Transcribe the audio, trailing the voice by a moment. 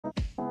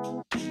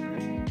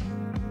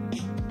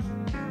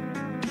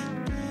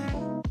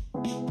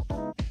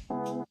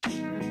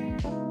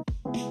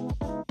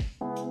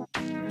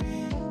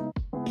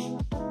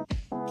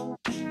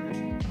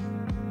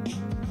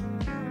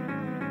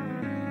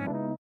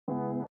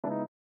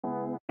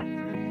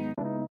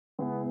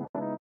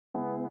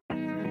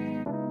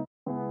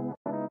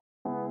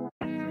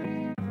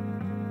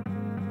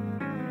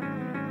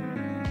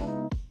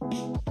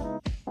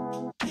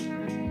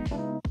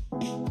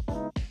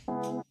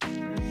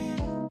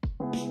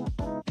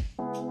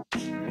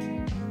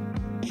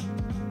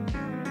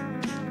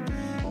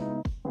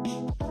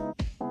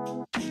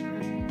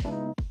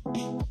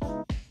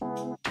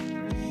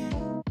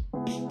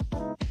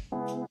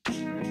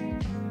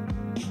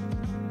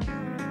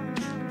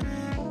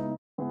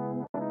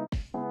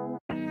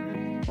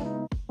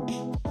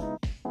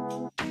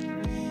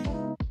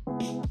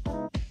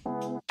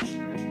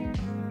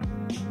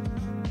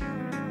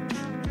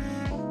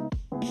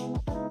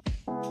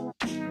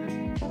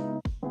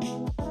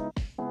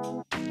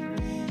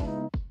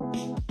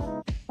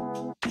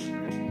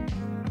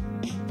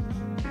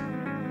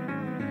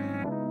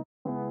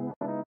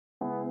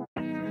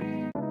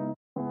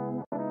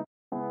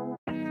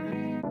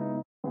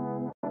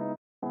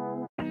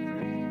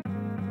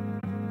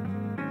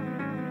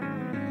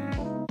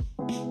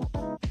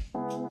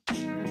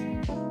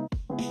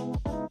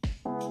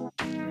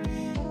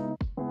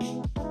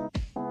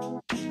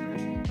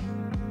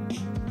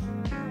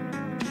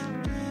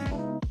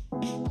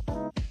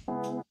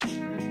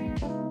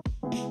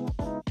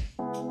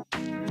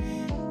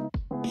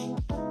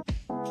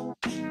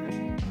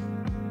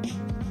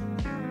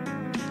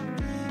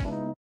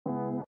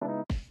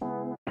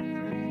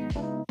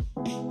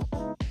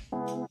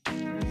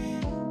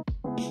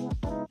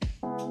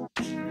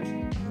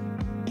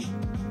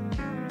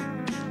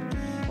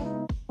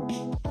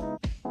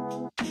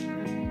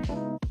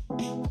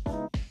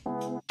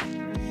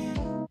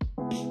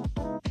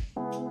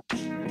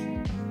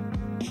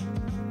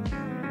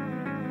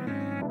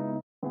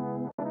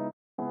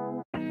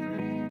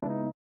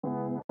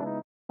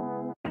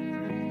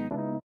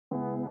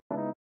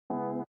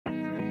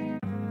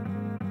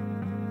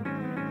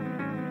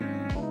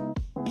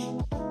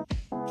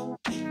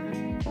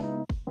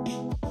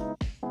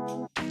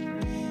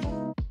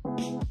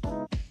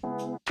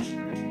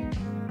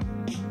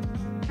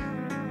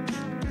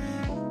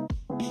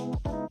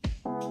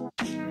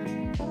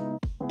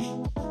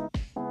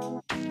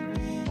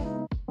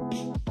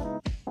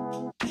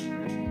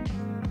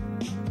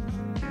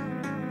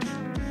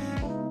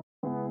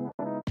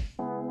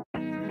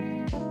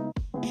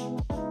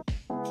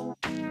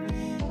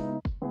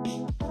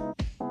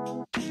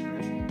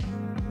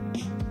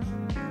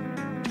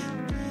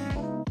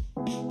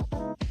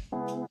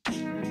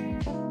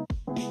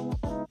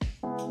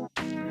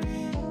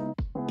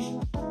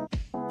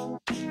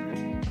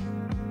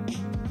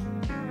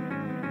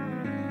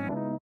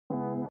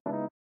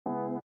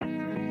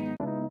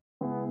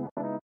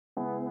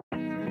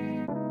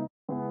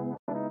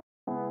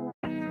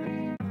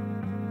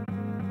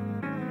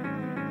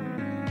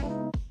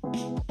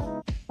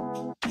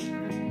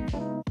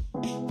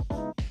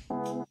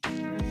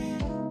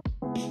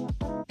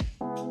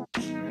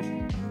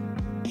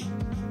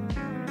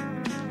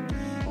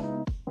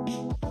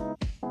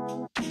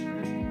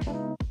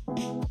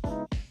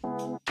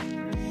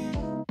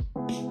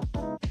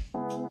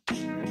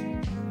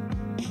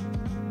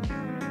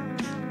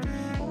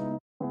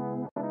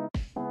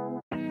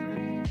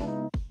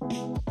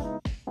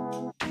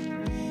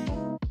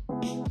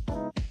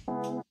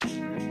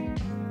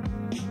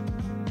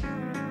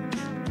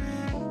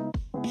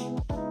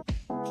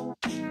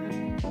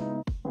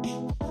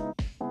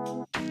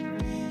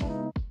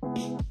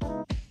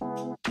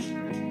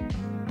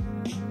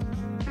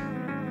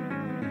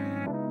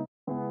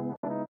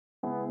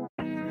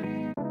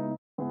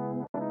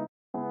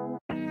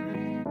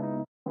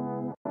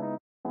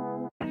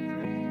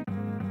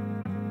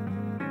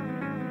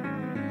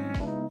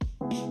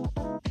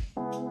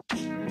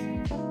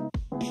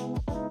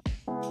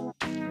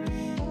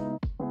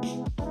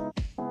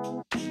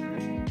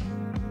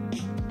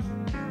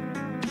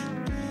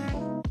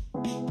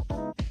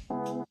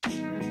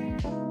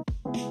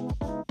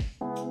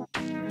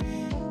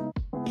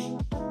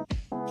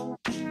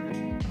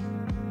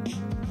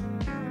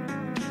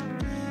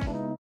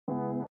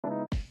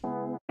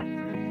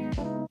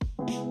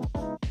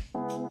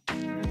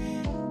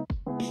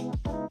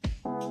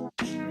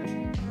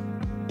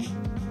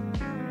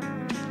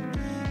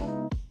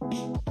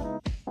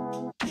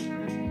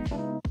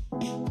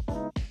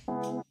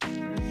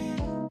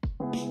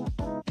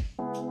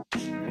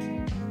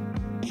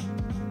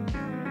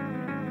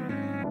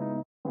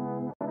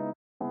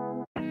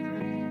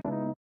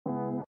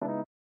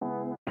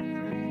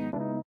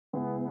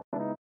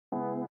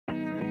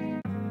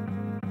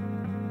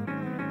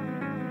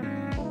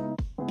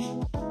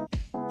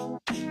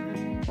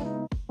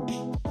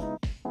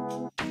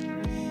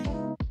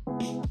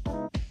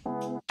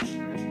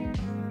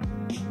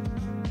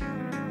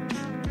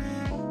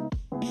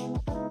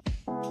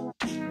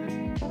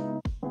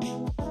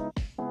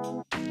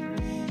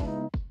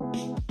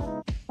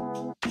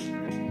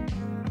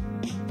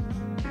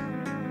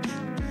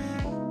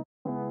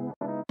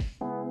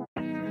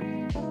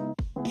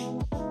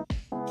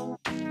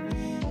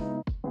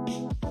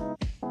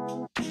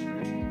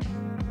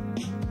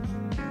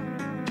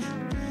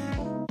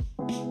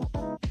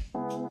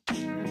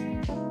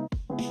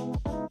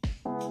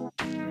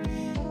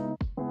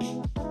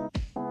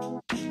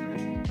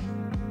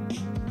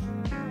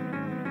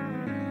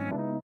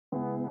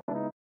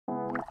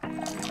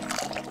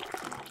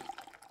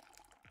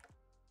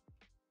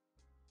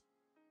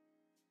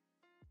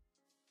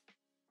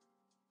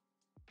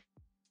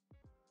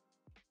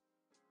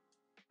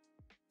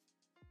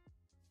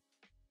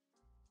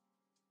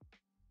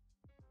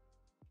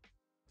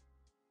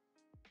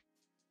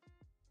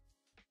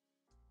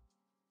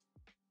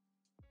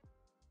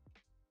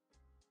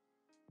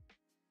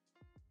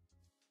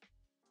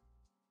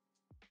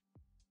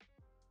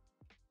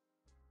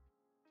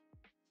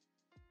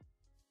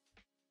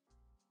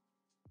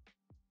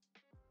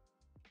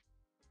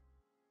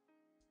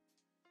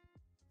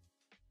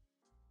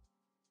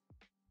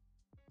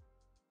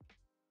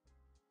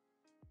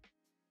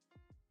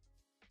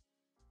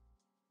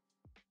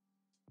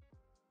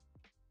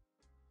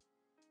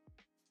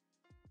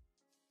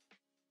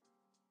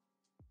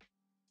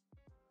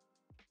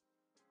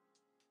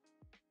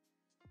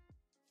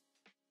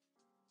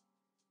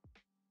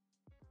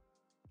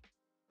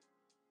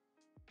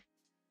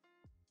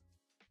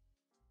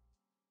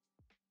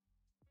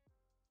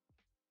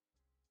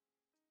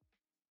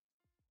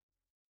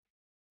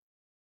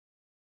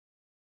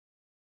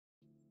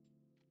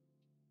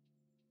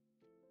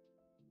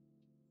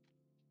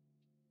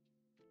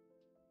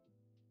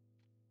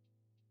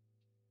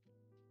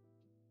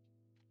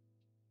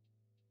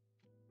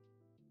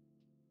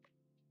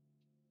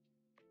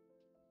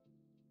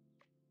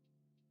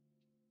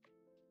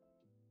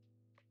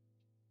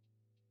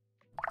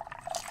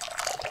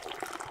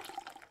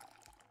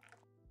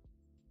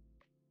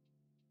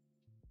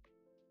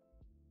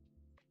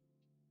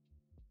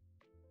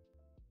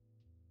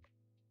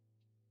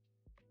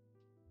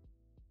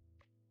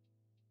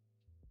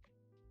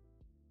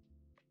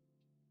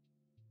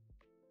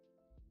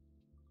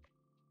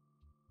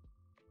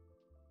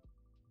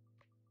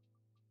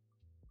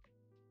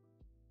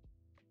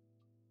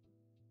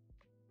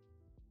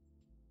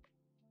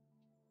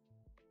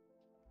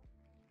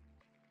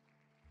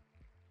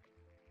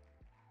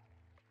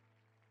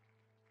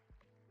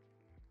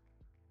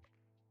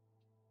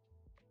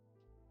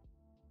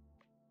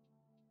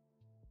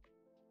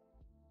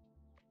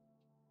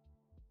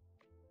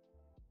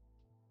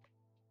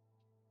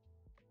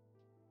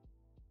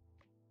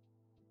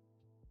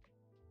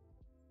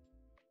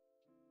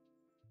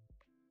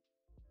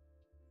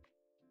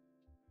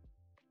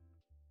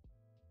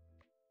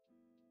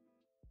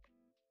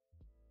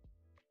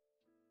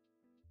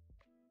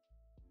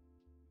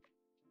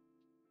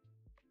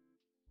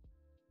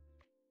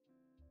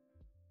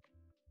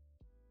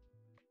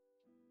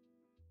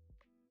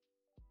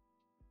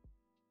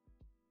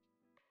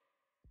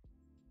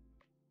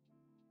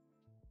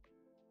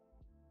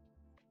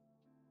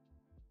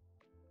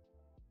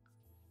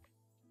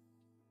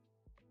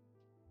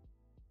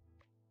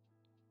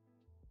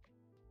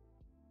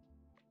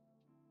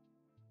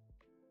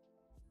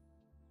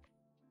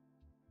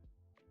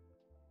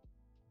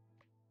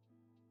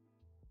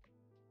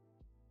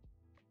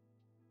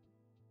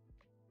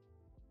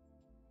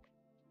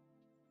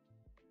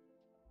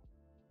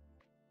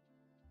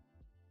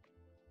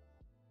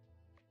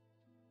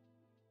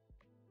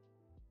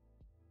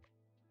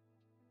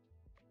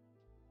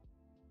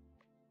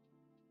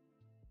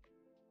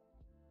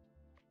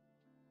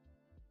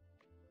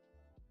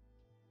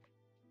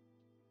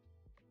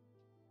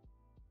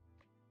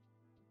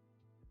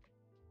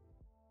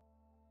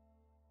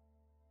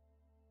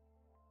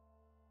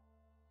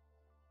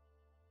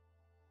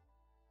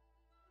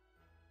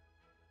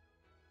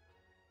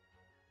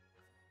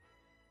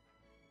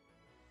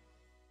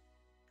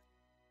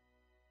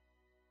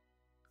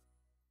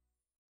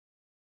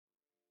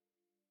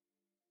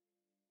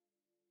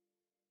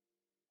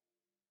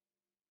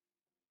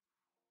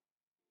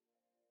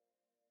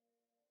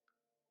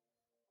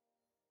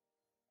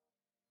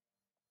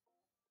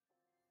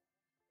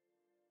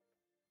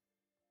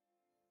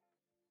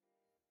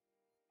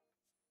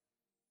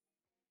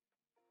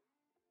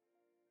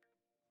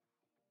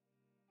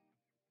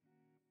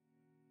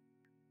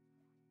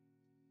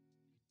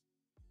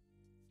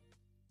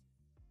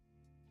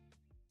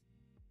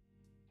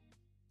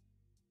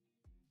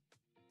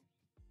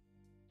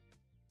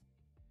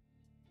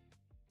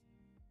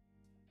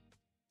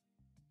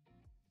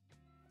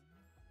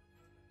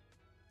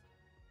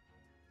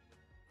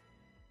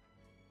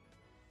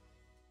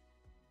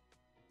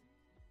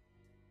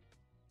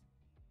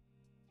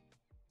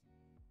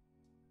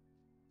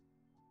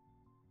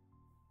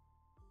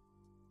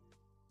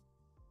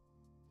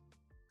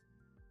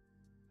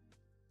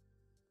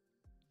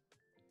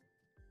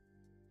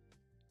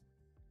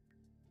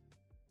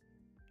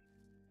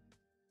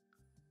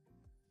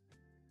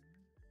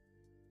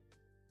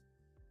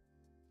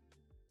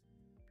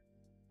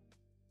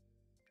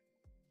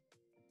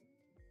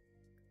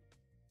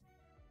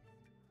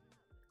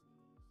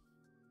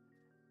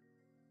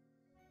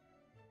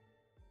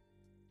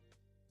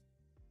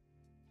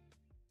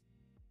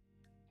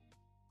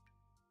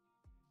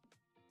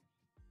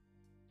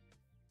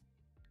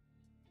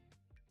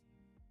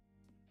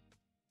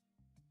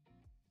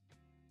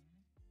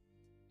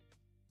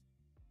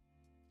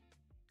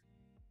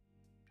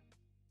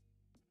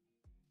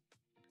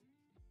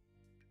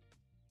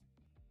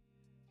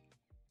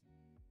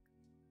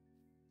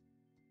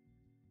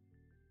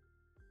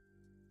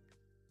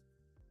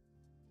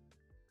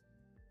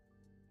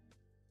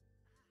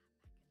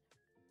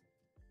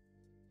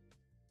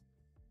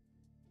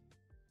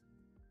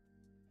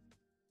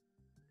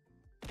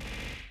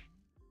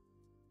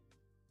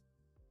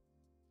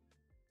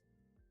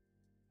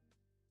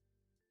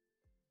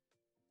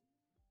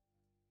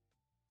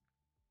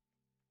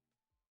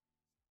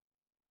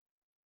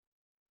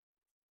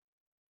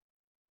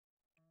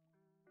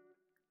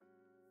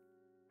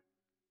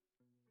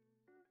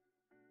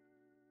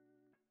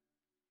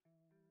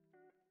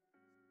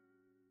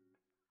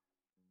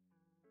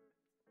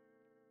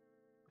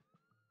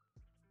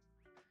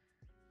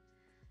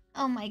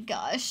Oh my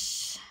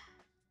gosh.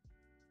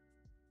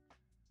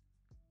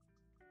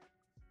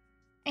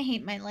 I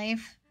hate my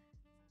life.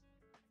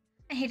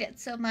 I hate it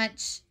so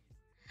much.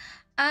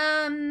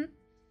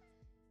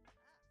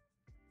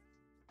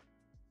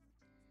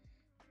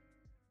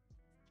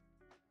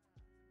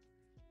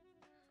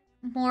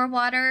 More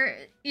water.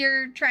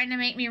 You're trying to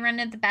make me run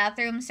to the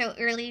bathroom so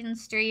early in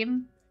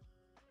stream.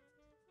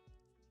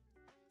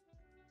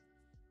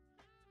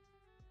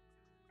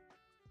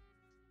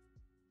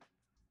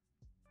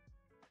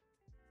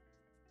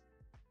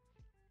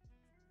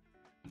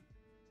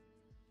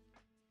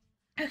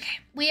 Okay,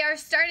 we are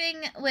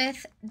starting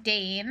with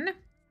Dane,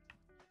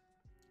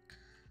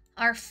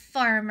 our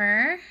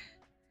farmer.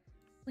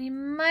 We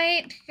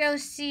might go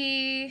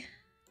see...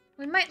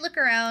 We might look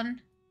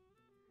around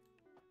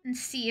and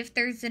see if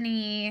there's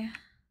any...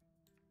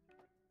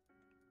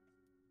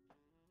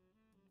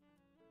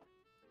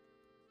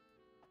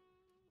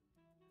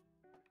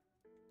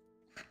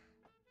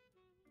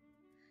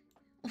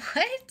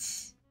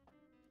 What?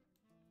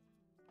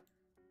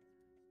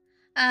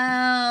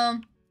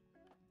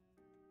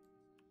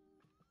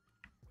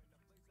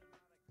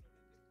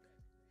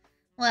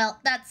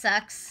 Well, that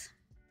sucks.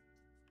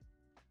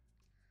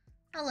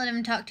 I'll let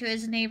him talk to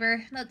his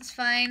neighbor. That's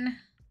fine.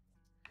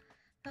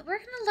 But we're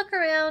gonna look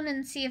around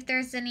and see if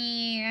there's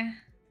any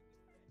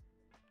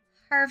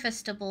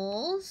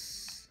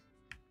harvestables.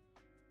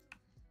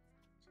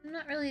 I'm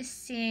not really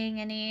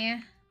seeing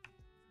any.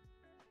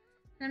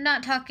 I'm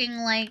not talking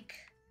like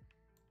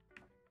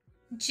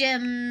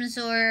gems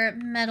or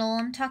metal.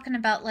 I'm talking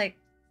about like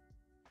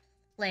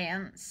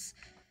plants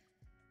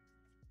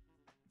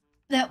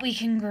that we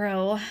can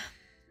grow.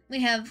 We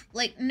have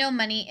like no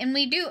money and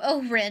we do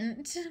owe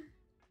rent.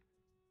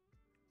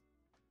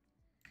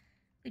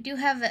 We do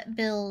have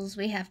bills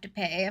we have to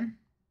pay.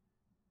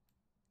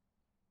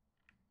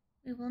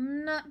 We will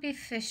not be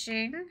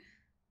fishing.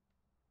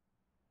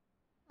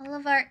 All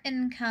of our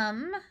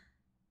income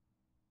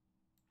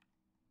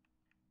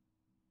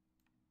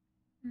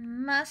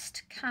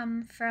must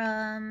come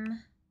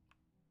from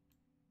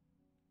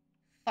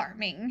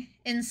farming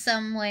in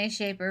some way,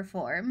 shape, or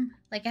form.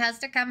 Like, it has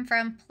to come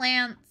from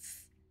plants,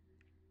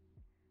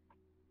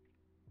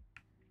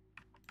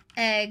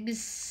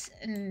 eggs,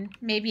 and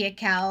maybe a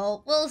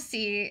cow. We'll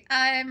see.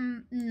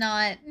 I'm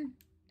not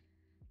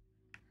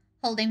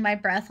holding my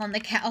breath on the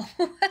cow.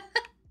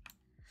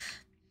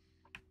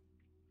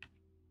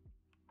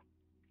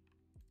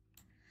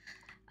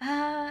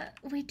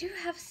 We do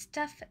have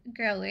stuff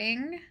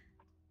growing.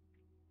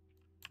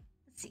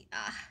 Let's see.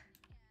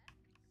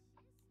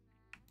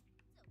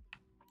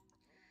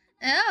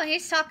 Oh,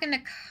 he's talking to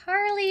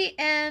Carly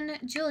and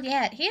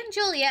Juliet. He and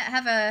Juliet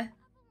have a...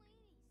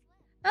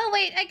 Oh,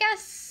 wait, I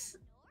guess...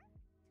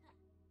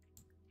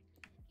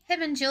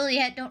 Him and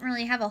Juliet don't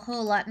really have a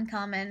whole lot in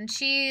common.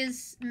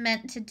 She's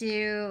meant to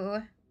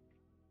do...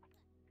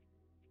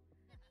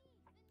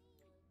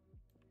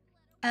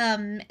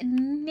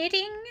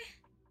 knitting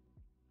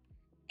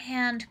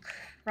and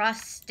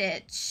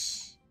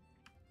cross-stitch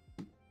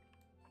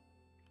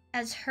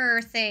as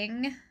her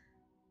thing.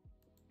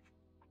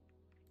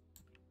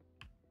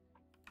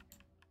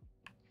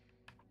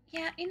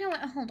 Yeah, you know what?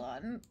 Hold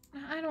on.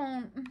 I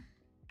don't...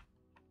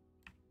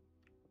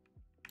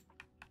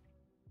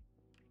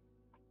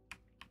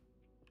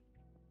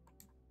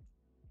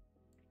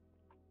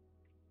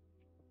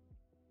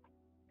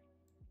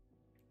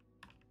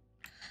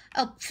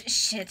 Oh,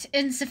 shit.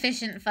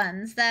 Insufficient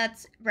funds.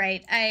 That's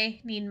right.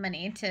 I need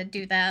money to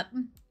do that.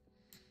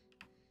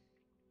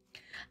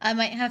 I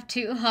might have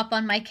to hop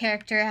on my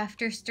character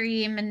after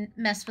stream and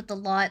mess with the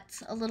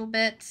lots a little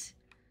bit.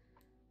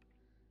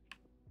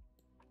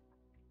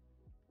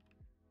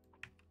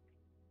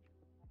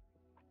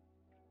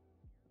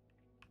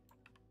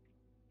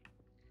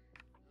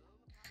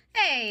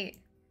 Hey,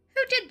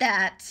 who did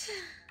that?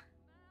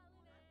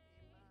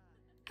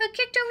 Who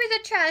kicked over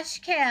the trash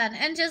can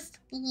and just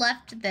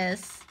left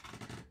this?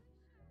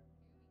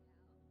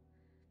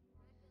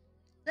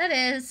 That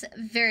is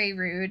very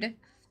rude.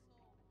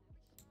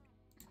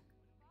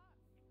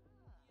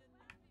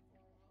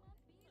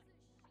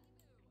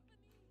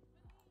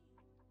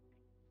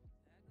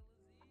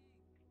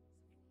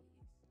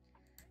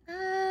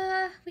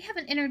 We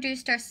haven't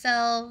introduced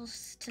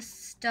ourselves to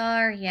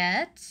Star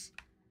yet.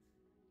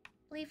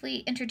 I believe we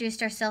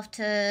introduced ourselves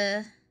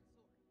to...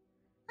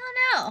 Oh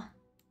no!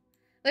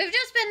 We've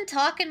just been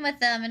talking with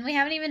them and we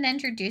haven't even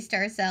introduced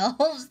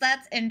ourselves.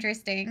 That's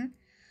interesting.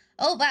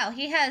 Oh wow,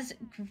 he has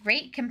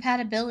great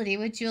compatibility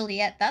with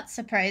Juliet. That's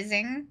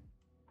surprising.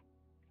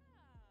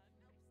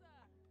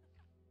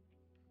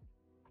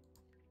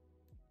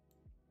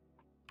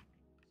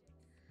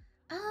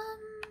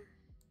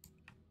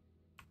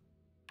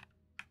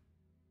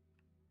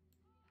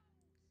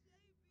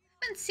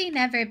 Haven't seen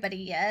everybody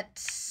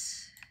yet.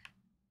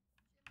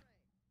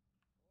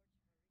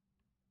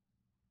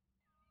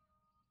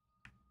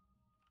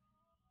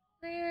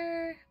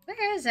 Where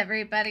is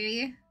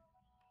everybody?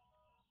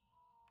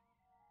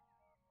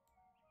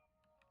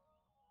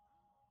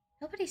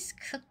 Nobody's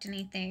cooked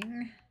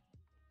anything.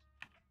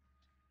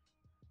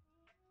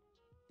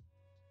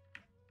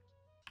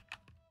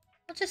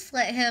 I'll just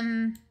let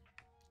him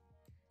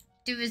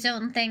do his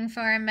own thing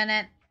for a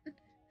minute.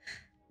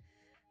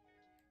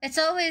 It's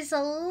always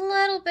a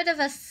little bit of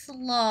a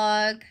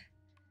slog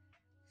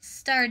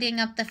starting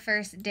up the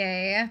first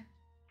day.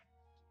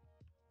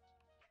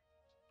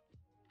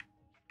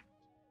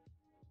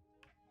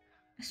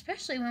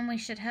 Especially when we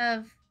should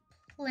have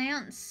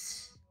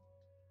plants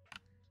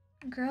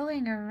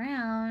growing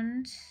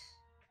around.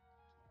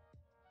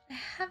 I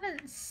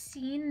haven't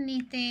seen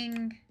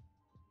anything.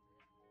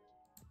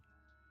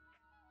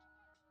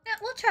 Yeah,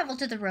 we'll travel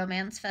to the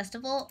romance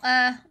festival.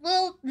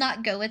 We'll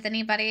not go with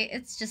anybody.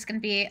 It's just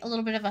gonna be a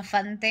little bit of a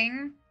fun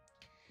thing.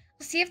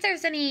 We'll see if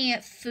there's any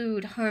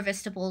food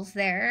harvestables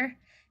there,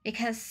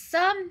 because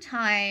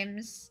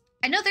sometimes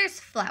I know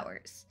there's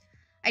flowers.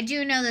 I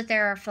do know that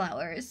there are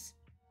flowers.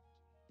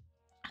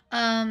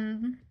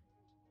 But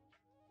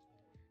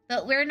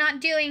we're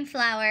not doing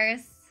flowers.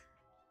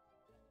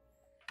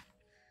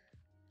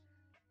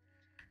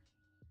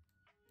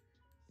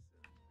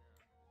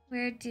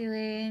 We're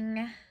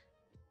doing...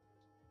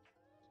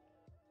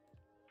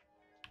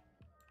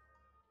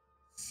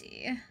 Let's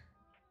see.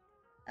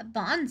 A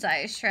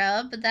bonsai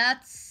shrub, but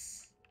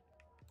that's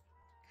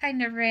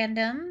kind of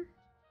random.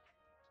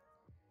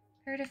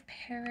 Bird of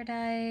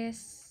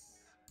Paradise.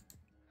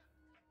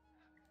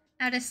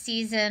 Out of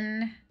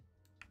season.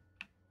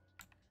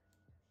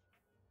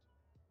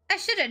 I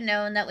should have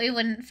known that we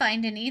wouldn't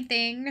find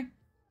anything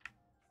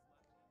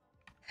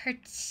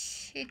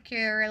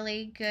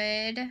particularly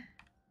good.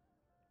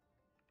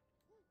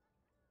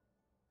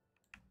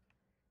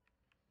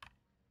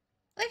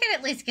 We could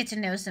at least get to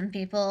know some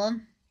people.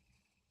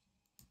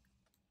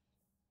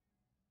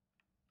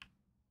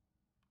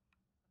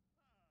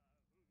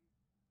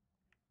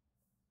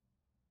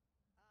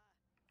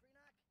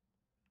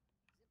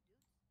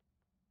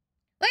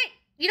 Wait,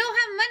 you don't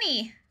have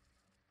money.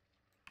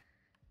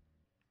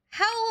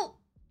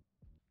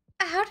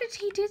 How did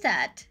he do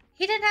that?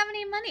 He didn't have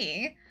any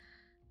money.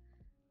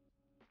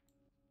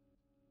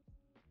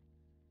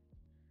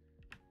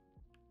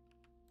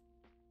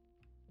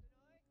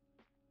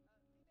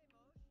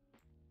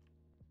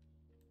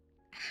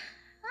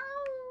 How?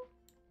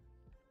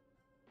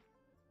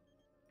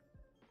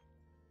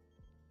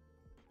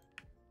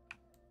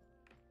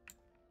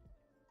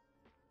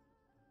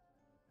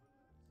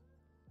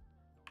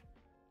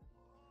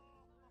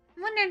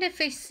 I'm wondering if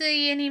we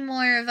see any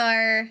more of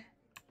our...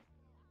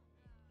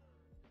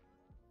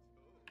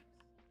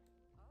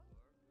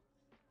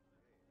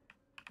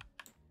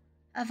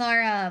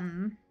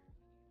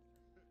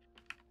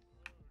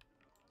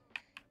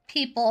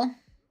 people.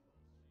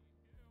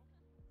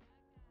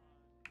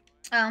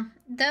 Oh,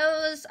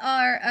 those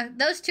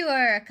two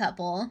are a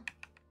couple.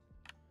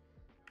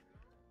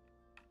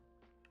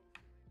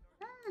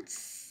 I don't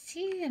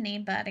see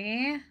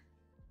anybody.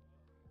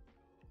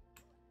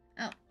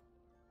 Oh.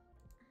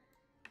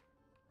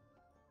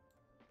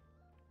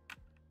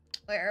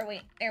 Where are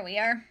we? There we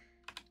are.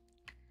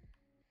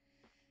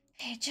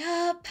 Page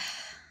up.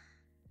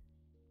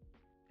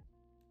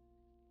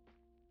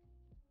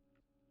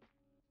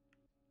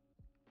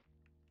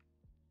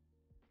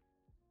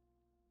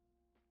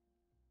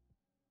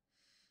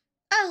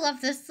 I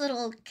love this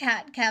little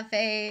cat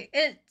cafe.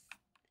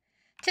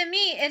 To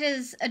me, it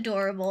is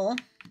adorable.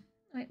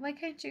 Wait, why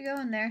can't you go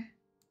in there?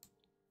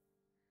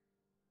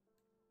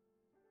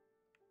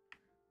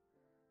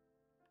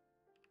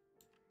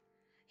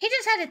 He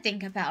just had to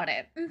think about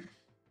it.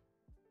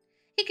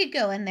 He could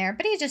go in there,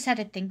 but he just had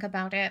to think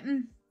about it.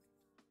 Okay,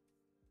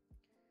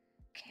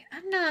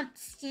 I'm not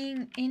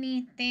seeing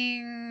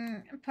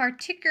anything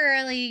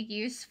particularly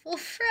useful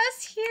for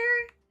us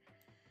here.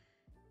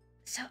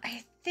 So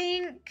I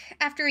think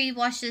after he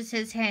washes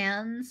his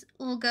hands,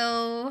 we'll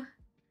go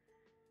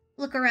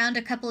look around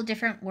a couple of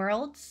different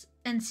worlds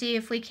and see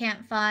if we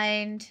can't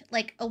find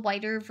like a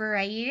wider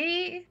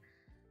variety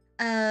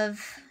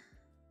of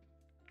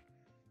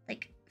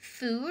like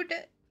food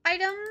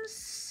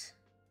items.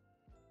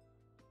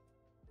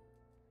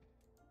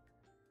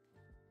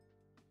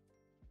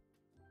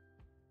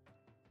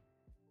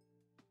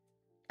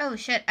 Oh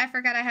shit, I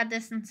forgot I had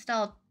this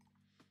installed.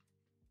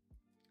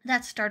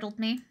 That startled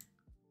me.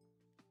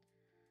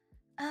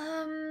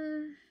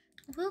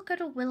 We'll go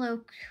to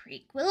Willow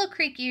Creek. Willow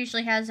Creek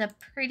usually has a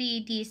pretty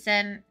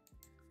decent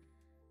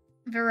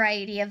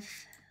variety of,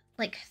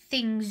 like,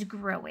 things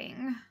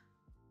growing.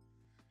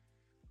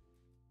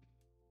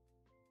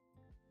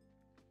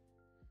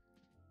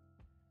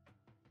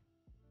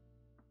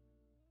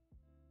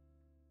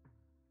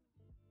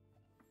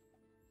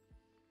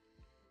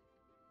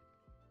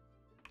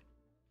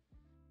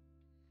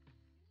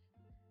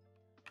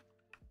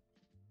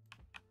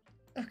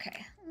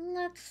 Okay,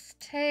 let's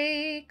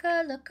take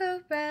a look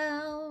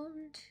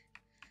around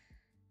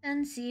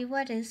and see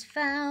what is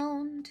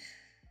found.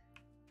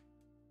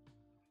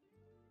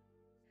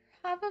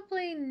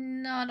 Probably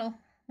not a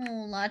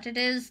whole lot. It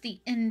is the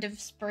end of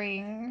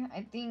spring,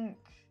 I think.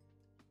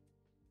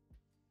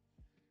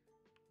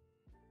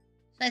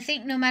 So I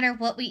think no matter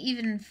what we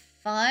even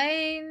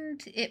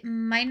find, it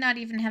might not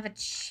even have a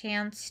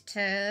chance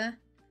to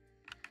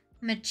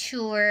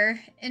mature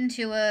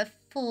into a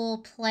full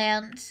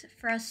plant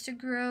for us to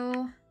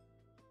grow.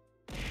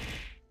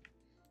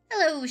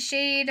 Hello,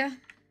 Shade. Why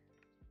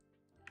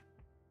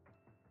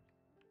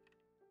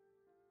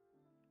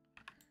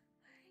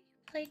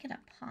are you playing in a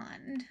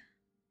pond?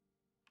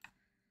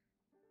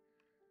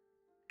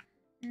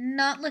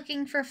 Not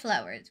looking for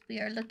flowers. We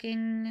are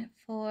looking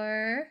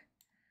for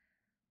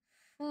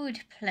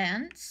food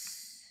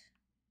plants.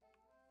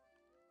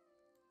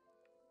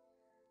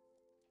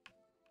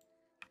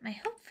 My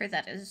hope for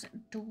that is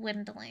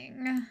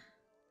dwindling.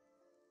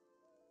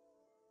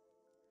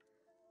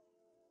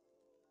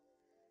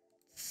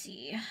 Let's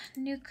see.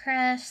 New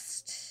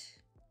crest.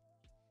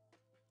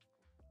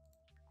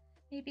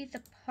 Maybe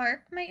the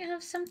park might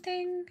have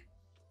something.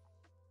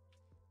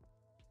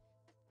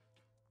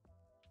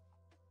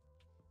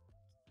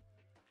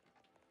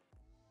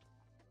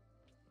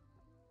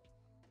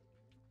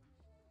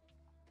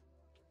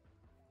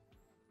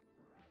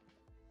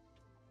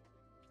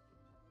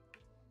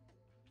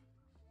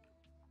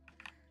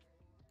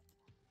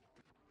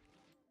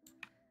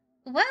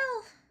 Well,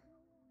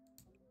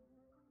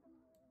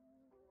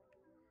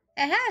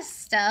 it has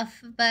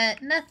stuff,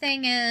 but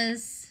nothing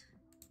is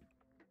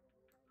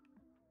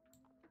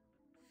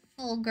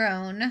full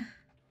grown.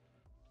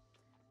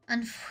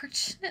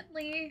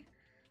 Unfortunately.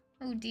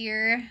 Oh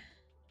dear.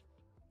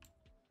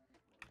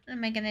 What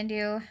am I gonna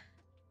do?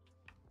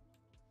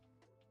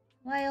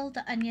 Wild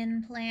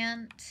onion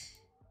plant.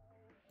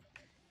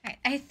 Alright,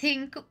 I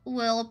think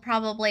we'll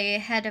probably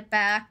head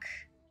back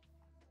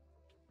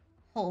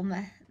home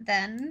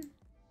then.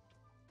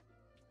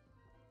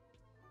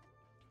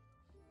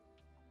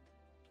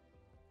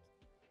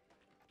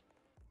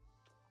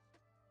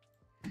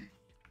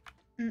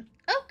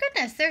 Oh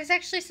goodness, there's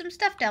actually some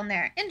stuff down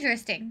there.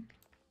 Interesting.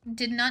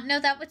 Did not know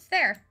that was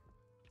there.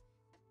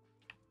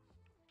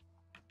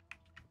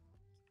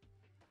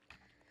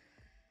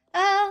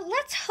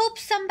 Let's hope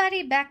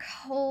somebody back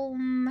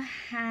home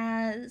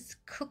has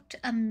cooked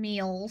a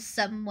meal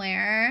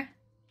somewhere.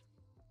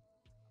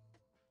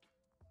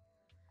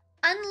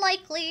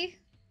 Unlikely.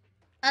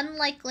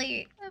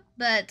 Unlikely,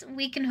 but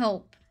we can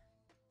hope.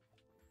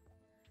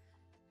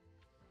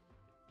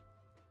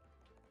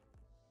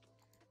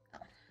 Oh.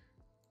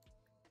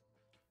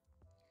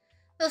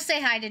 We'll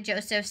say hi to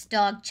Joseph's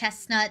dog,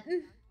 Chestnut.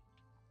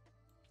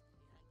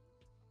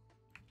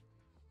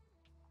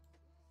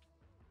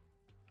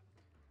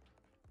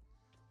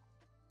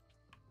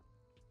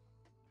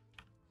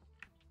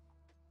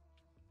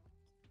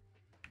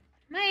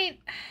 I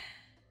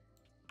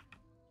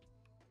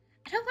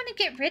don't want to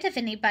get rid of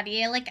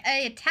anybody. Like,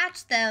 I'm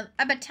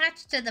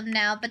attached to them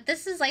now, but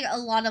this is like a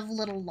lot of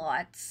little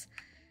lots.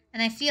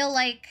 And I feel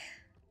like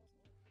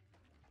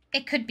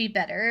it could be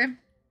better.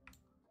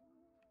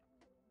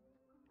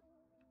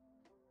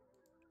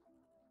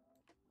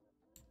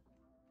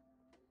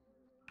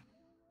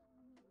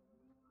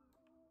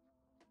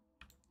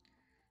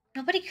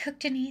 Nobody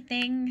cooked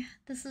anything.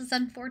 This is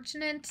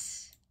unfortunate.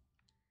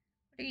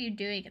 What are you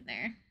doing in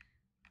there?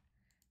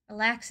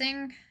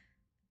 Relaxing?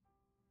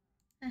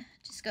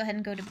 Just go ahead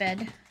and go to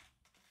bed.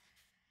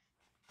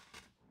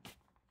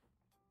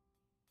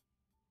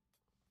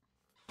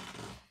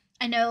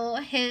 I know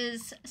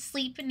his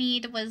sleep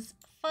need was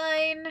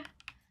fine,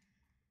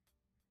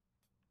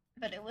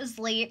 but it was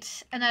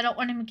late, and I don't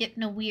want him to get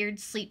in a weird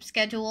sleep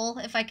schedule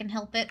if I can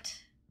help it.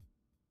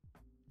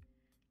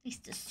 At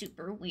least a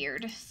super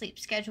weird sleep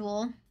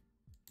schedule.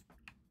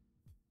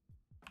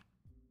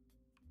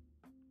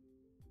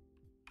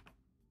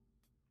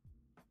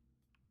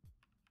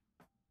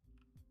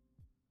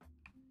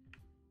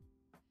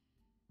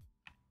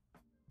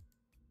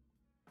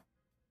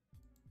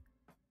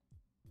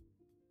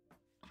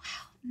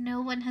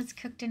 No one has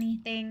cooked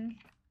anything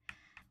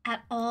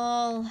at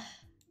all.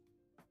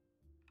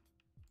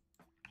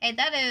 Hey,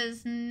 that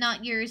is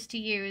not yours to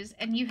use,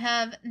 and you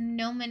have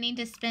no money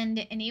to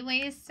spend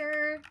anyways,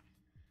 sir.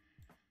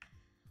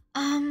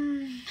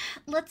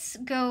 Let's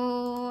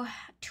go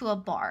to a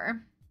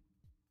bar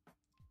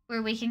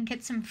where we can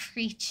get some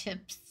free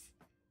chips.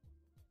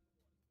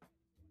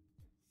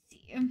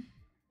 Let's see.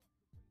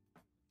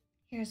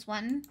 Here's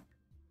one.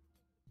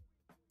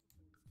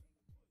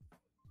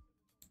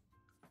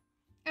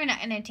 We're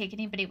not gonna take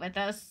anybody with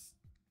us.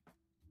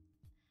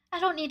 I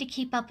don't need to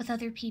keep up with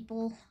other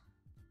people.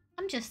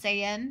 I'm just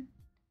saying.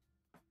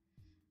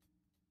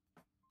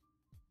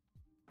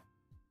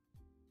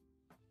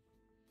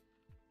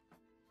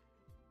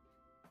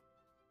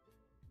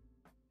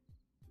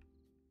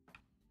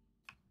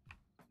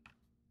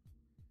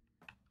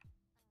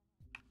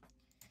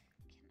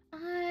 Can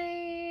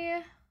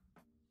I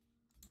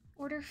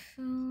order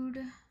food?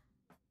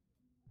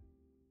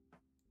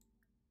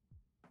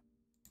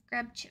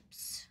 Grab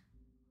chips.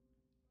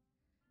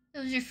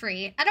 Those are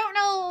free. I don't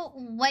know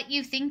what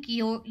you think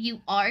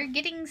you are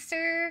getting,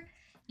 sir.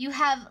 You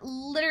have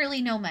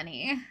literally no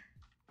money.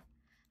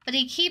 But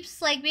he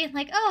keeps like being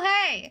like, oh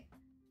hey,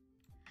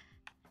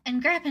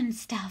 and grabbing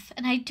stuff,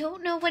 and I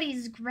don't know what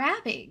he's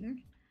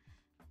grabbing.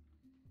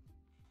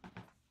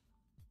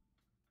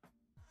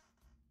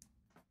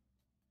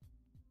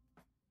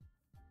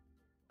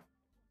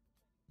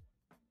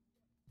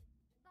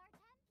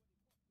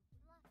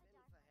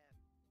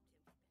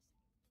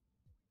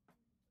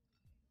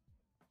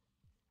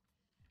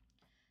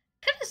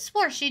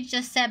 swore she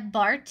just said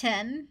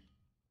bartend.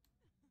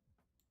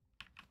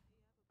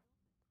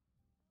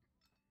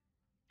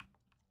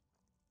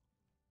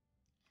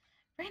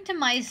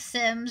 Randomized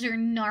Sims are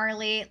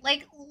gnarly.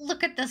 Like,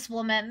 look at this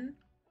woman.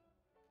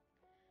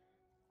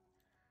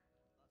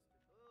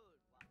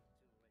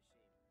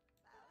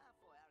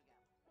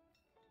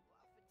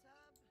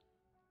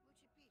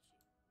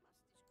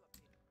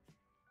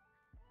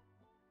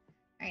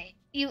 Alright,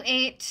 you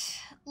ate.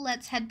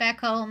 Let's head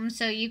back home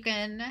so you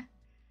can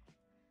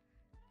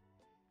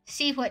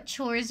see what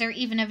chores are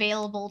even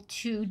available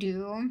to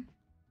do.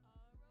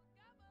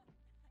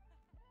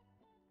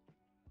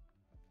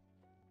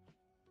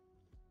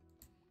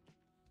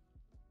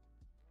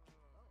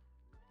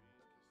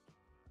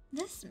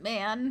 This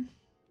man.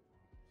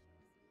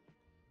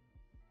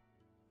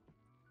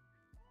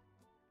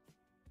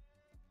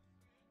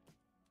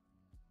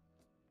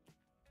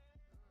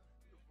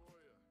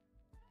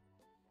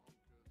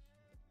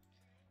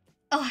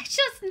 Oh, I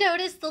just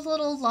noticed the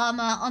little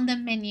llama on the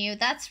menu.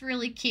 That's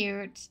really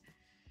cute.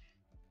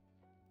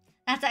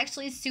 That's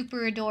actually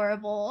super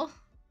adorable.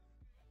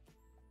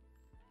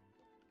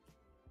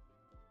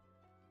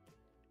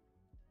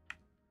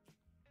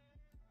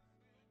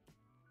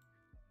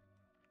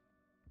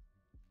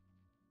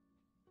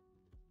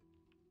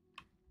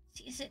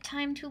 Is it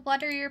time to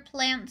water your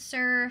plants,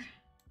 sir?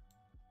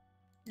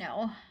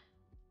 No.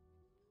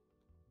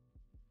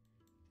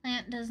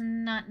 Plant does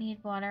not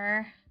need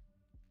water.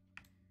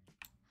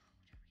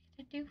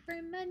 What are we gonna do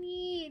for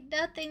money?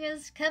 Nothing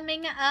is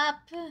coming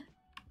up.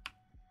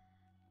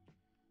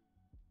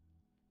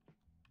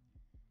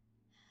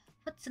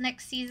 What's the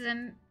next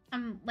season?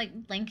 I'm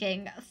like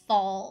blinking.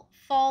 Fall.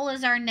 Fall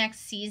is our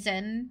next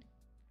season.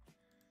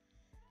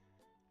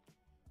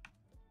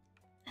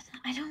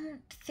 I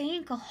don't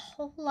think a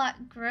whole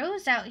lot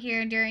grows out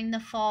here during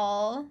the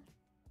fall.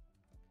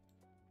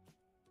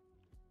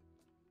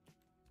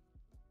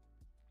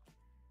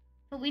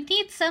 But we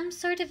need some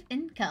sort of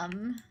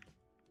income.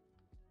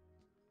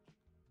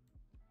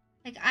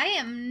 Like, I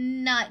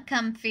am not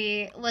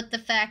comfy with the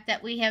fact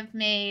that we have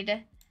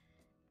made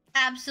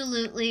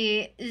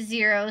absolutely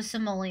 0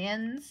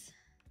 simoleons.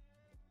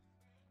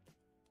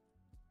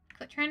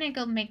 Quit trying to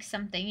go make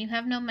something. You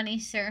have no money,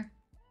 sir.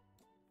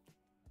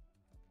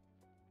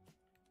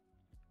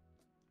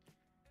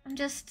 I'm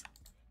just,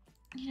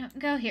 you know,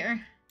 go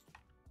here.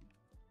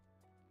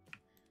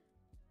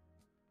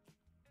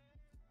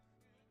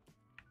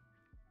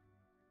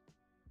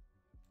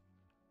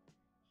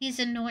 He's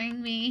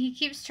annoying me. He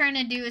keeps trying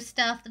to do his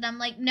stuff that I'm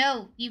like,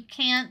 no, you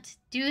can't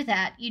do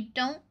that. You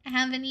don't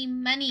have any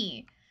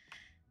money.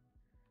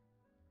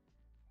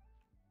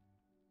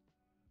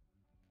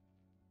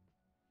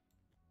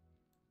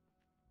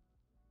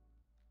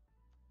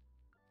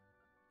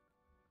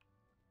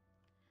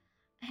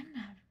 I'm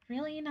not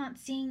really not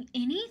seeing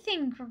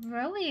anything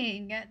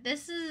growing.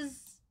 This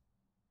is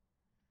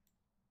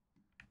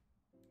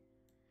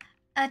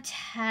a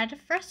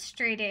tad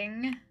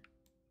frustrating.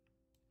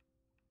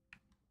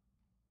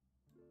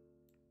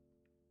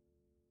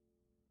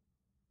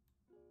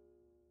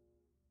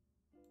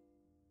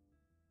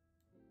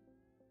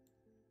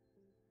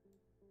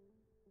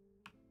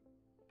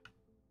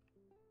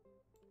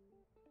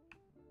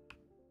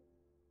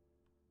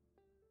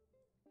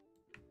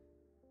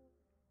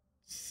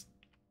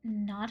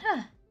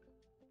 Nada.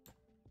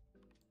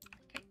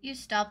 Okay, you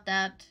stop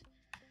that.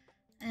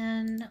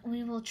 And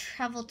we will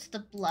travel to the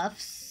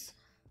bluffs.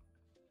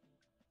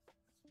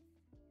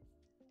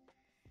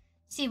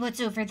 See what's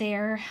over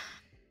there.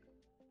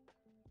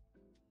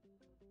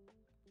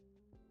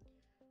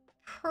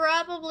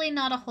 Probably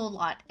not a whole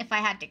lot, if I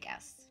had to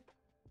guess.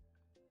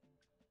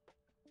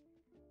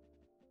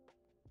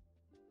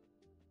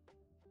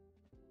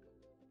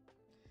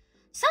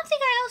 Something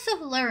I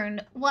also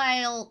learned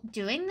while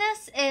doing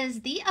this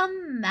is the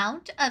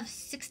amount of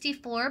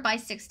 64 by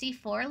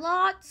 64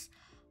 lots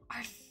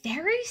are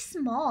very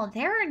small.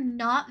 They're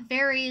not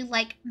very,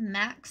 like,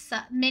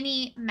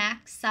 mini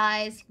max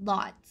size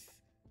lots.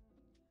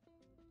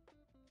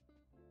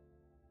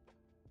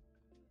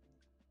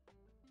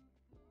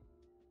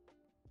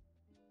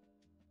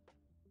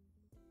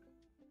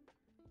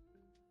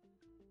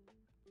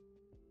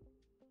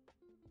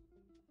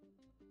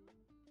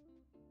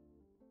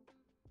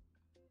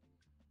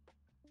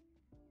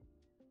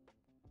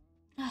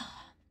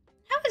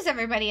 How has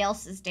everybody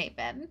else's day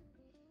been?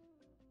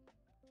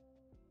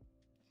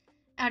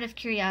 Out of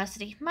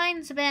curiosity,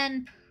 mine's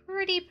been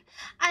pretty...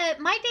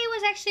 my day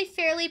was actually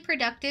fairly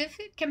productive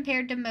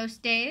compared to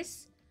most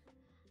days.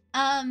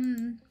 I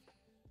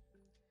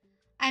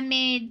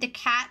made the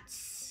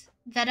cat's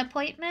vet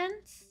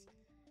appointments.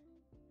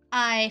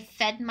 I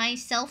fed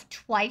myself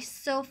twice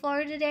so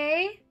far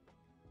today.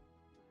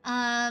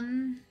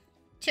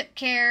 Took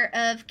care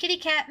of kitty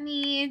cat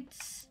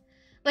needs.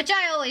 Which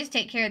I always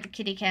take care of the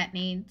kitty cat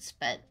needs,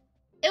 but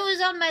it was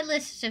on my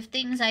list of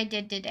things I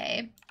did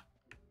today.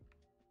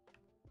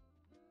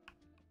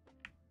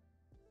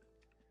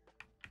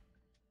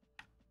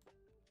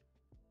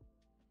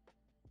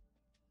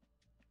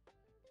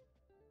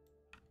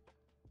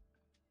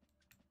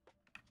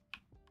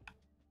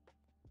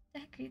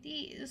 heck are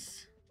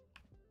these?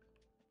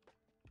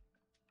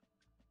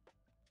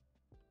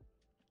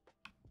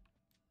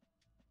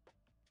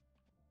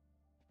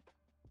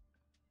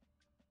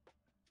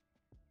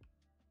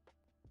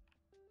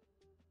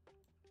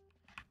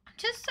 I'm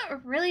just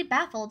really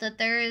baffled that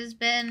there has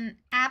been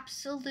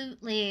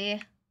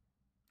absolutely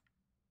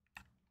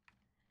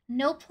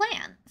no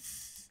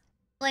plants.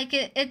 Like,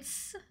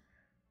 it's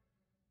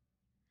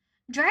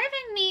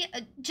driving me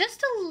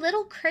just a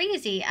little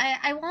crazy.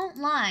 I won't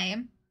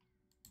lie.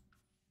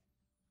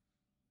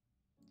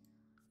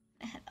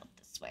 I head out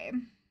this way.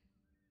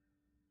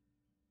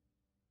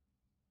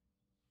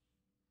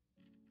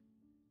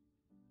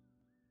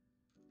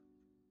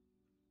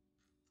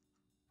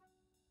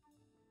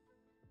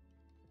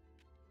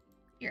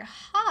 You're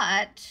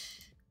hot.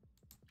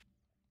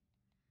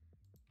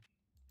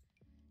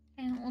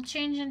 And we'll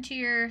change into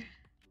your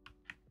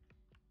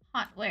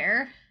hot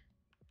wear.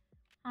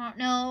 I don't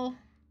know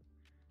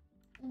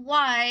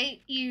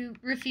why you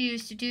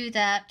refuse to do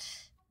that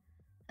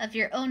of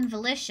your own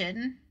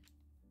volition.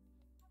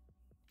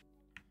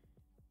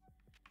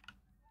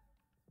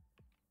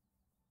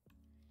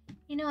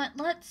 You know what?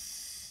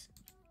 Let's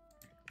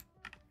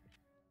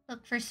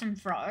look for some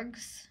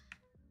frogs.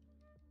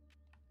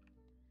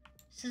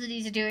 So that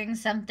he's doing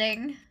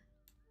something.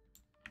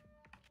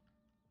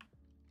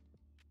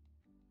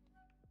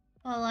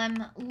 While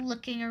I'm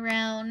looking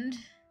around.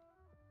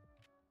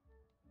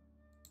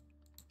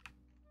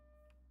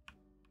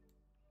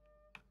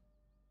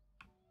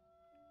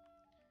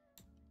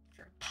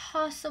 For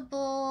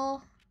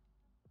possible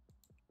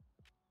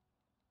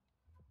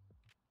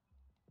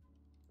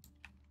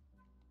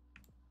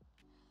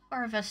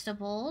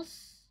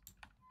harvestables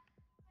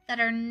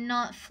that are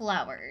not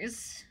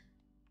flowers.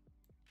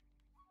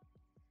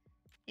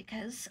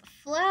 Because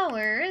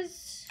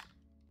flowers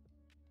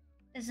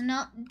is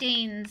not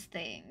Dane's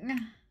thing. I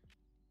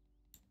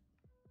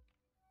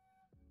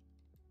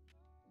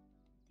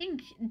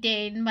think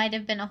Dane might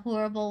have been a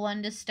horrible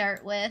one to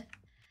start with.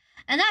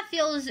 And that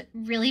feels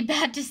really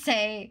bad to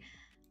say.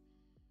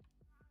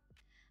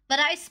 But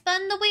I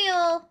spun the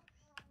wheel.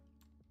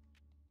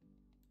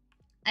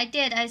 I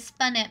did, I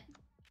spun it.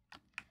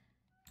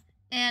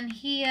 And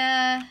he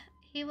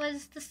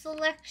was the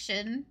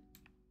selection.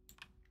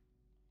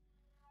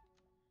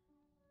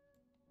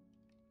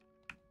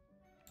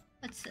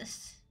 What's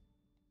this?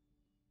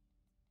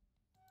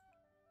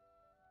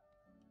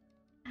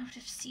 Out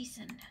of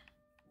season.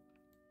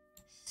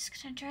 This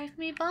is gonna drive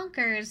me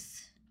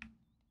bonkers.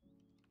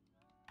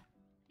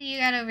 What do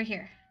you got over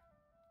here?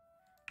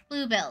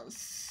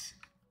 Bluebells.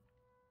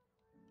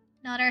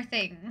 Not our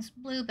things.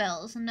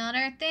 Bluebells, not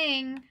our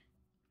thing.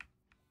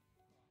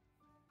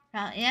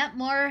 Yep,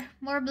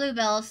 more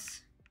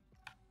bluebells.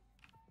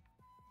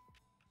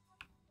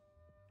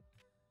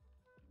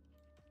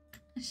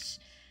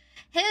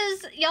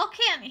 Y'all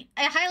can't,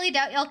 I highly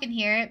doubt y'all can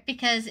hear it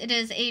because it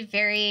is a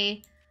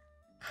very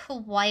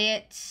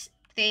quiet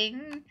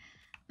thing.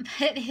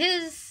 But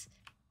his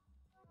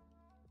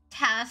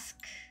task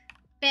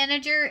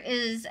manager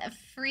is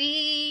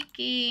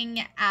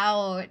freaking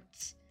out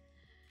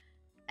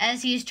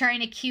as he's trying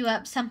to queue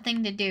up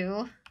something to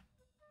do.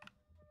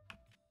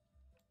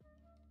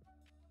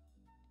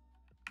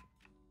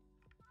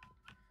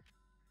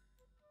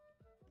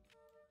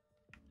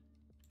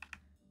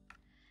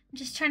 I'm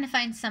just trying to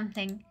find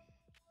something.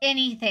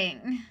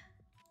 Anything.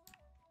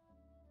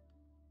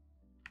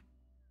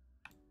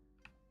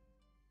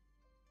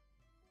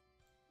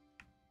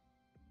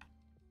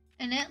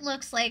 And it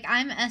looks like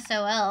I'm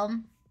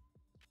SOL.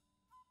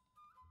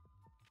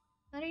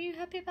 What are you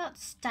happy about?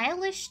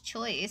 Stylish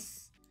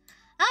choice.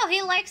 Oh,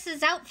 he likes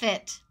his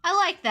outfit. I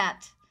like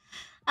that.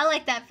 I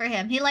like that for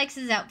him. He likes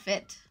his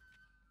outfit.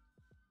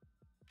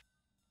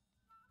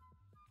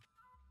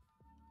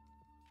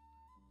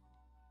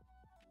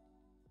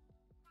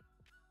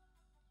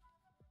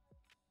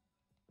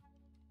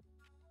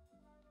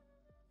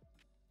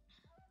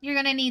 You're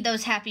gonna need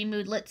those happy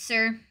moodlets,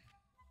 sir.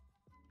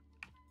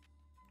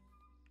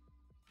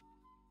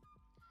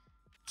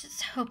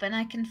 Just hoping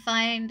I can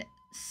find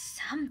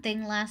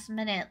something last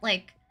minute,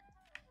 like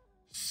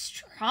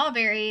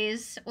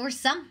strawberries or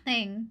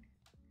something.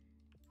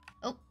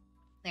 Oh,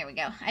 there we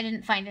go. I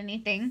didn't find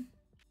anything.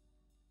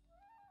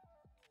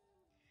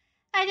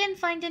 I didn't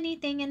find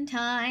anything in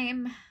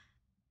time.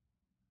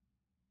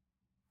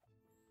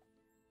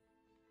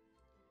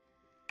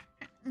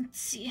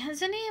 Let's see,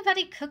 has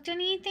anybody cooked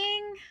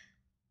anything?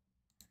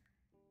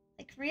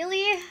 Like,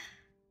 really?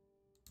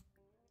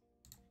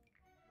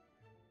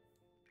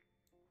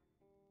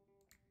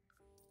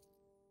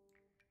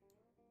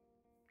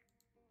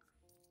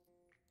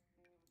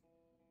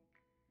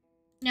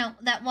 No,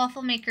 that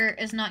waffle maker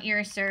is not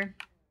yours, sir.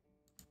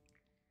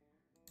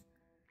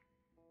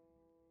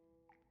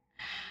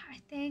 I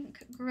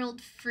think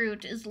grilled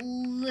fruit is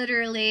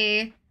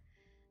literally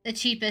the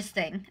cheapest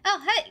thing.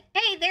 Oh,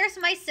 hey, there's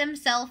my sim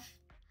self.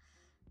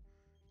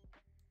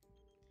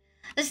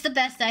 That's the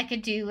best I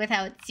could do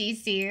without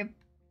CC.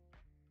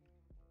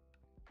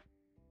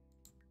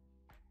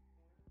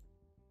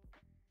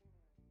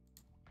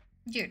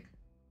 Dude,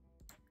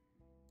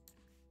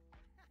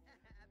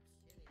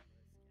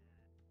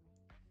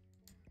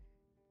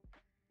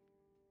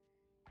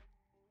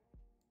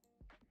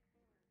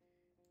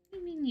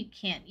 you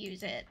can't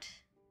use it?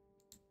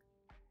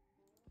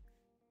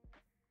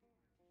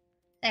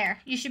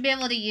 There, you should be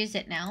able to use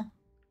it now.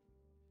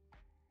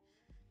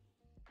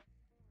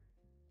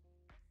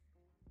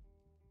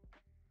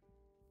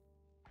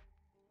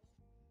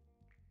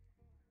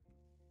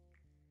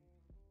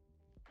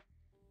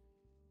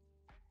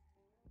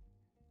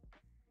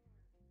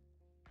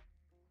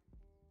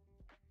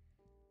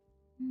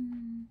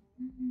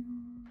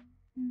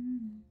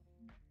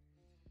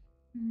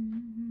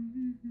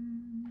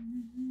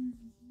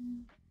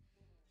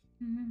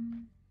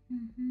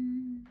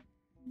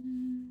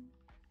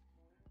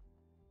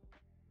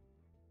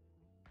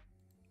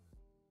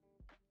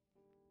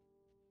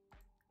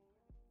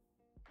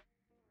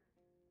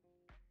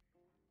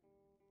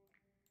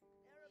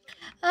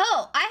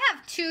 Oh, I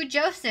have 2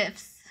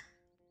 Josephs.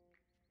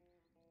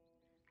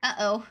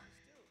 Uh-oh.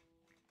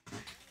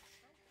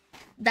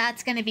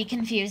 That's gonna be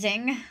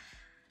confusing.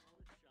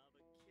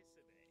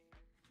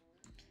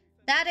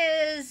 That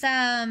is,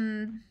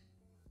 that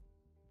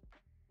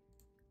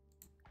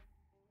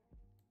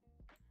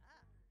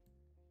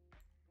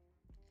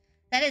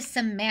is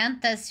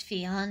Samantha's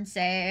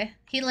fiance.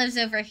 He lives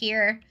over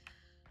here.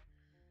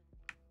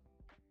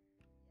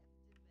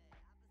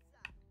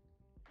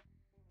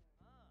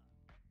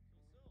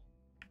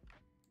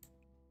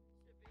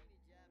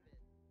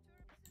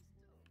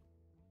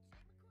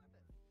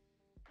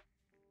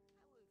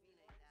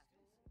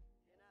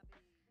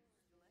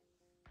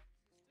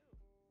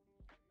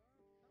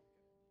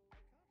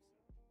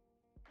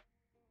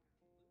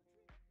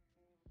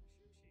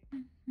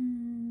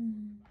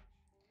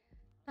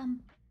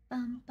 Bum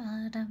bum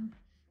ba dum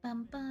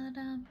bum ba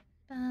dum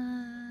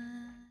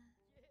ba.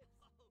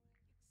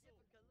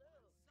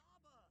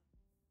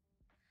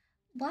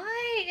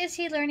 Why is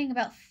he learning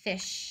about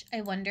fish,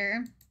 I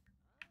wonder?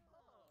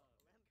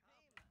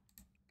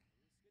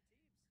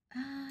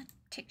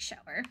 Take a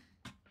shower.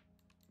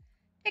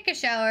 Take a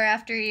shower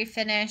after you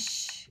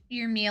finish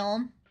your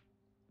meal.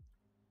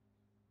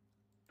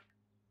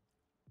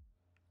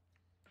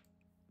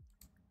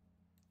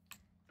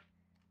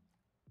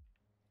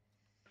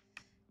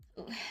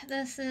 Ooh,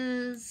 this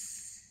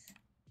is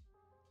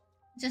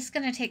just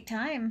gonna take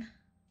time.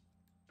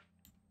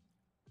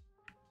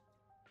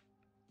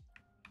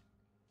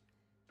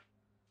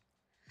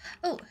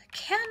 Oh,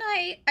 can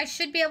I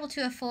should be able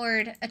to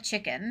afford a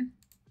chicken.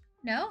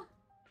 No?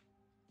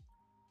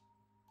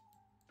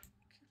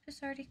 Keep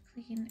is already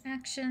clean.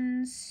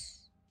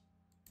 Actions.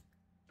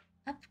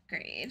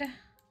 Upgrade.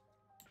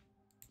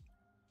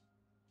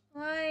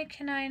 Why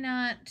can I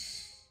not...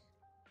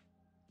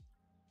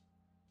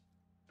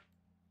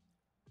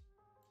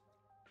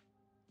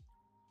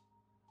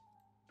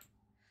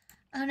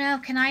 Oh no,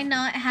 can I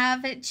not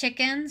have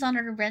chickens on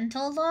our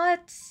rental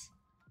lots?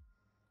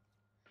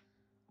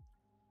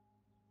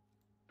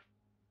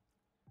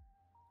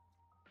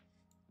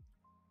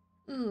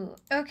 Ooh,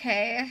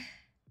 okay.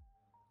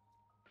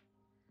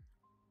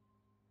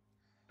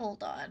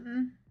 Hold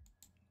on.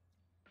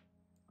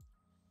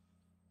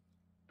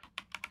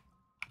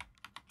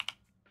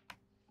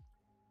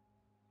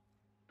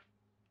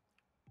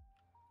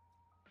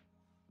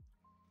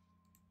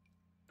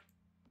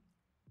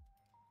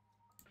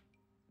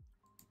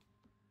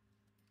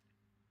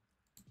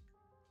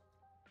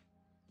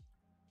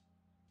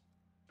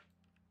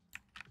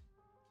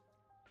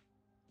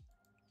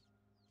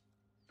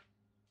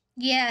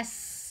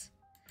 Yes.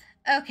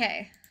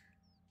 Okay.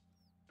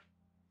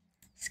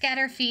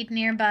 Scatter feed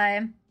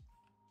nearby.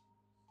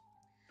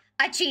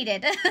 I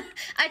cheated.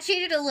 I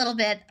cheated a little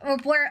bit. Or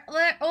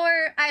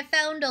I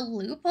found a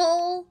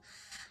loophole.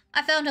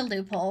 I found a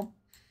loophole.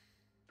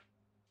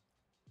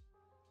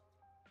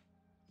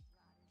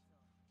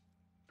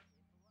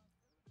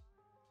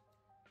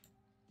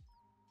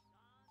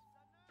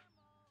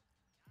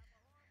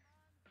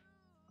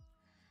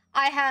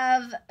 I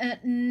have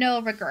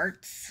no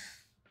regrets.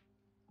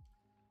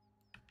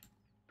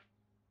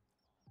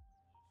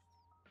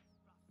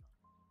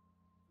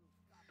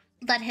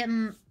 Let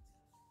him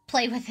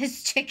play with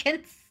his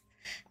chickens.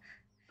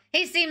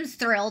 He seems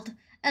thrilled,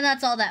 and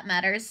that's all that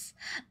matters.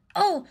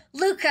 Oh,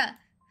 Luca!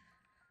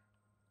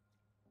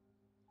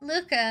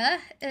 Luca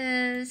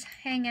is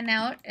hanging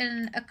out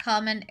in a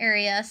common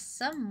area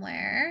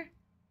somewhere.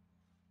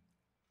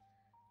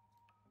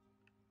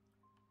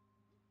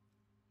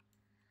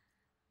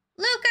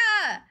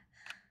 Luca!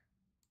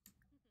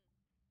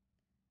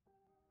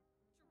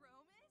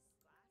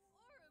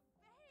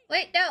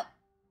 Wait, no.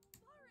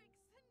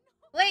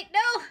 Wait,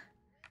 no.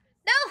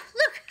 No,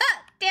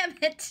 Luca! Damn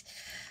it.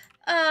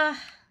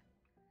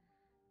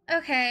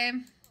 Okay.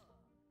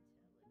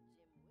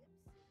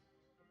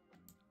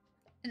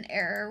 An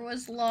error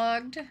was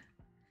logged. I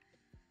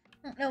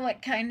don't know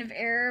what kind of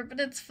error, but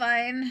it's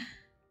fine.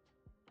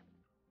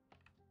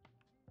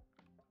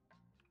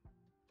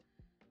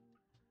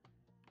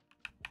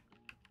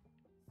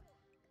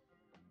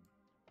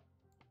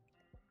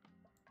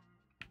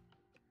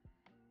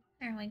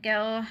 There we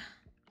go.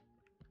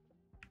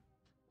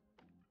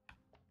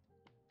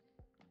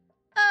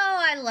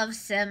 Oh, I love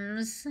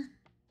Sims.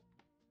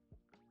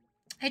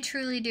 I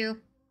truly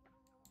do.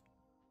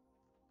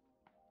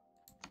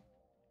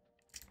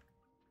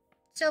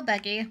 So,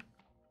 Becky.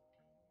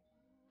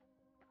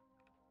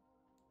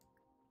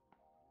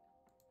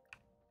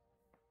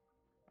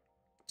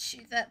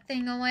 Shoo that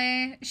thing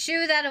away.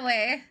 Shoo that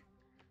away.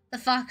 The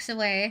fox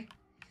away.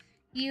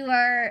 You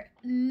are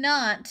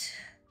not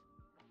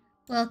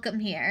welcome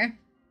here.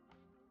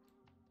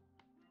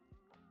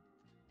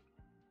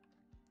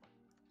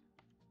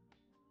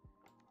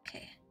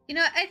 Okay. You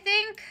know what? I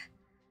think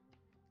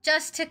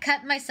just to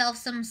cut myself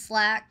some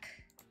slack,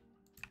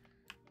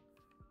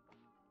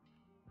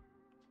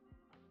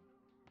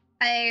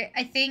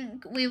 I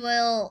think we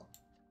will...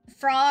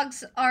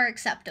 Frogs are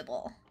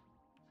acceptable.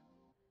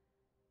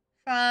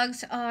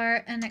 Frogs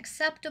are an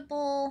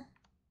acceptable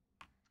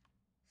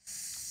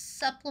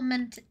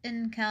supplement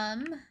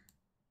income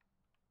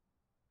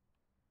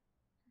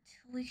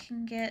until we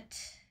can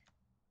get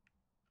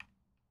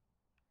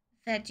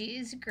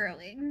veggies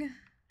growing.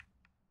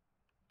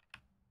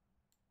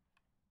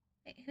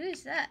 Wait, who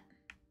is that?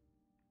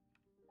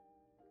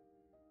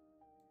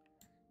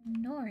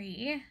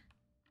 Nori.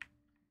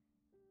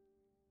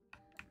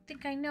 I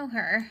think I know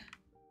her.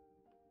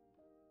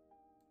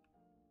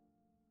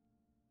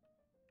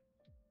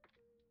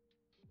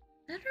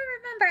 I don't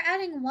remember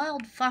adding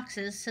wild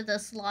foxes to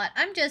this lot.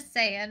 I'm just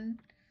saying.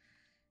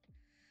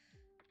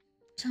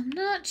 So I'm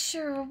not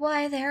sure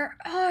why there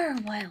are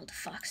wild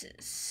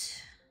foxes.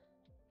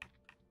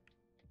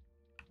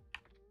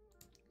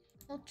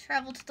 We'll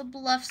travel to the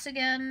bluffs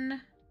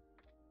again.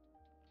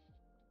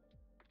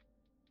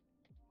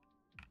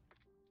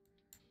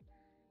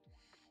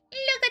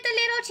 Look at the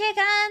little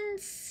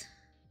chickens!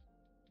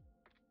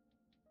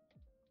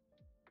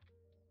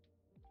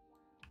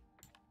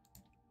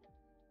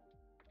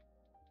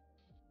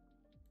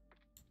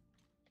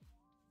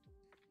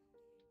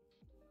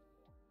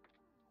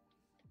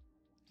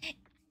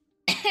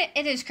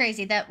 It is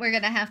crazy that we're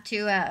gonna have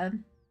to,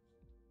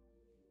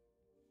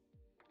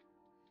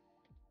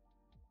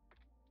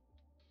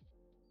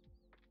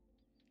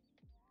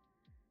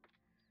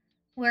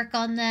 work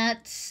on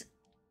that.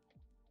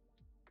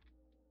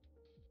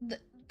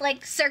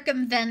 Like,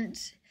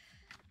 circumvent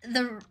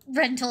the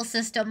rental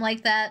system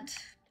like that.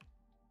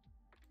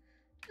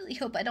 Really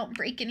hope I don't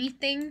break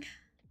anything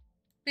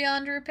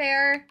beyond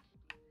repair.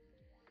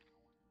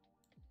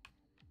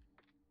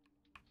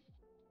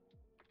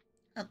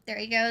 Oh, there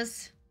he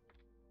goes.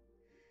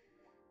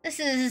 This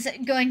is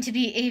going to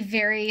be a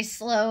very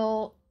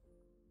slow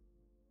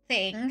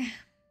thing.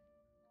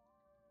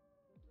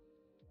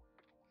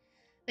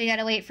 We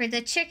gotta wait for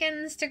the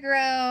chickens to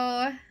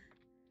grow.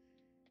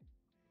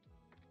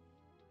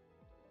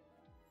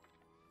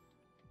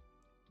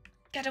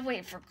 Gotta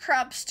wait for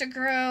crops to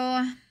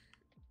grow.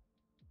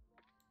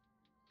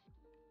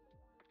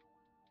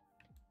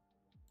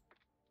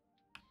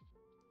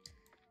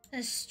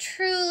 This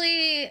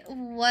truly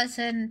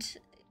wasn't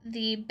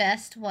the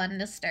best one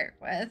to start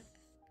with.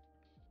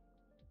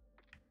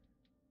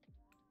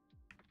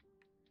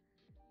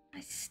 I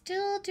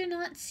still do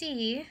not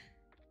see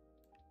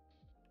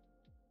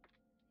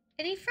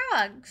any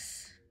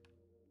frogs.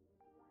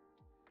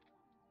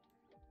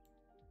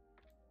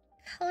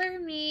 Color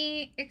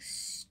me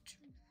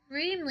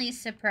extremely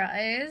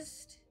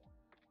surprised.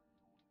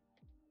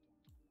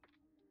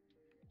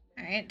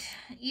 Alright,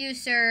 you,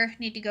 sir,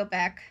 need to go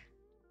back.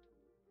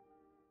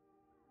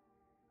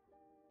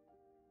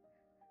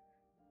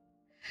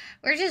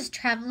 We're just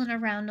traveling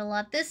around a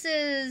lot. This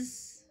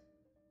is...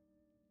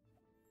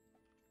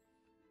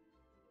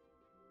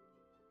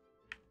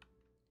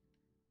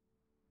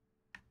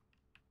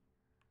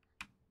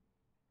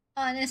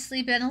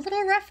 honestly been a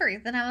little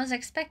rougher than I was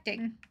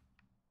expecting.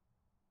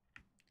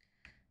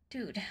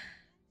 Dude.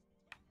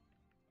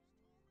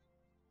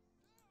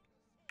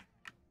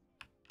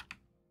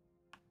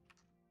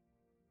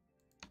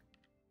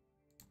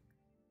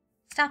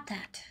 Stop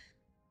that.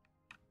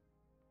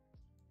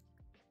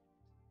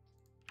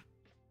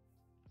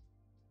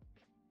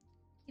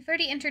 You've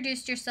already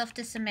introduced yourself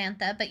to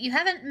Samantha, but you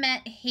haven't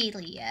met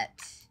Haley yet.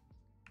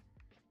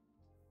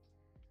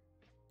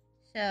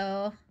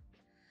 So...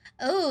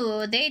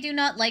 oh, they do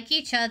not like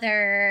each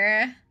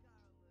other.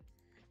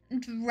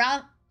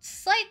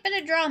 Slight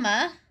bit of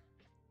drama.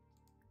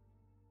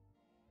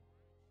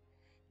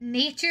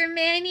 Nature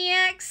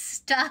maniac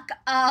stuck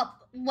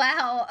up.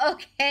 Wow,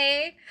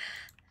 okay.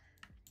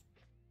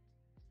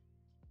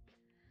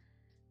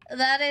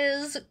 That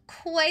is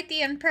quite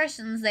the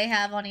impressions they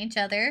have on each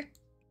other.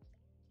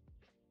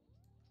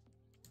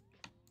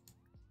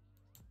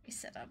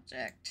 Reset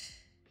object.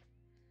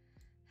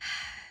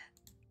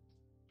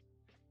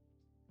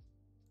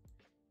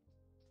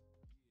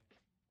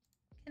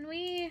 Can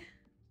we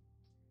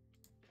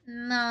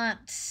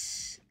not...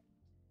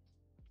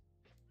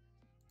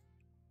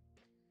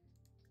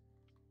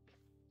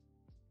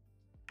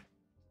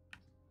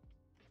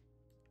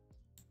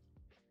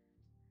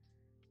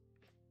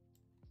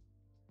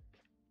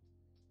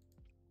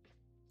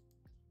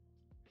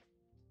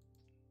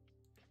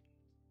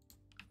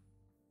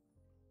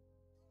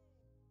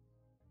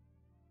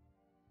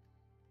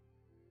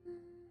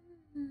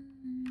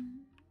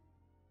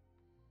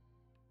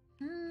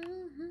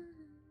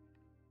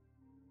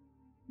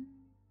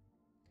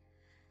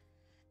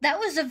 That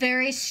was a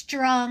very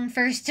strong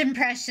first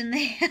impression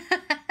they had.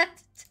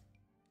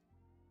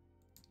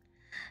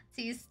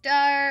 See,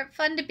 star,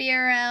 fun to be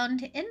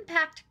around,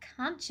 impact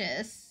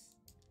conscious.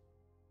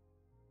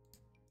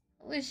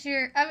 What was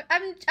your?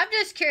 I'm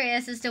just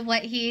curious as to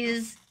what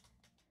he's.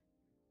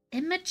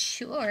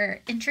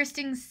 Immature,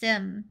 interesting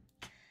sim.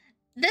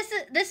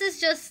 This is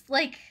just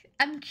like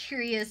I'm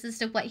curious as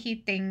to what he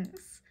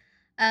thinks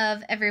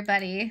of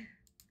everybody.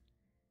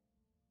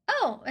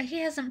 Oh, he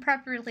hasn't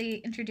properly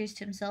introduced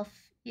himself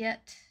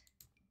yet.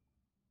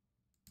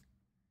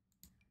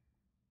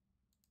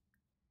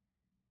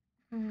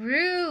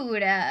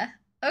 Rude.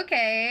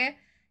 Okay.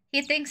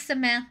 He thinks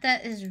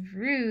Samantha is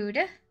rude.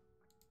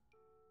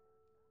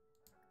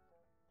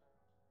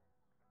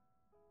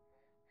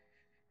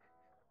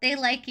 They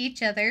like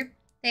each other.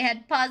 They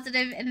had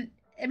positive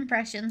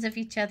impressions of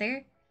each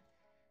other.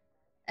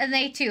 And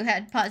they too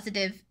had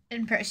positive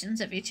impressions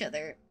of each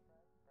other.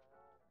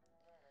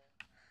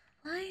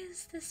 Why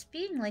is this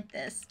being like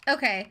this?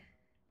 Okay.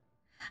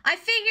 I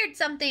figured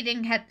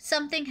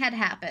something had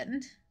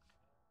happened.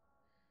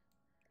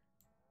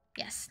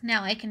 Yes,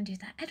 now I can do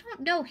that. I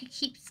don't know. He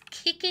keeps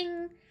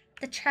kicking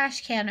the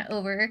trash can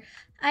over.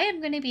 I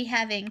am going to be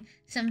having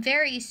some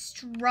very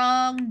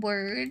strong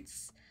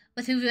words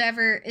with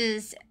whoever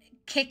is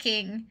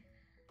kicking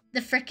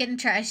the frickin'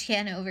 trash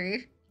can over.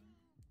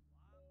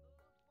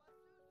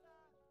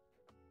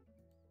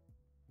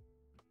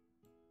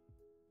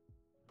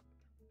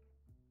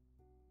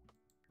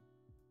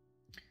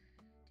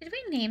 Did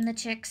we name the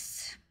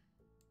chicks?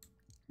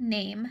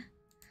 Name.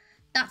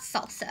 Not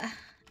salsa.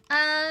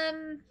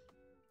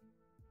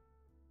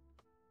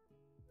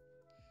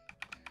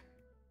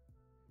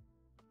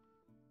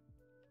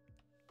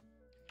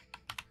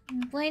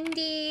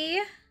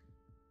 Wendy.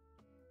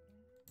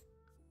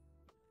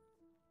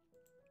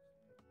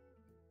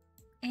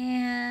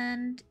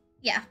 And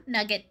yeah,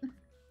 Nugget.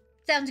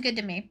 Sounds good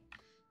to me.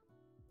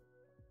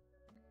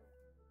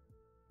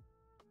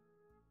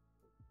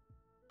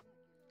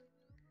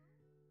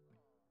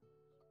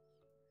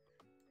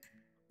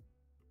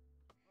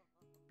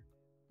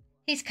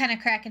 He's kind of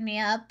cracking me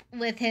up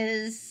with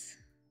his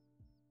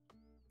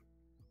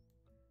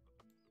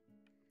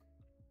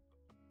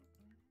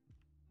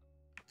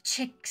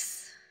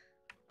chicks.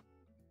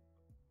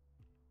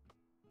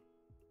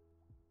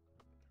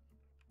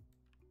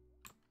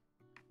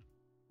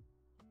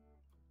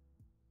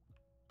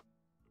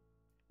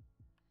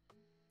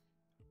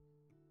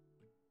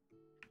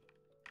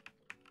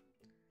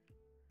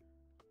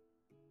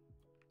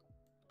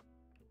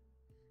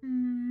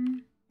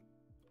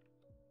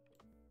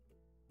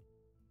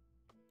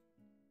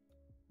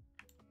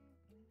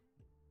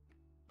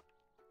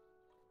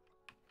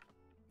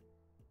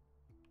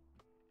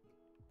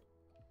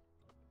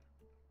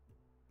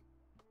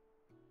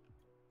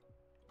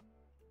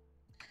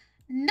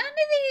 None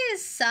of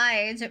these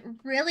sides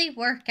really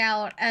work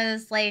out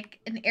as like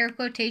an air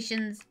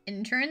quotations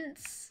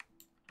entrance.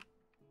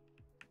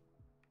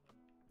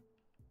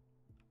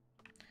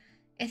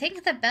 I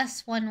think the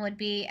best one would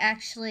be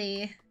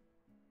actually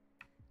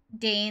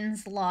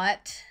Dane's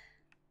lot.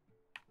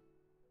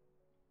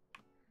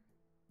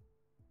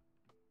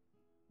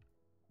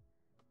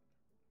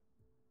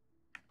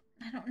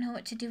 I don't know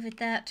what to do with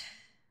that.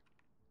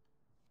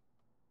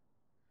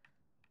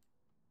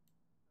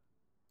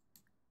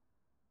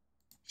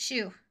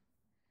 Shoo.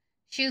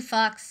 Shoo,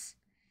 Fox.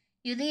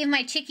 You leave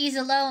my chickies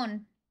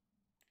alone.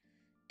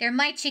 They're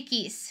my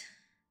chickies.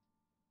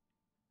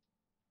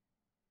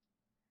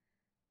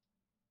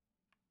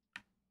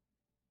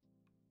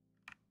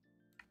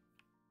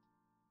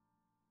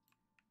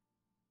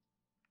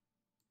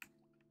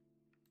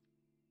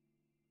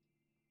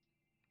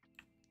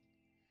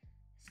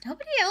 Is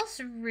nobody else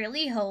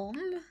really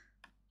home?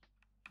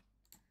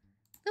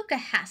 Luca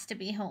has to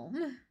be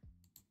home.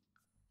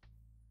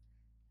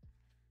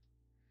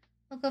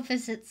 We'll go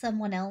visit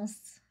someone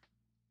else.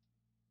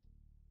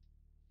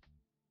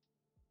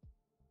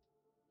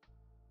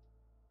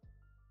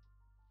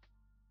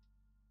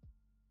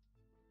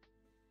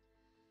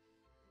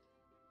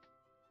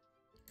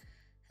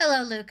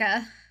 Hello,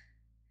 Luca.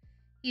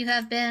 You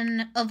have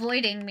been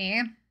avoiding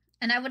me,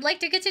 and I would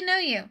like to get to know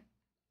you.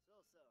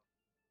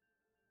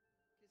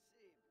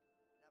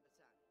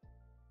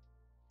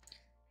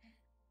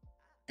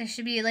 There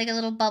should be like a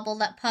little bubble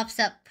that pops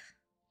up.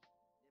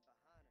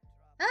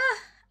 Ah,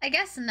 I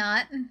guess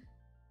not.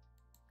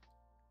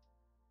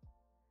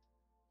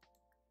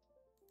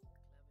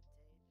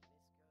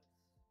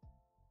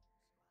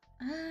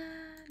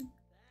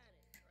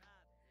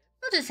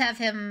 We'll just have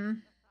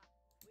him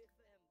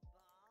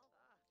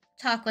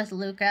talk with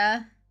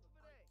Luca.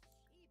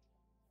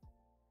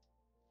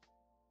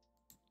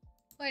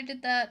 Why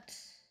did that?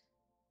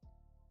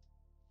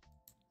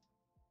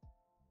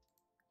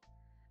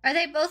 Are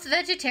they both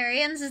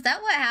vegetarians? Is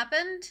that what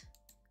happened?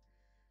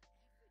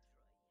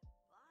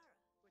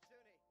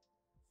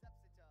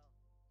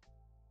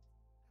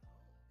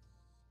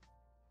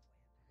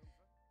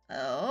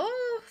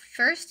 Oh,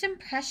 first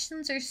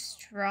impressions are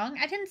strong.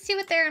 I didn't see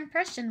what their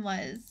impression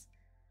was.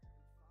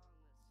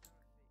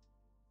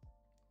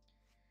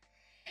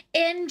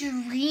 In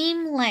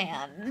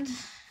Dreamland.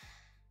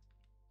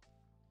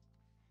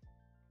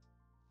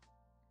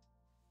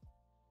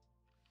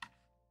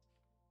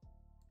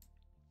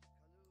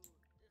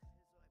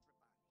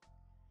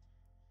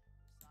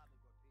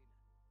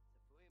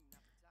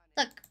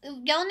 Look,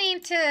 y'all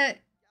need to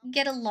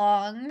get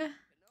along.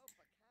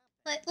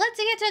 Let's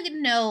get to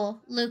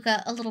know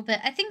Luca a little bit.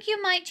 I think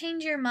you might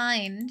change your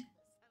mind.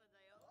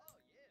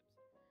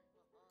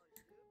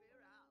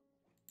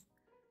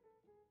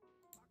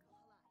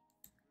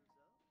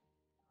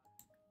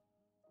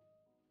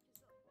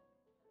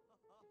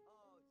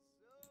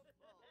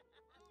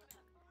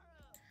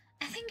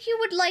 I think you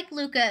would like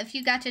Luca if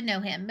you got to know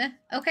him.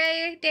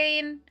 Okay,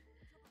 Dane?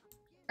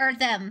 Or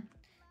them.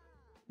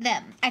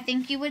 Them. I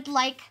think you would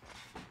like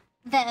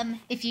them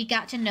if you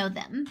got to know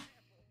them.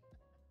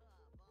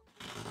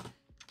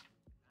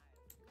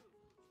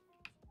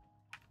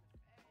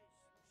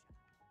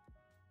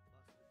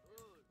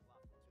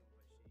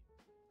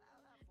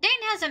 Dane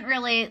hasn't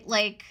really,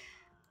 like,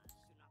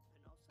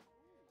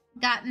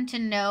 gotten to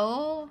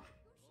know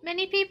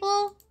many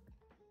people.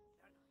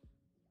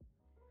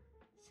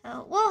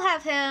 So we'll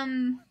have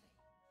him...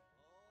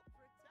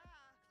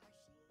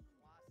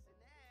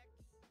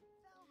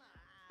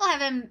 We'll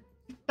have him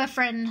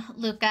befriend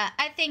Luca.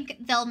 I think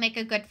they'll make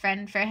a good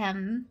friend for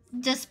him,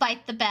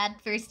 despite the bad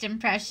first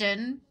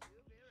impression.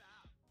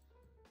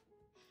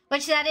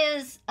 Which that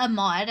is a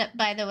mod,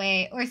 by the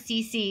way, or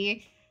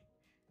CC.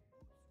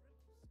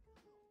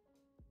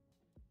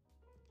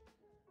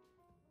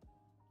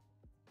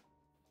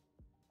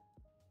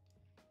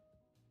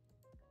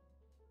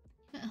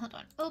 Hold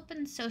on.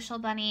 Open Social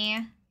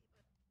Bunny.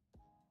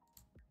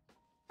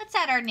 Let's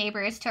add our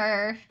neighbors to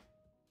our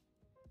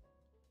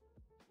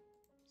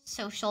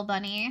Social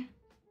Bunny.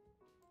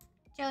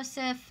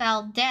 Joseph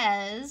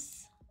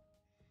Valdez.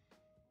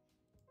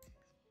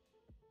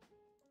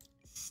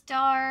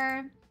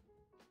 Star.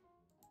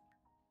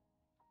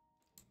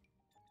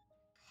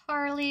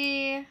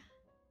 Carly.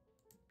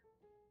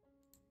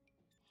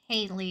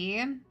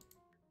 Haley.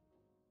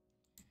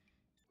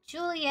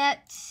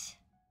 Juliet.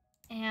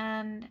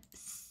 And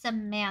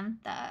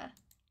Samantha.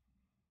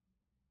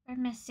 We're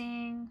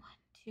missing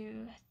 1,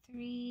 2,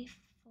 3,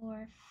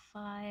 4,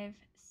 5,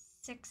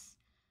 6.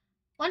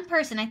 One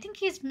person. I think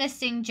he's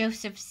missing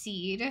Joseph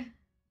Seed.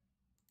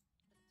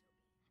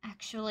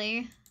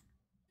 Actually.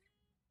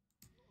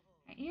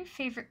 Right, your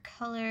favorite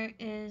color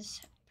is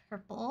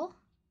purple.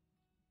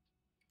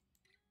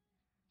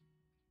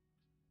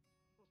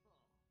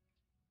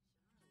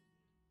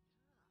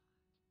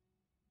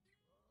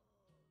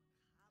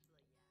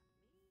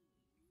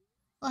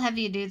 We'll have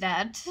you do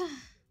that.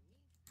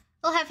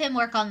 We'll have him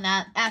work on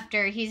that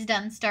after he's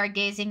done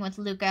stargazing with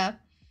Luca.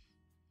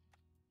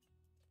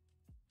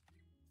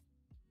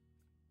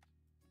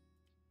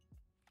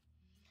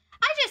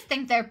 I just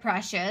think they're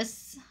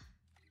precious.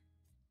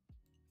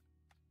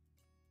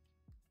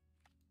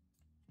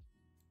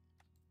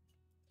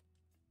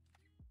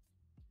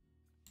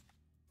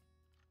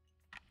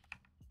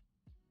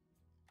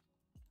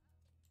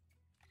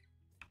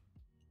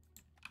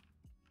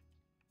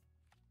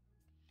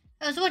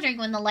 I was wondering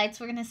when the lights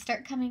were going to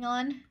start coming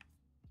on.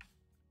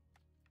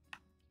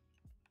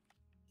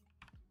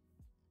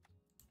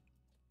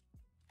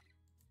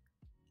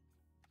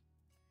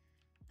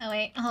 Oh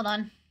wait, hold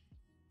on.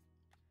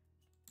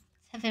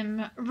 Let's have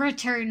him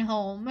return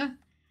home,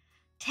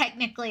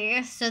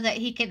 technically, so that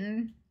he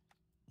can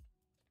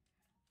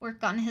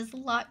work on his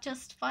lot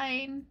just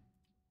fine.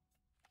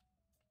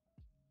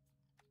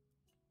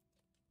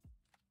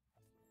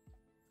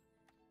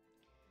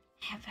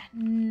 I have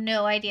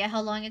no idea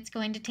how long it's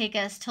going to take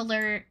us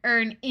to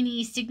earn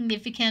any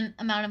significant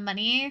amount of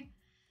money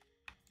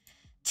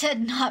to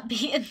not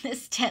be in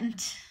this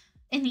tent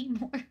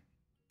anymore.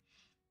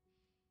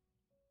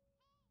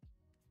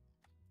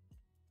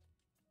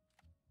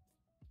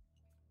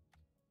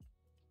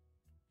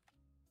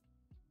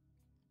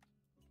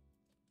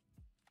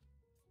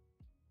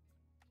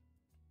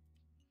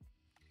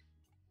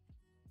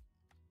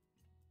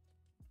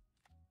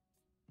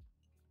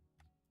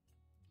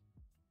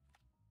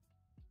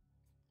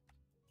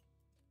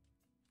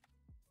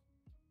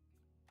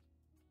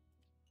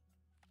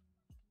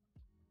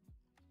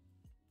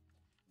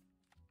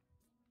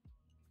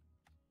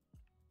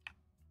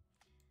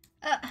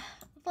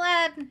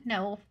 Vlad,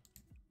 no.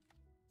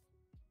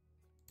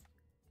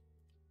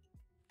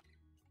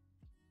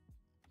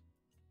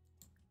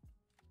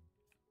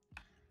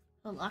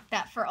 We'll lock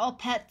that for all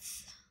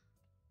pets.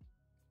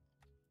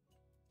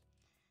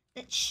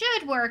 That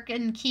should work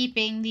in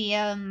keeping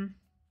the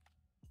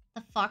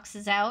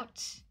foxes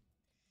out.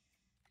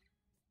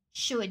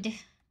 Should.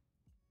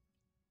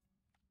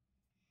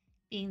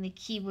 Being the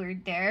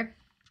keyword there.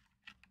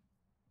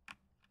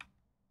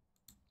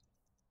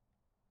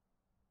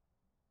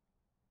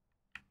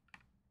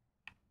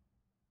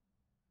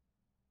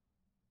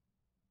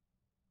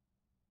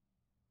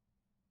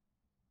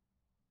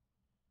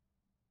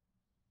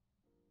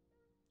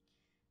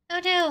 Oh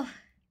no!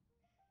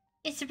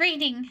 It's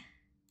raining!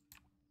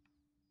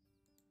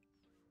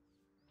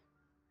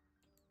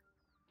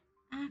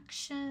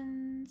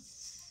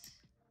 Actions.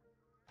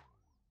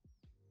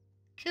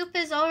 Coop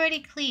is already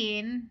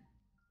clean.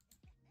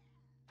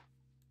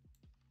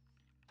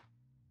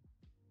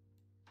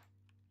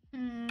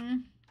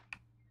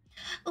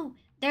 Oh,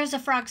 there's a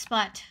frog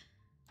spot.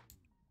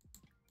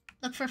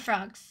 Look for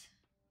frogs.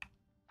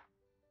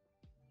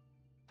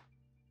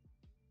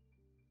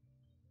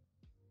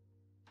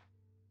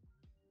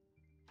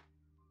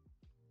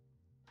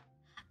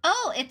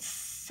 Oh, it's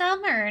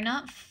summer,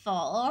 not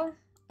fall.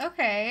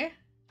 Okay.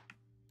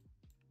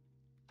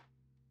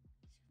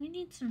 We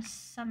need some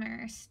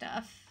summer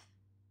stuff.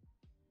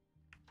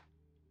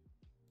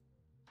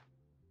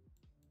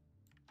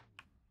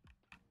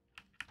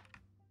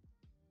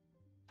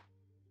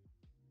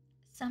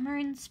 Summer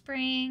and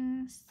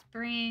spring,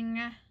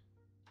 spring,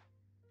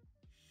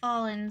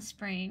 fall and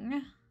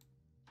spring.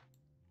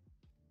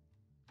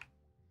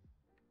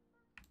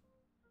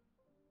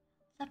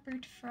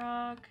 Leopard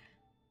frog.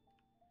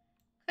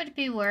 Could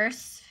be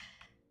worse.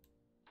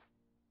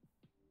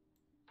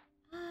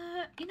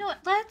 You know what?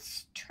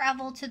 Let's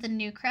travel to the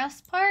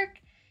Newcrest Park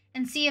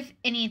and see if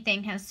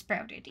anything has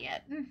sprouted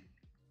yet.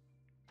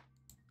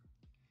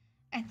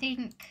 I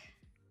think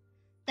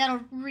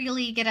that'll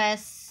really get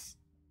us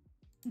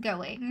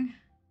going.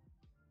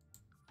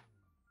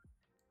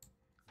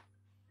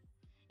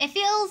 It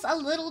feels a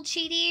little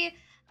cheaty,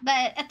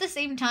 but at the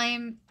same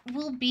time,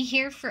 we'll be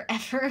here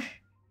forever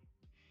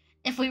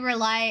if we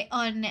rely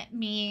on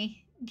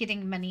me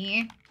getting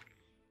money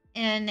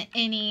in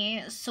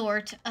any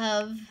sort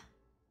of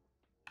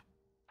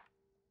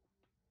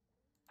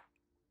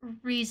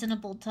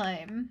reasonable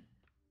time.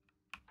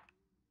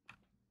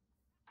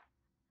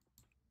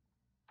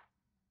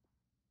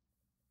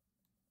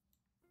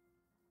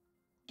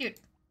 Dude,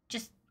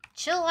 just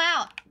chill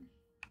out.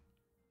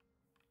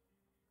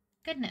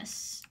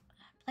 Goodness.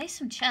 Play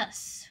some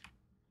chess.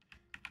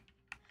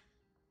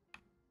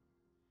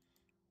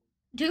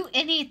 Do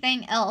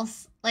anything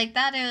else. Like,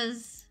 that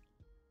is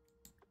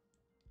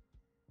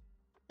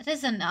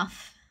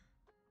enough.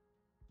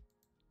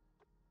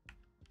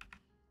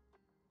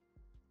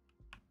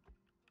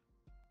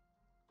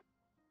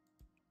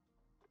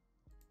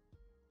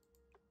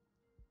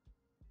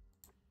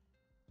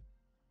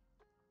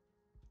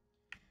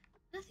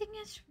 Nothing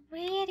is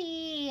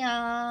ready.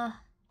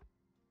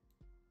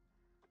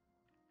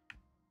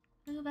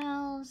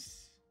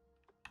 Bluebells.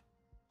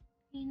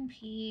 Green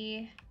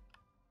pea.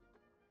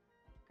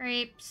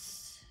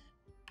 Grapes.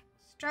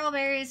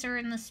 Strawberries are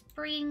in the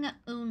spring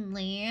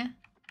only. Is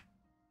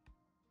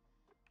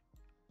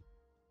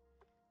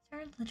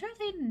there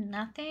literally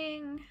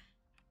nothing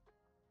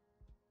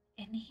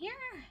in here?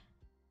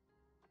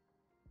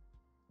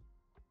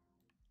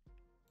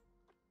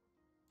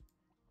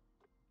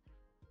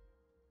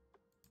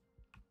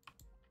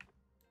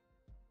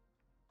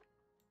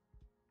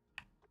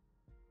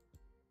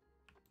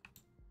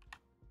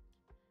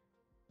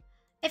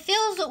 It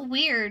feels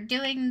weird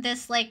doing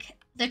this, like,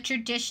 the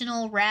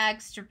traditional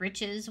rags to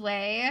riches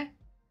way.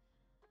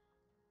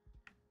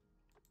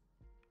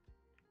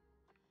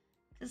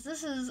 Because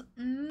this is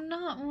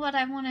not what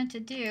I wanted to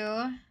do.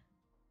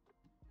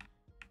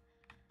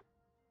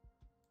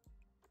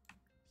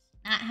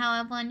 Not how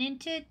I wanted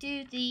to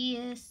do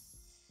this.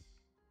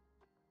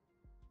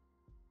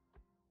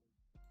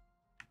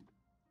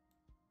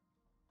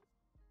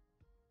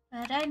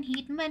 But I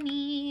need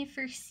money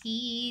for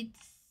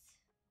seeds.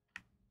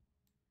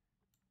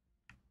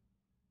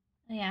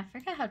 Oh yeah, I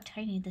forgot how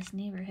tiny this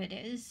neighborhood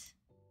is.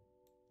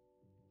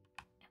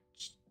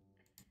 Ouch.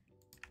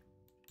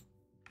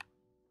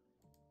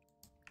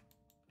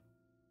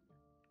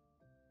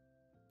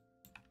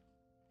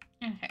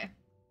 Okay.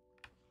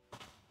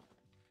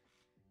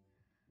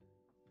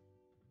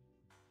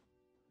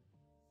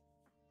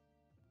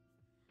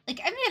 Like,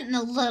 I'm getting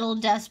a little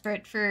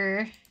desperate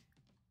for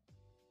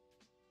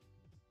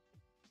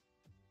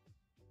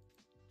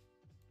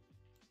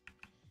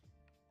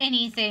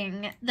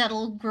anything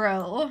that'll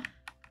grow.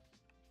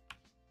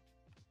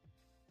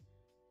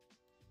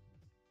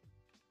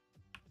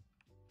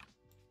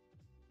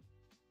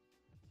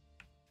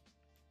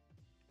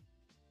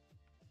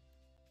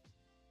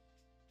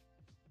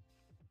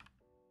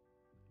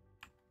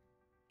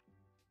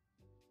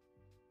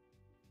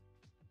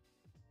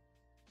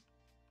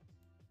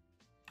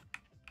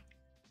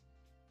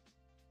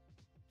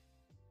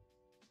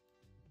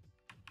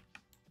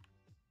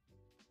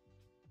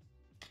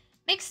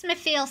 Makes me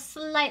feel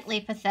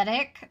slightly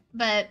pathetic,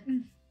 but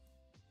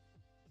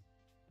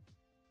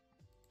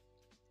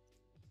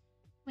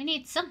we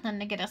need something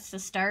to get us to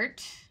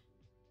start.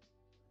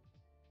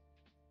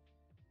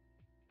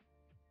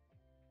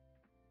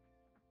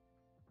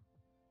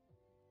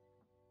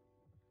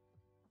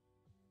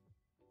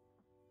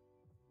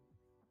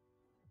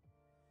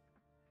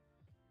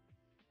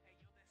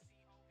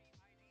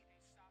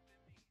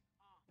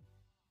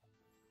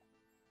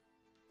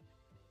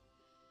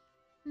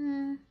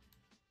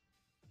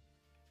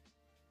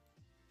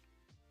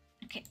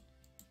 Okay.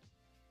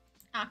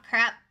 Oh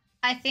crap.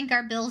 I think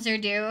our bills are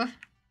due. 'Cause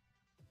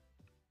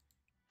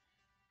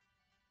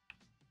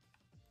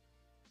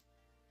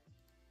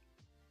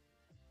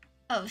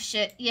Oh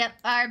shit, yep,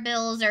 our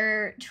bills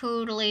are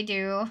totally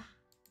due.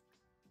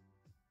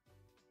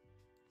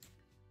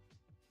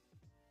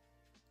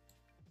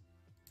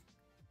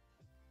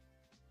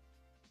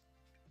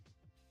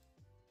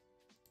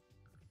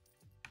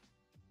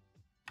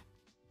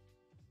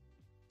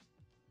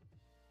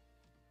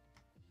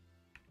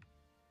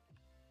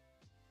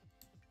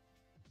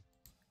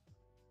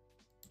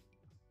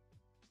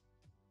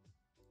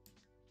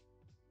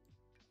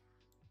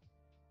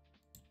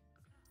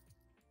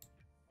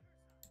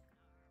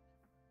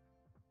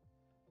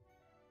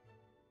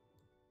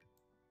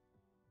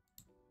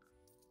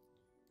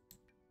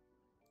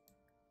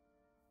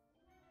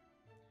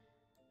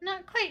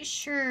 Not quite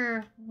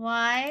sure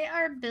why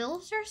our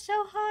bills are so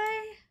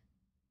high.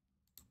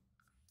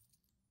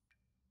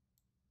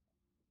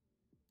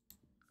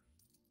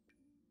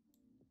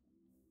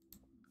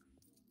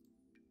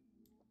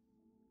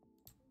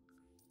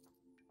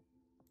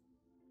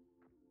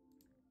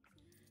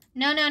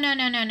 No, no, no,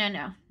 no, no, no,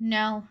 no.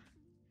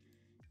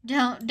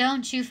 No.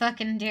 Don't you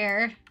fucking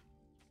dare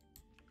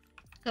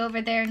go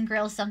over there and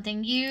grill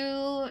something.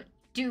 You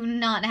do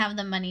not have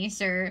the money,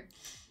 sir.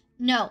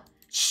 No.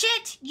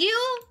 Shit,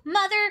 you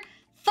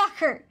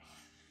motherfucker.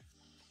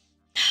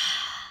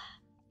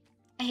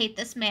 I hate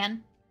this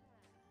man.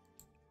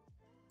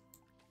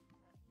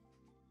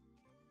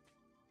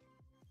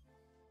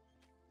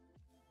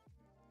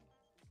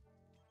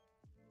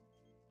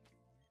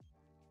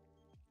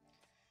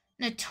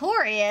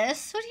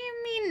 Notorious? What do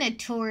you mean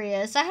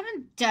notorious? I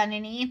haven't done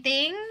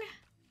anything.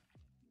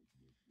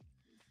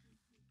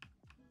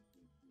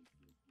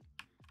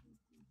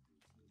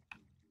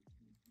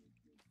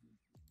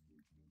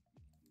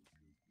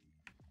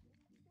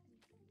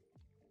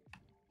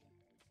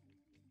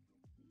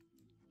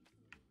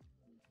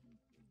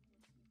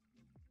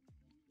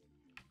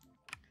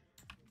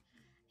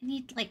 I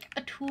need like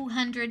a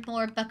 200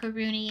 more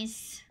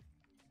buckaroonies.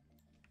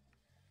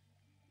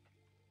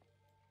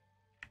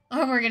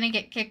 Or we're gonna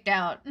get kicked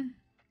out.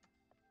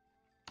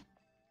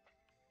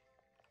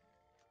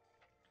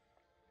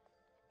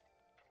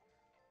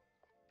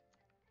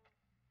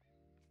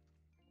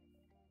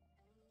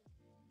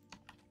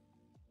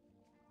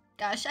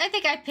 Gosh, I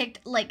think I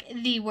picked like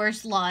the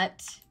worst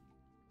lot.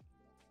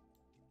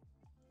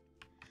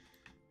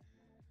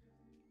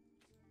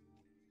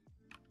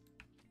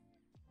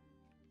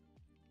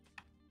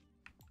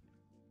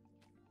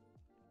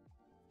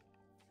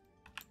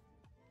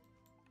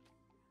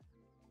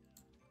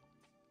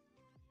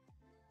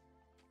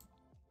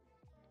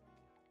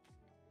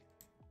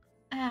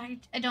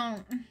 I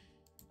don't...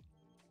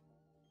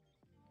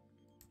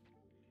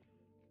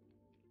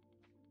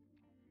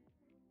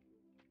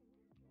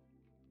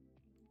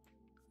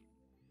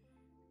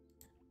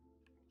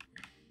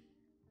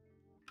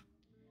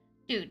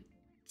 Dude,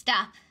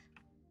 stop.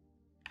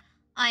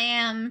 I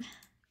am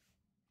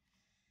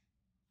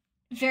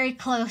very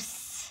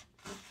close.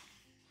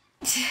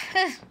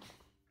 Hold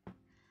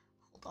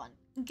on.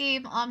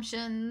 Game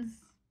options.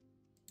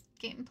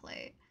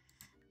 Gameplay.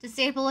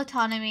 Disable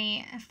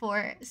autonomy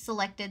for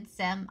selected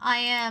sim. I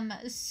am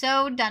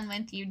so done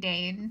with you,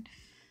 Dane.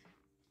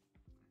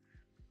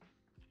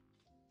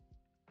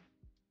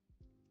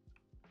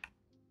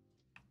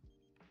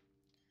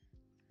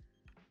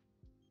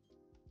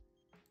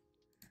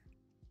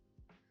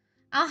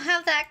 I'll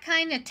have that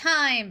kind of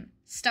time,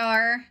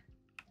 Star.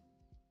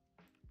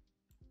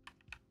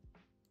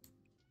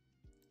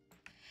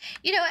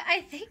 You know,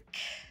 I think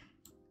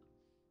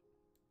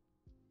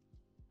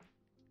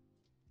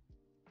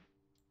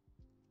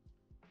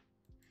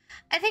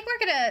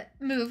we're gonna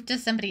move to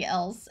somebody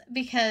else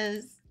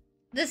because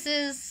this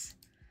is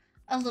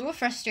a little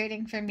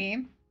frustrating for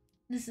me.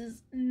 This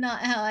is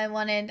not how I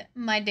wanted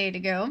my day to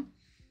go.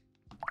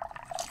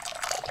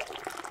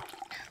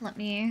 Let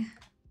me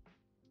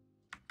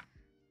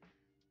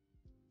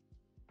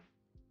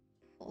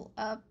pull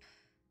up.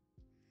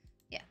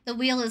 Yeah, the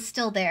wheel is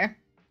still there.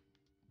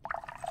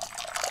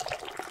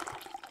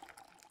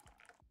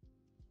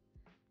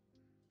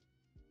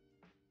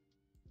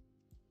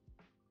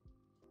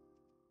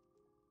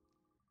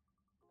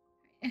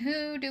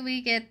 Who do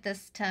we get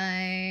this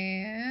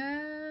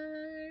time?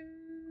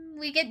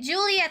 We get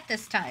Juliet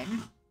this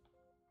time.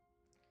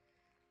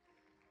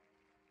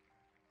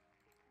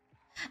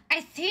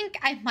 I think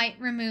I might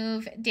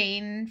remove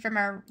Dane from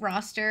our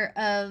roster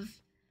of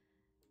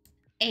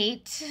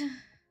 8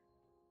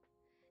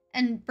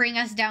 and bring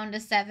us down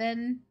to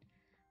 7.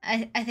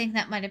 I think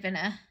that might have been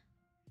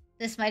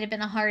this might have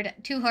been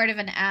too hard of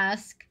an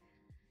ask.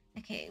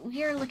 Okay,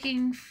 we are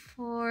looking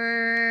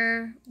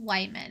for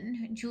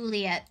Wyman,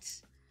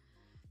 Juliet.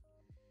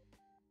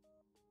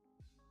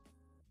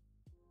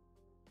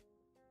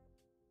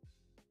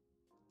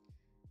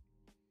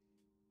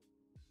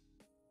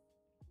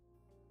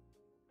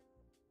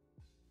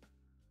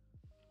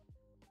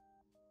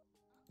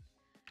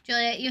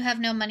 Juliet, you have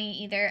no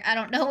money either. I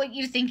don't know what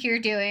you think you're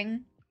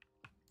doing.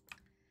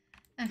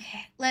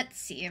 Okay, let's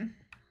see.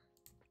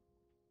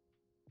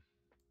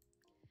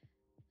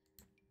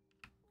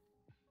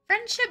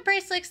 Friendship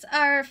bracelets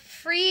are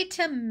free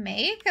to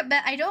make,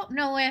 but I don't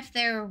know if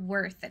they're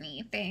worth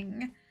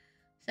anything.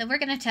 So we're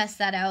gonna test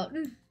that out.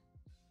 Look at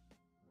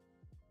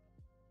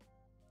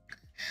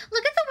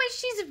the way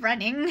she's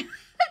running.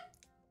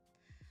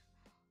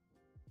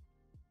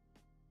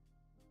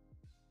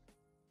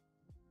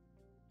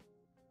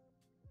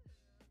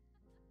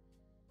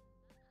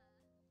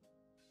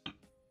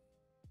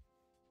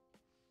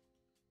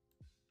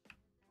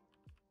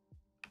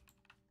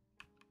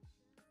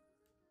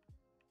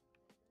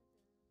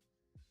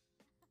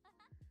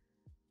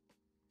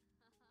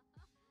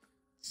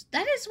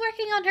 That is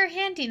working on her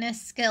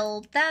handiness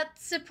skill. That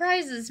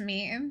surprises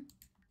me.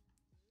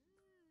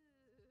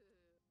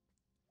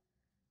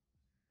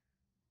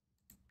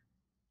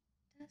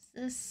 Does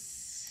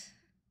this...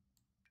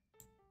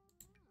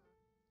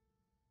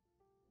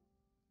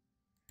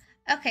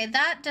 Okay,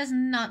 that does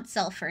not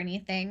sell for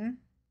anything.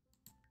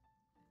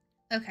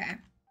 Okay.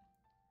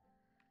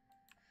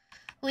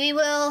 We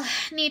will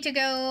need to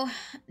go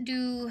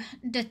do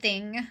the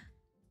thing.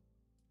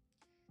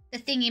 The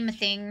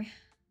thingy-ma-thing.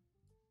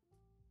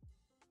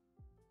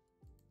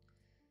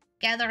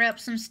 Gather up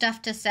some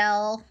stuff to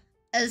sell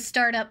as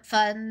startup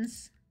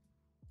funds.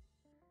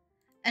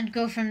 And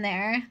go from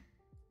there.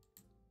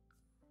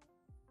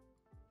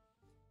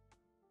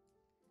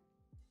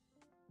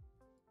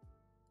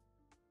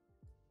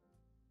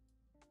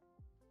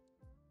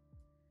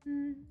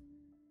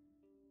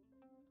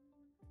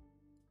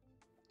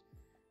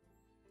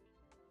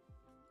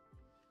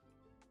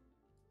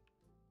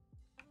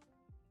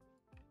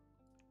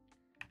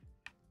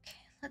 Okay,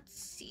 let's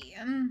see.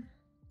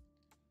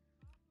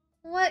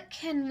 What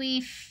can we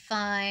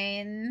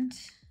find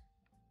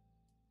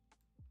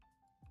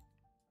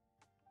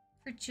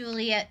for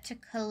Juliet to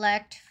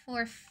collect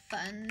for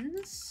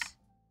funds?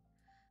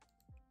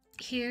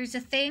 Here's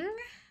a thing.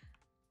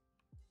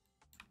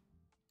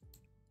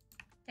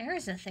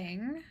 There's a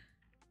thing.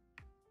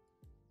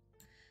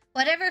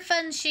 Whatever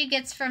funds she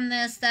gets from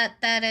this,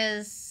 that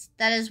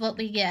is what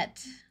we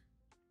get.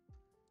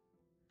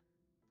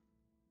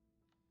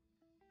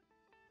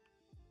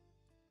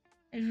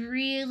 I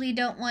really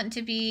don't want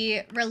to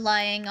be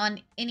relying on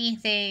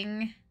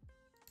anything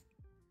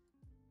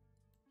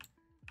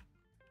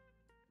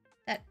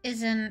that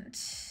isn't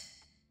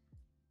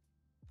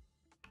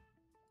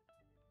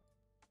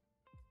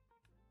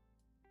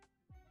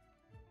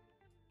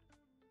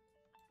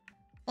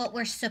what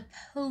we're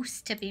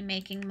supposed to be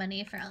making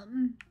money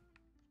from.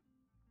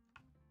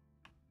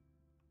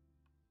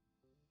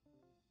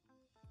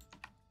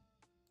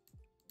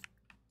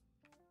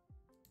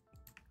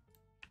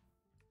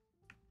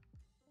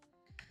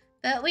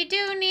 But we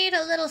do need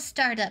a little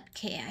startup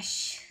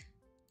cash.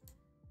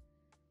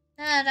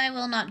 That I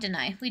will not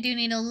deny. We do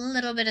need a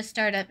little bit of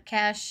startup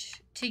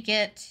cash to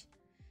get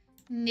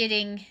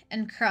knitting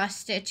and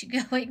cross-stitch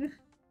going.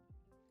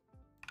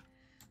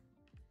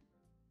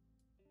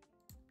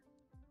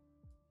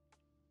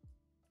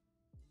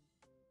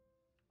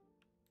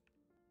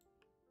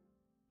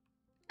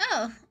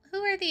 Oh, who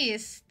are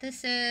these?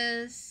 This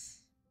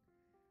is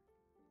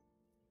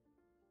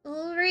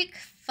Ulrich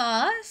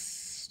Faust.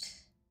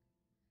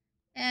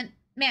 And,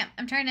 ma'am,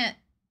 I'm trying to...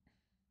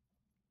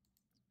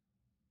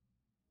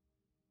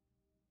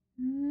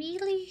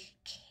 Mealy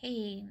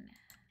Kane.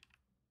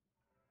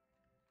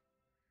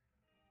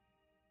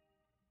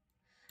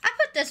 I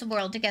put this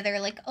world together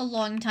like a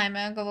long time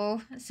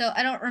ago, so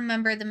I don't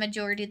remember the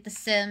majority of the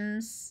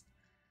Sims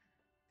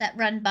that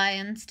run by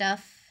and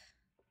stuff.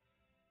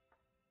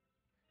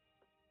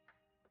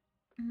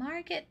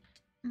 Margot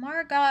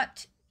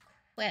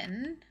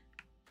Quinn.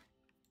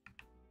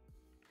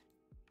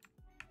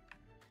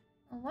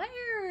 Why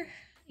are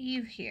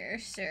you here,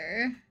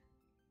 sir?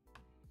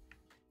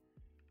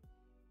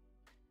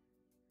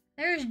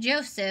 There's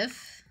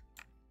Joseph.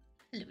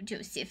 Hello,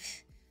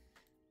 Joseph.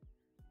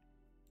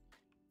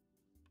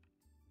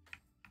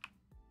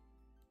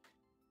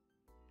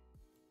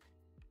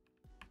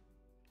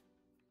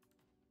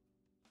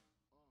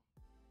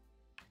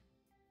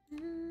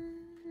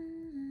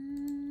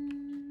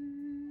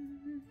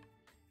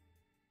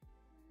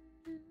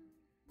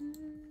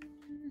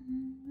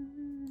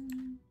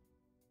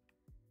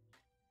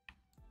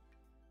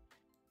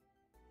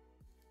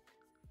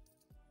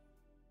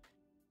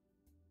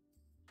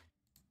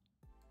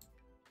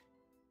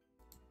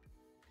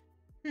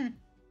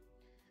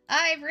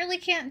 I really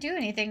can't do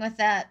anything with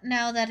that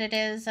now that it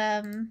is,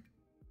 Now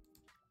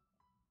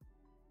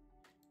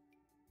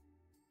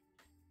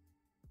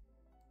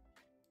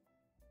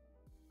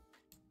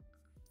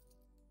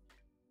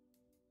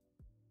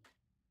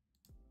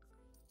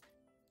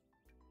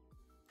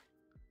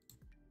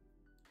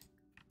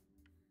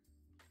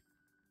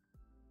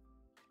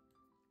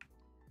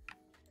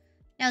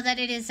that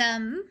it is,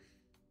 in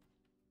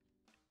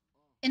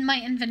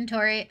my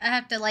inventory, I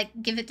have to,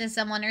 like, give it to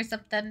someone or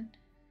something.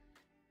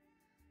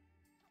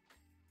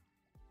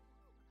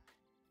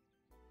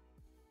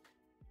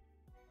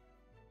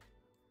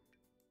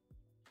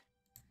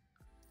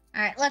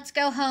 Alright, let's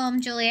go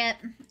home, Juliet.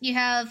 You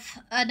have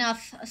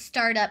enough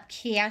startup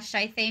cash,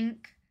 I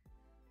think.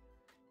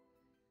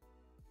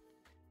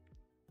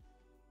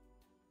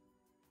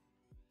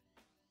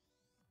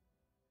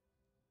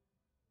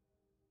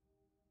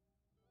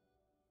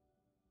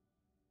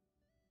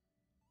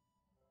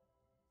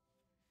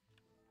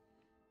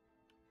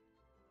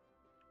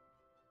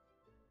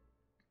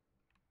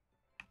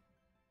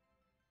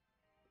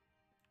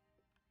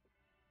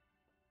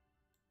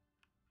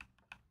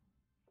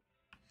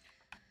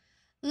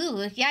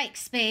 Ooh,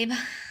 yikes, babe.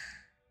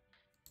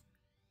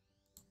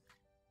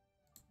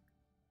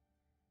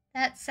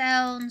 That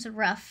sounds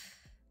rough.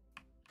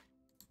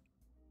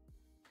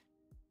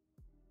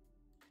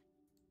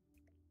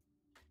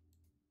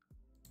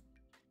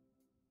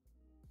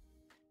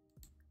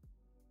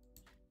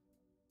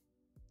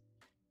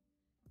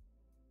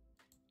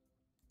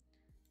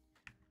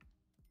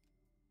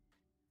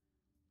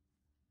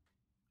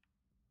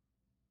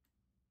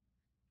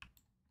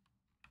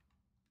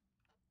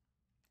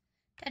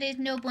 That is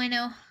no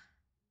bueno.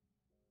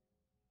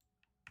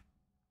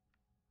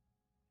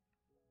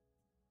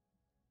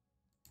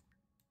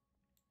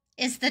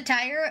 Is the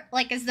tire,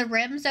 like, is the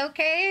rims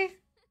okay?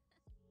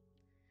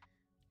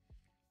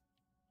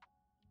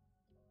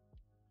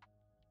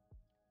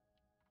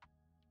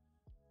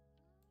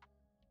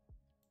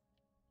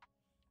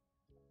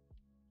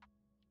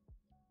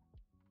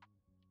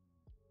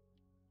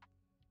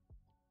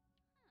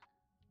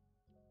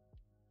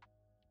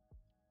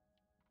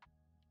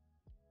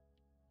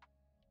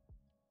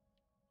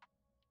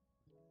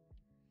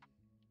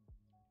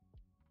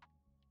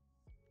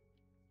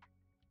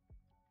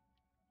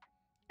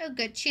 Oh,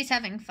 good. She's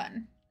having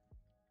fun.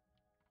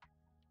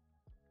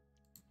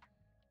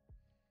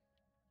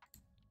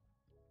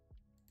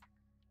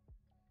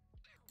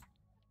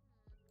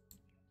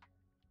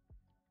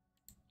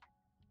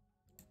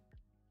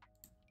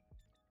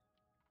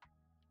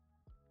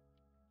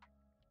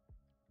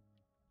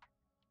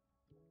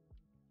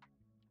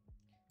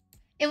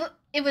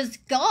 It was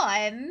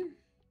gone.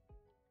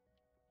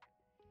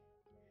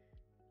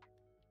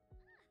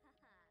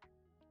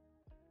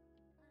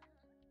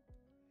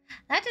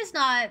 That does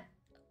not...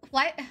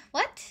 What?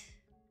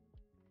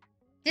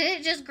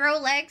 Did it just grow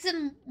legs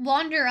and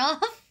wander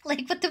off?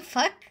 Like, what the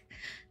fuck?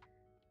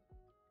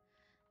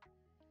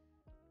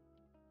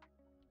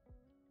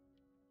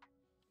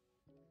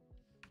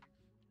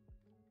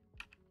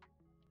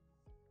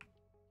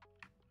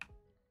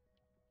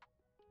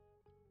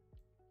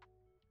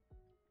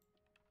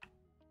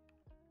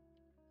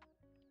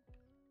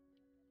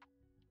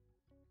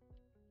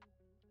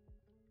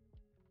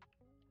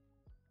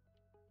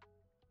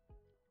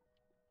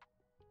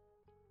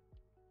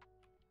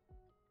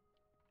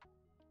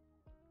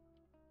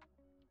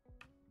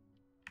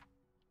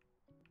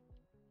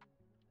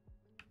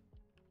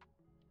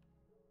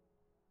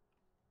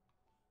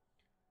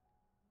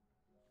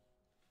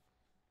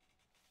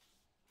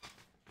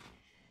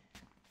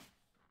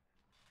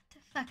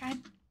 Fuck,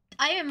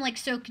 I am, like,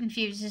 so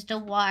confused as to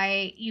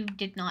why you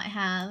did not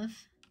have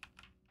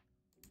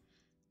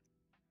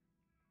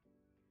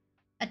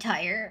a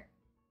tire.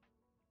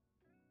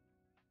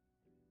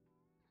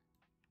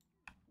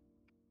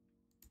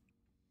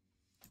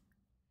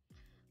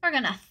 We're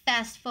gonna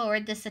fast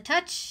forward this a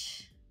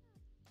touch.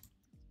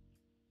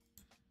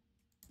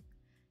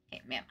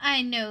 Okay, ma'am,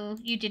 I know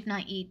you did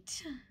not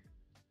eat.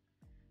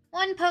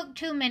 One poke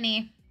too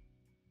many.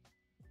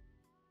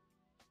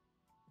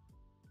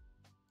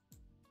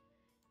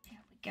 There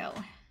we go.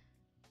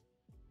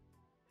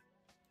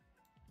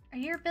 Are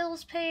your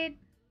bills paid?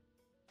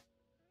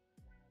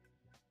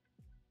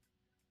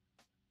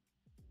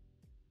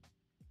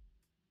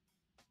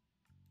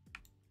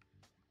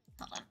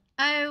 Hold on.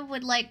 I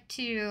would like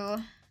to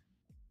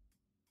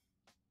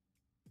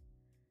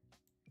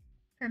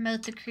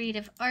promote the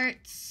creative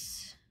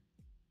arts.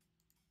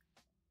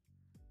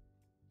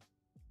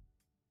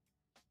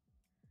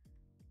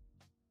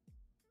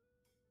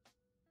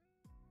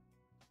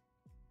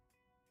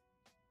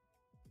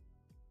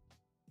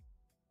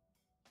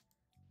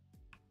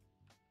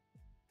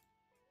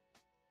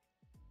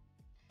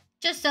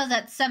 Just so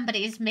that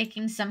somebody's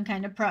making some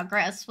kind of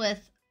progress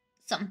with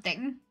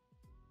something.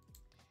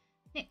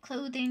 Knit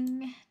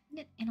clothing,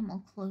 knit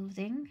animal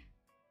clothing.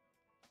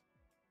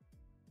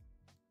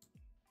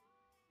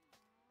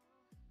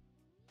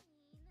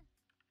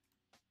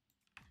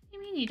 What do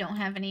you mean you don't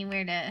have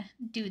anywhere to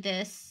do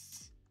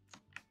this?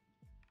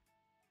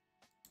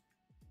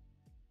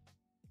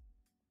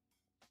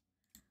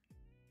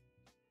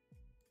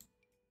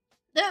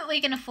 No,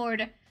 we can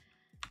afford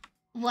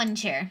one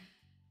chair.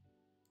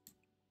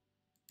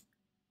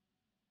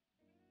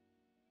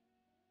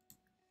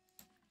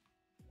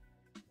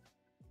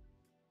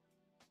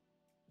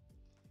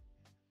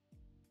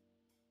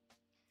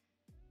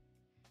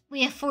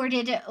 We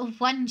afforded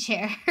one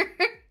chair.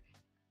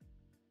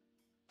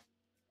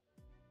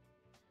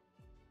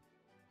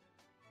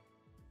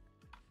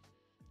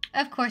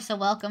 Of course a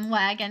welcome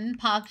wagon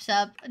pops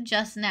up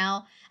just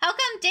now. How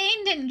come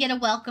Dane didn't get a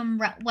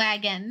welcome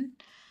wagon?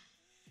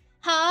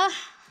 Huh?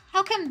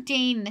 How come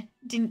Dane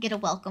didn't get a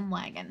welcome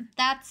wagon?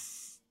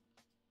 That's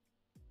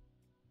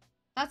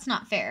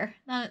not fair.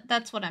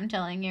 That's what I'm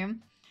telling you.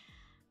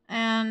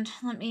 And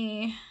let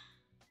me...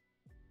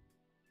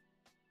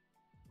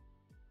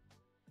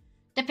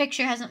 The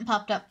picture hasn't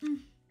popped up.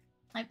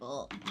 I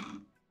will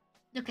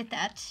look at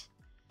that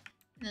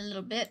in a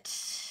little bit.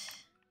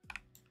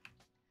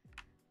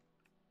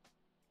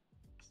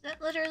 Is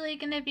that literally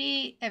gonna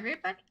be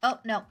everybody? Oh,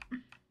 no.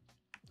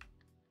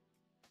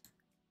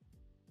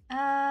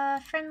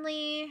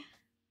 Friendly.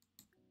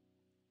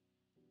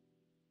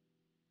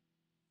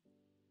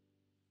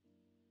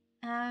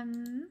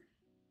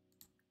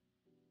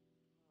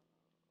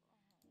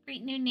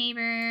 Greet new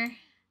neighbor.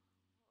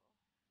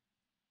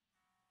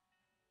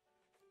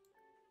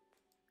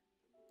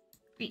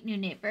 Greet new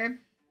neighbor.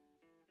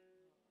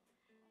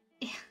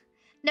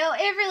 No,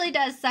 it really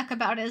does suck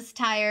about his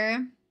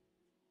tire.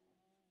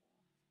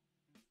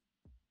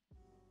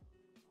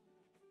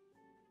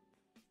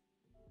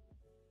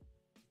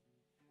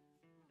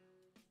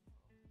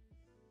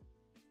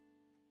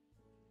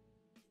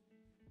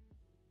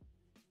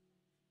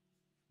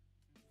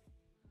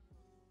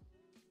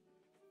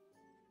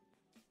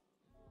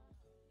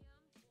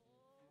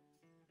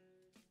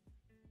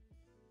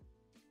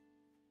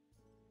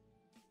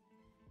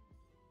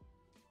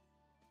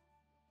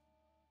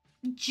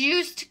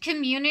 Juiced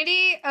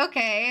community?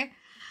 Okay.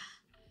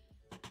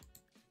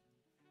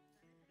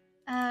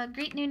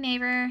 Greet new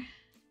neighbor.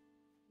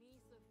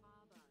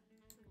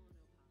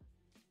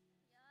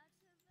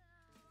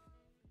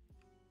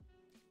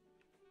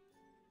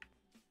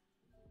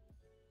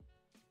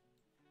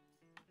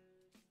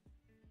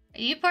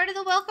 Are you part of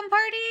the welcome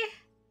party?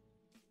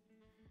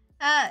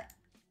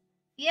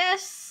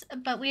 Yes,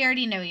 but we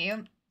already know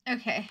you.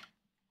 Okay.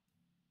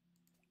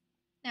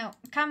 Now,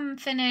 come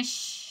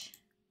finish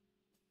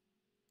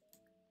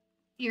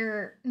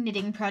your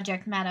knitting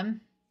project,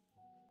 madam.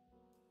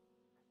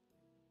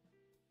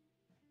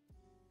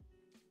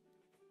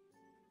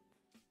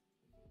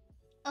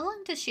 How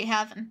long does she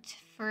have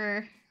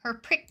for her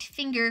pricked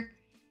finger?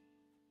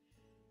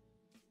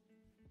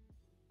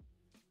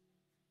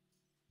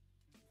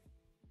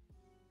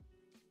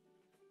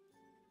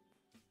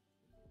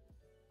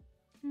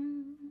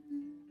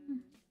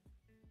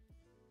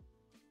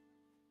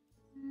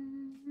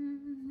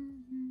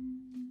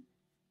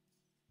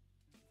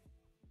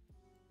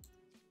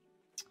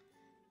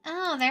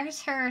 Oh,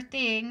 there's her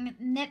thing.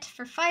 Knit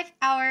for 5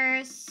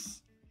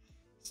 hours.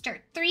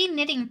 Start 3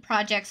 knitting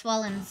projects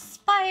while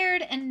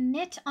inspired and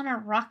knit on a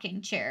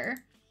rocking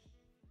chair.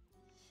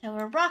 So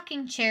a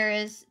rocking chair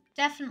is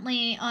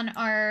definitely on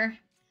our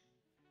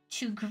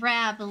to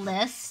grab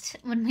list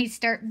when we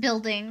start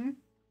building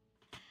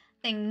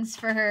things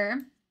for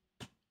her.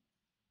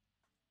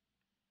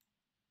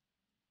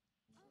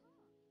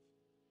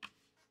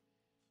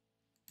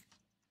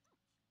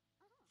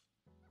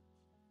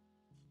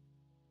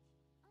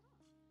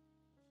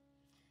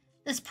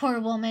 This poor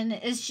woman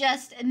is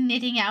just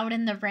knitting out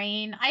in the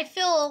rain. I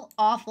feel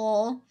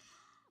awful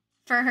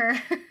for her.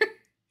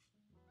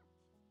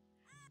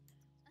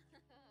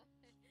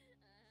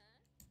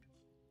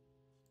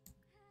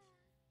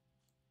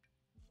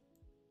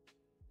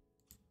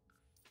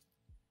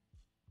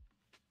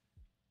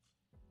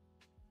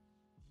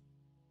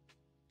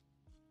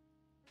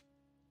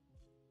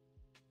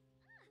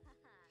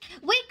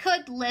 We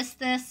could list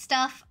this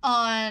stuff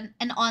on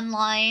an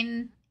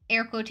online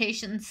air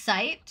quotation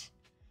site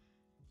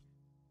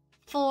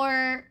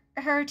for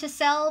her to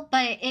sell,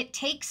 but it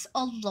takes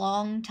a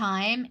long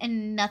time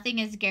and nothing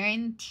is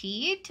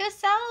guaranteed to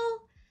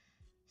sell.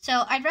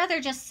 So I'd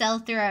rather just sell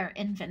through our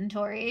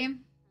inventory.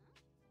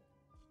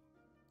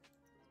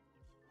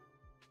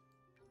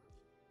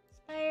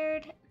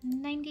 Inspired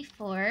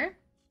 94.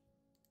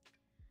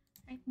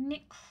 Right,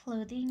 knit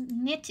clothing,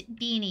 knit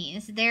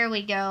beanies. There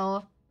we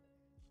go.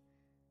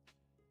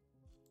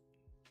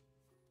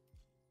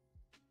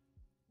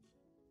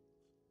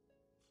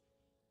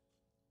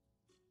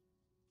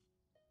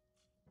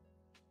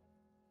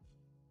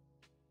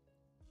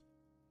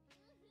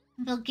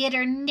 We'll get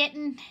her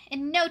knitting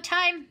in no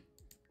time.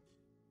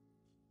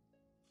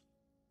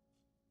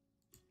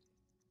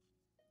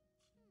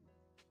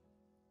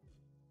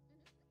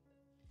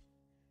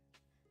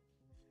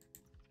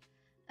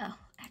 Oh,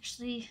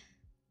 actually,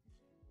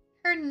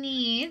 her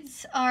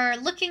needs are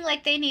looking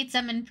like they need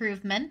some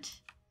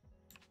improvement.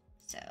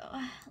 So,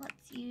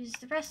 let's use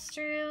the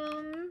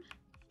restroom.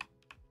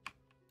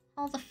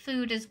 All the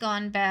food has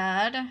gone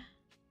bad.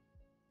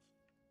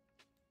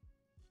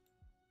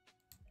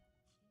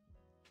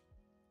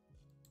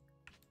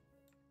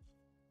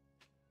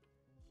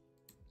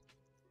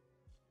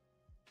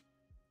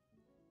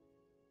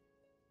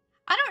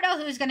 I don't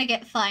know who's gonna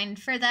get fined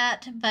for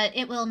that, but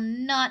it will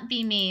not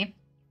be me.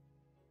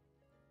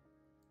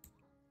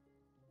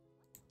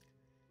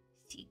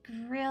 Let's see,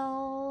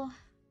 grill.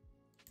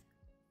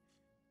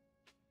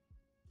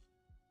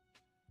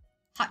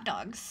 Hot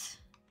dogs.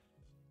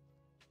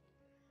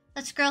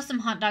 Let's grill some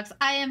hot dogs.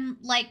 I am,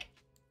 like,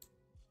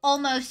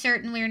 almost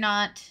certain we're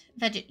not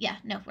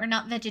we're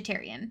not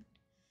vegetarian.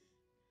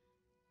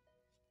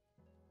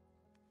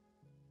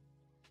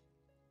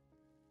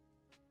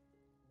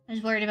 I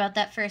was worried about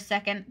that for a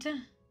second.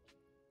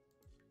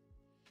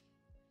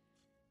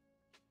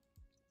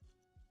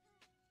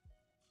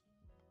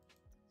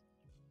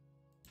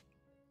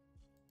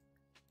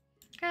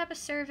 Grab a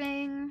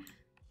serving.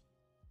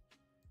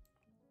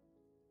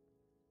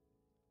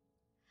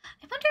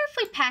 I wonder if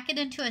we pack it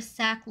into a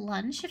sack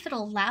lunch, if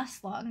it'll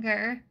last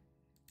longer.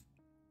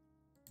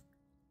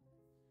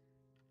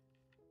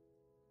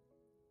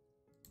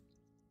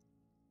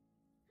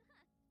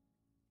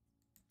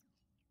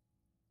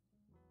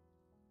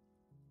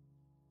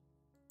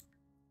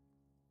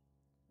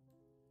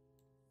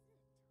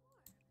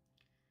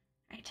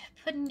 Alright,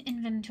 put in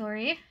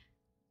inventory.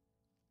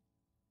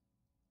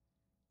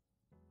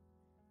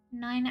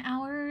 9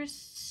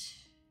 hours.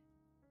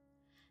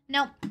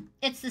 Nope,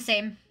 it's the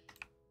same.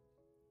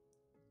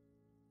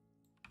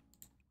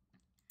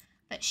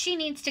 But she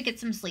needs to get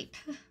some sleep.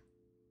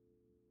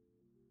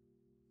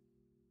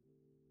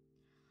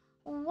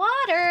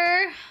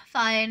 Water!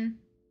 Fine.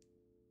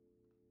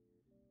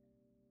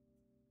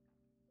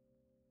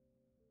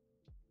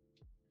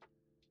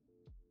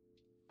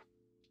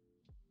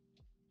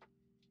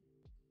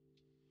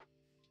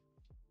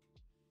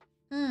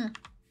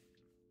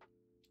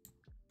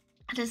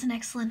 That is an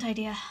excellent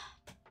idea.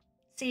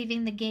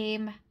 Saving the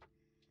game.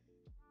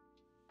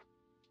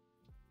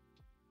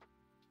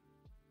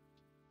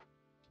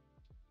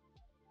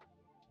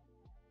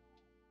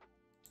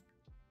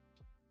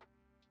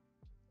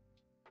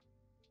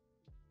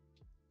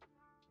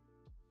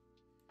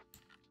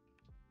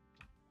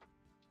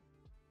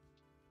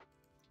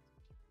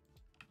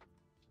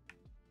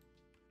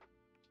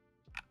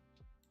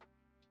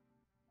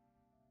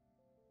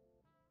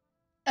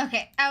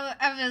 Okay,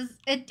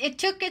 it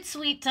took its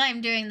sweet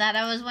time doing that.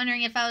 I was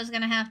wondering if I was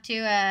gonna have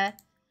to,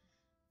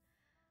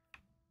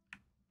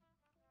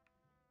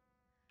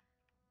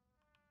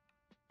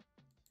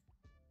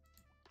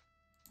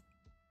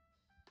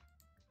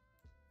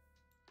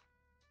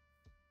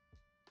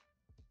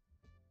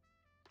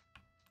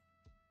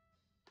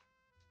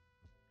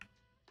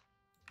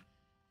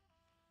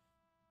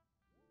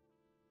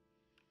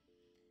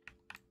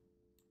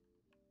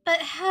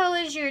 But how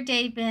has your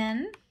day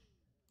been?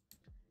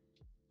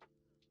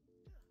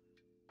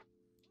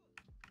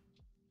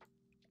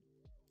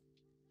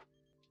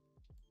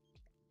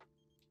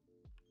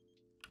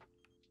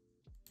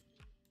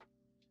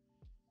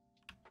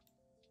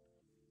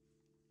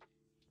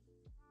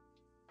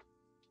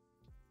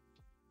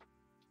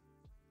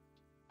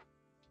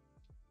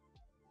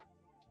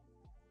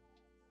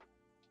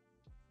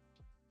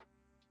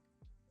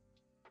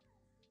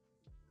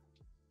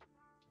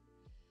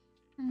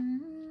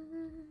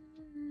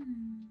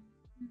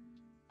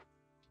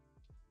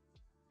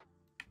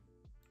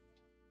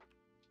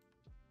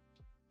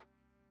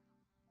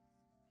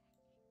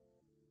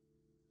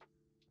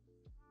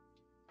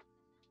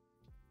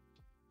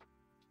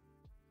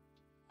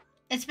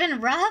 It's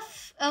been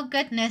rough? Oh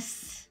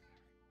goodness.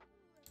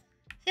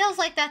 Feels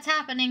like that's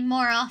happening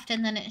more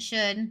often than it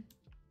should.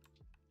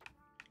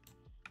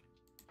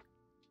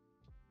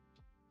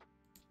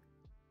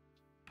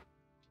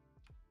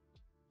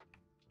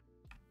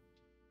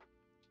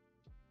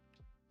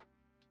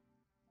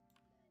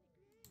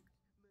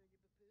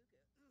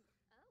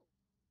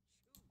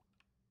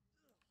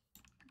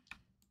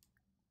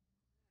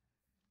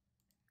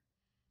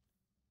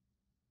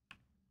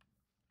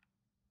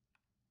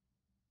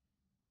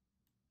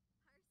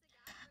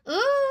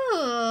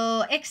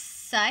 Ooh,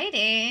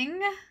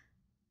 exciting.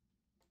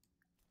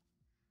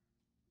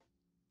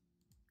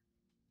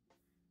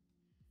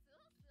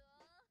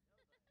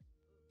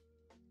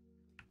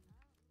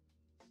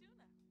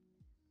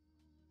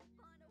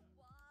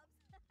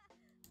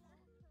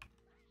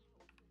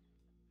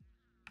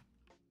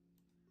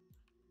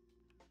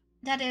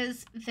 That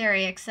is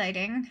very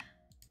exciting.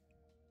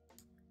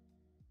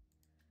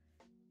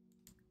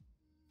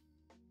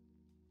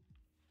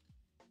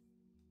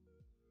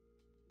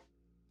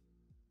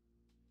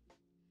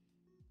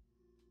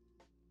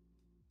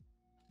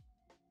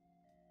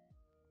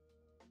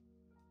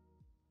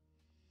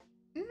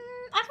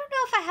 I don't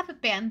know if I have a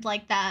band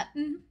like that.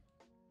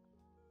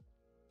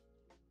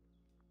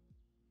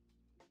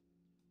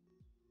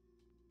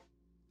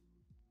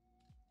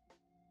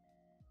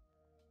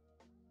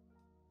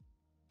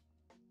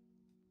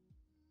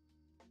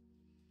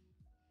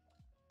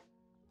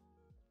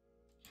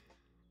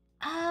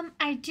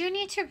 I do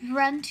need to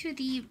run to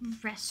the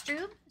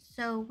restroom,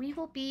 so we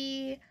will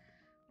be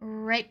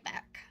right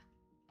back.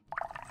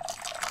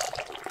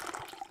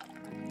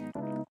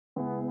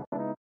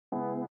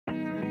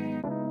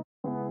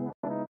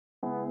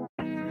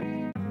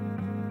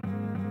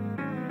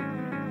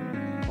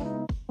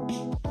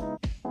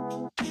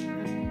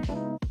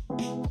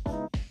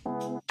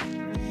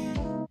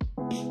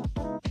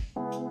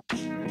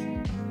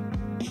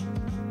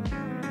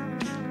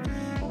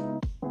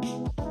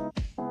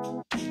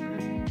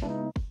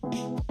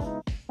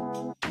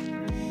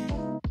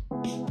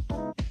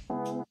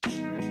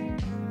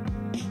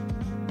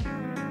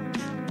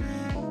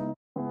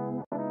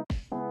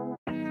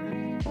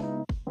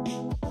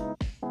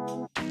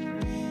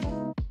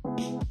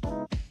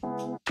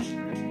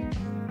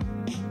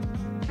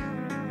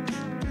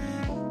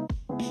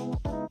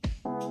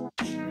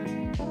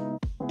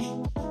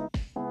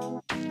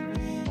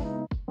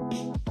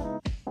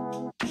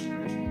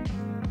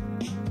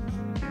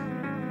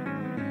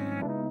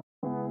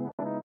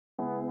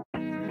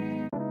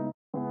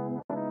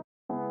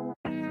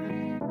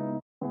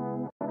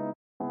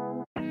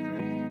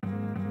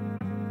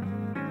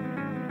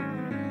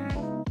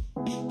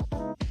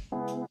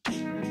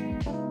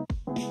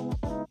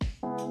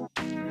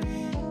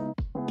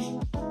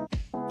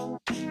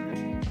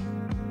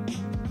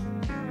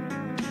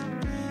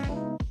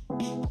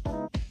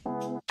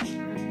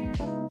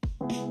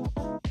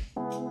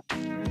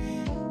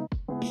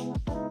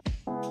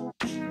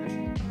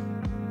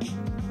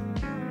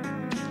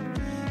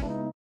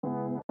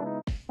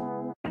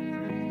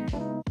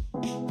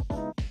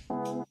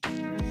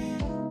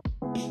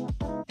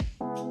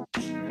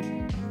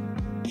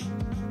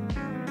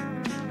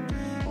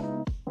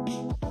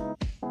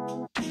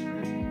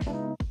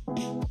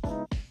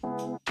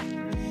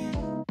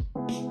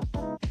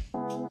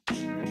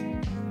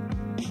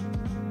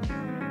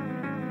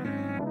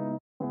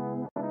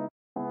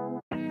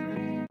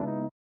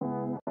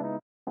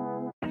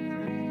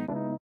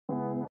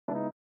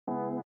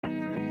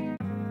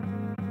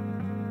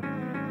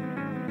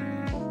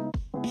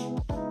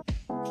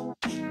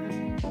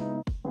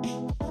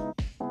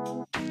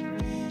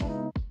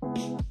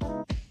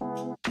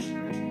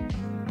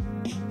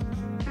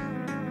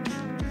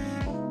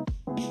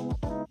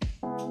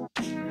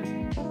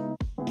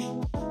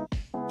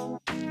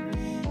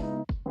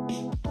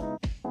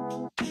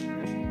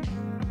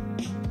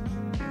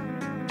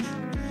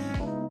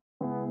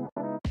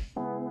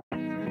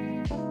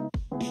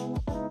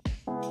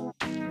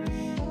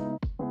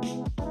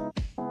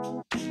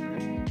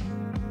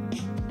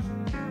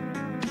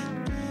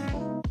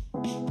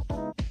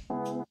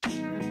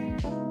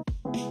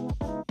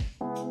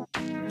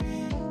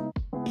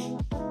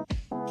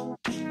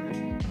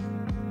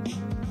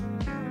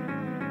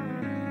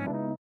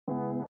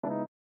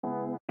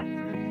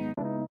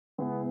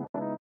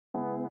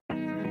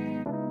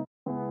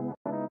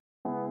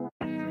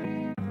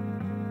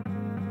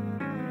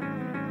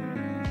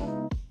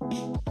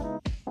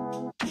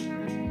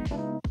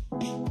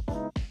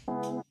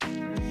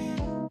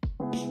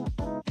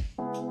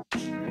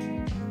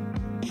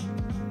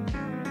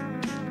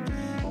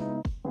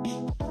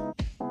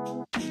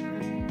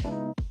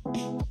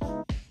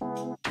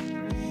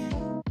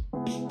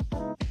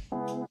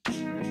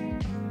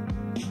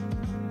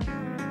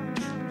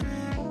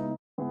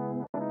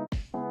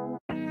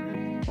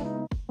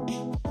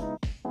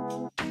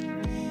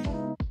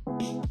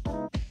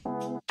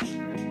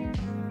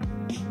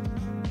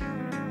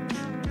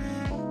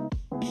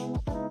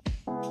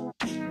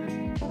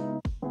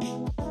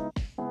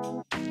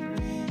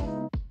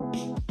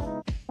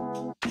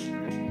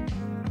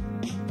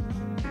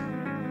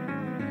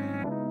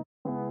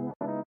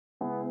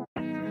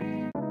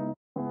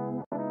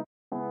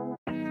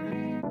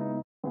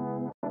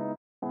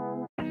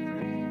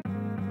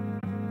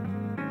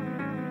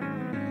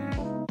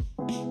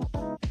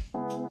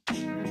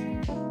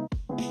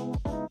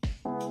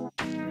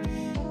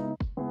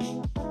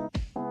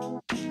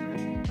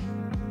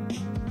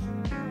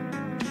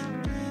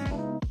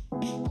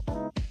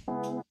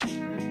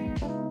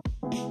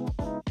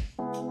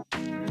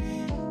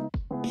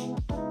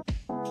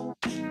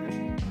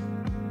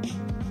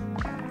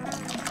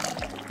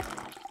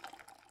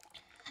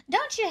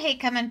 Don't you hate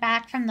coming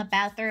back from the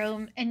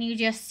bathroom and you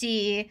just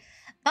see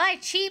buy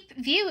cheap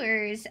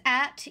viewers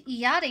at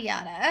yada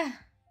yada?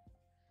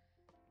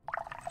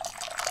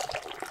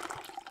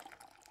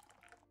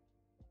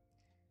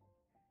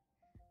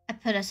 I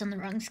put us on the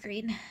wrong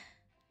screen.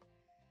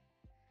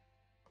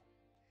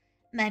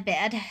 My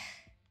bad.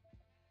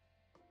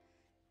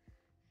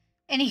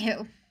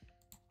 Anywho,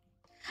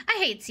 I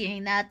hate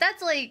seeing that.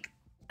 That's like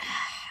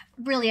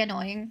really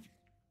annoying.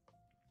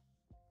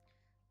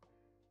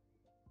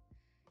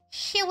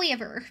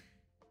 However,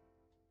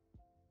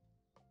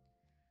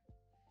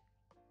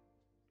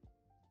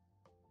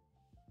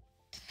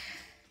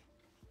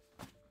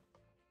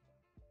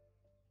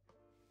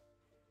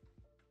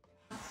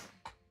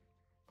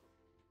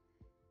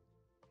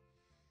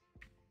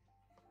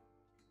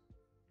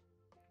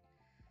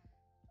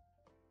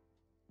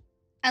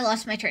 I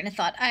lost my train of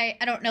thought. I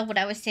don't know what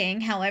I was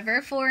saying,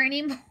 however, for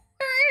anymore.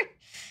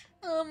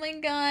 Oh my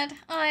god,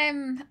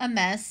 I'm a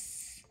mess.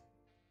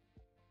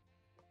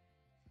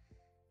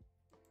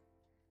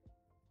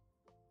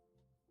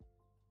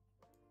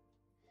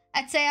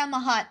 I'd say I'm a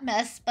hot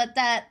mess, but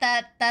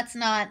that's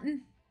not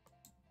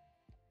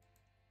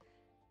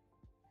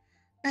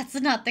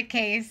the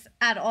case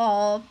at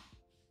all.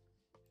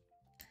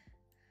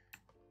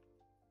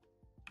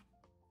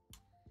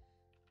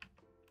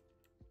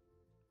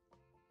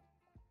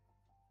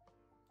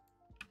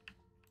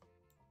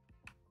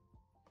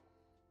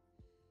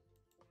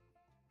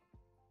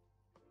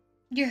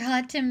 You're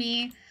hot to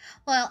me.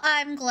 Well,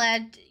 I'm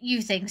glad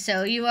you think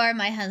so. You are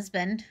my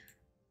husband.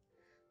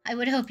 I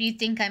would hope you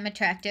think I'm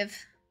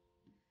attractive.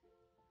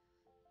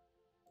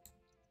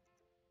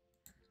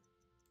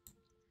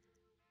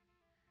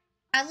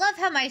 I love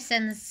how my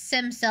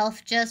sim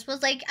self just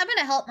was like, I'm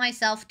gonna help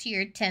myself to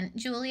your tent,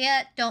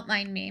 Juliet. Don't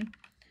mind me.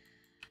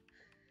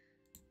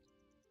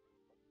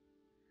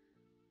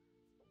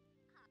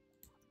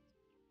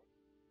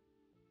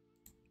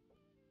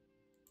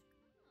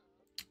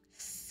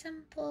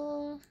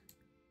 Simple.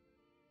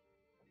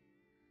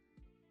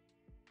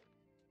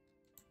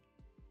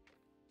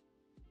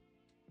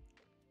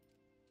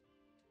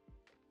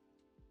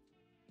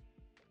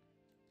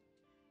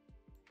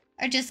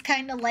 Are just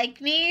kind of like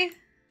me?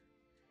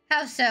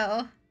 How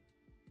so?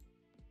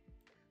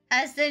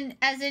 As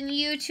in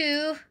you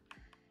two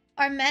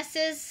are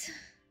messes?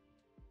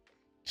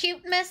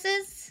 Cute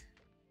messes?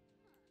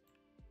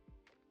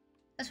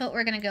 That's what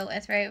we're gonna go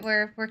with, right?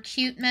 We're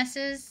cute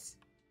messes.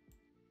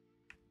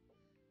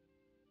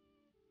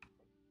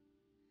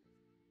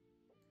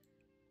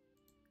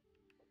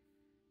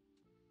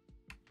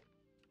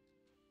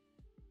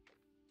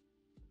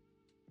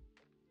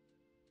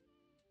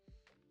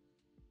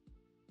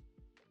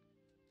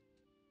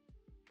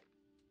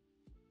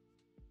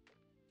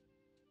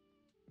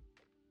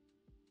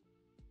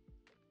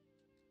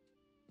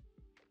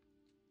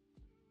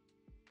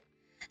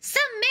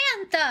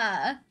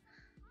 Samantha!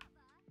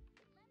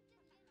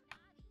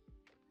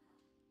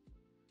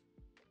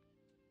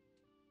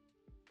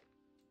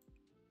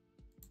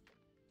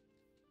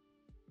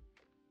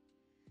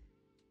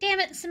 Damn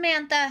it,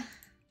 Samantha.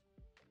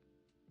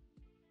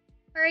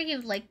 Why are you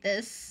like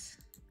this?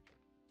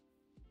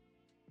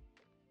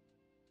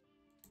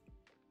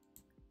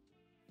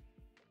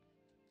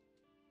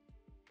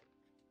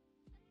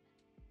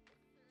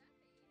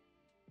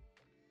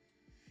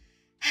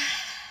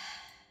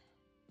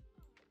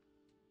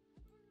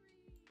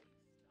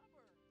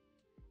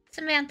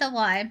 Samantha,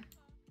 why?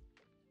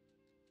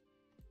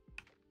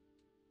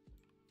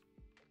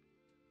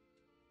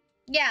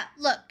 Yeah,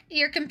 look,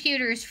 your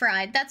computer's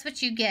fried. That's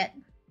what you get.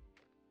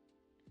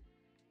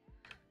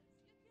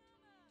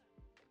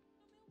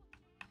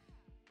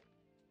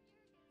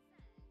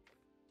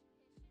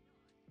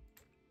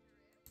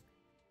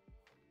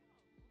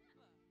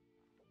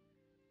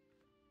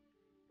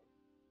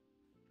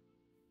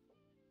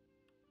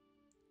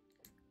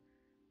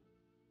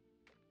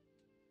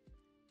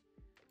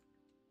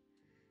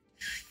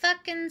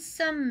 Fucking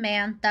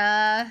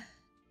Samantha.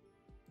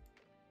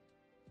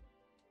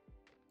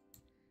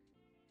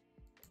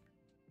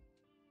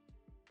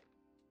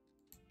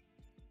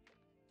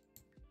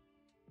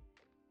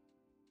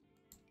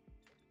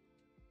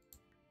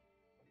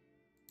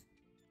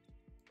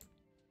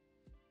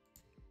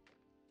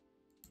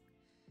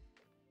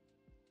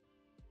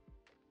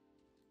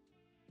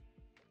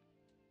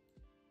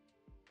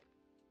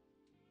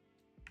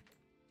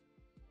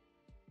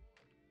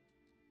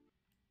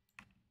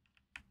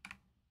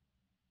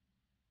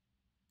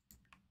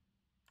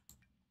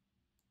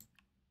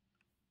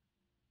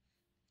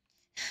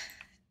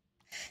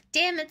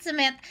 Damn it,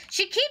 Samantha.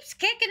 She keeps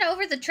kicking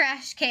over the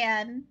trash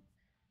can.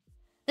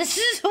 This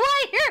is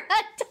why you're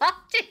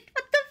adopted.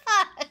 What the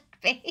fuck,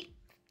 babe?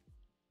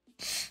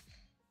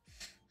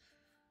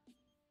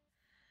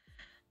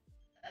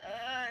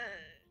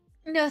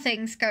 No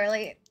thanks,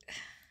 Carly.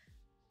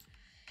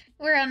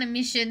 We're on a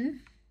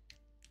mission.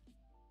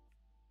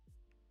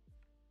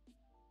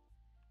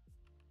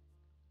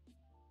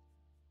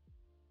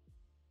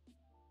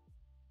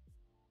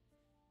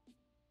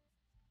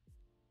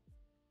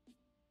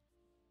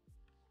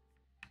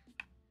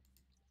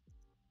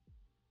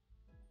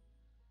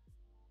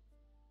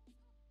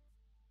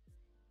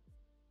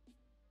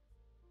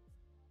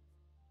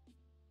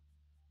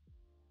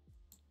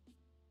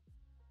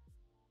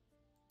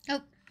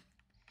 Oh.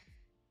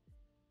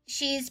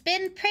 She's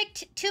been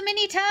pricked too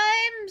many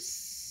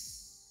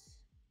times.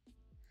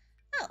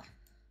 Oh.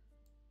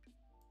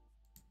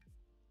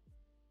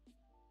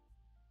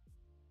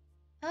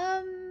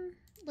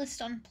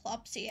 List on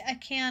Plopsy. I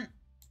can't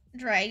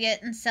drag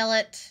it and sell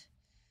it.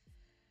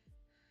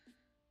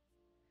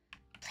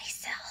 Please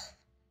sell.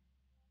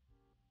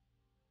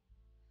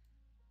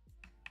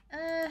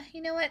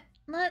 You know what?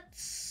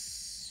 Let's...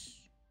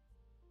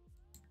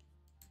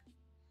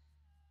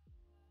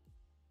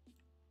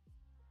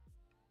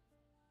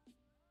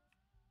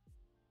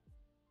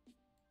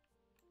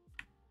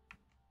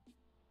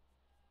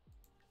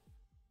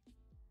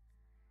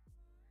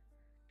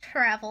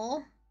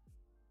 travel.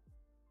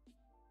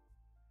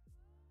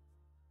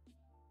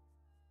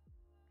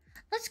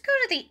 Let's go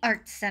to the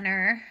art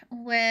center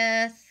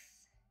with...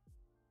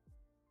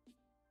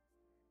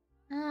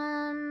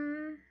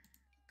 go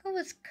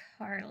with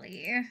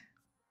Carly.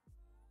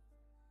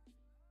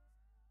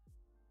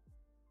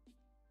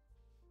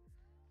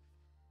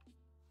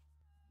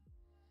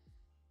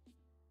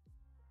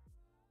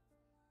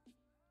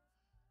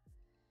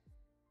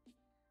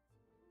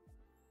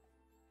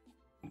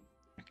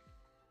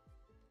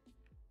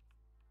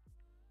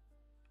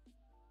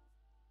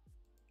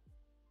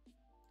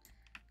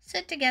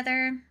 Sit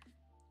together.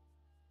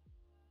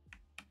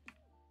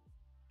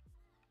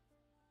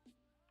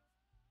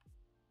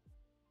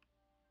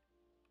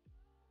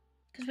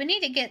 Because we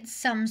need to get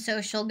some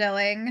social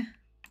going.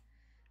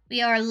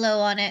 We are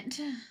low on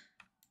it.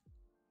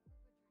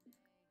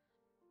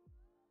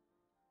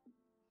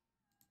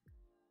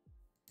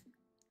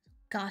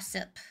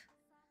 Gossip.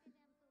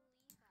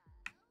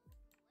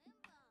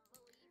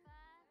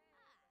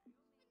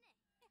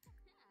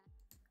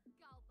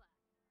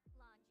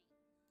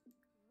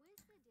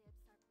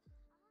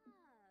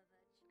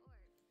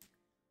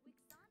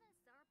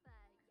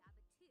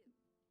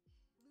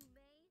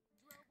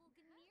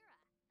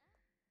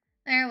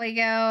 There we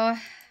go.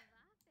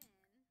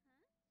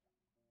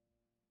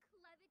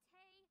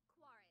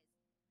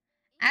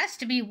 As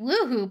to be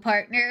woohoo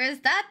partners,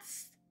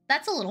 that's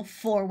a little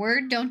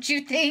forward, don't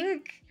you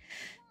think?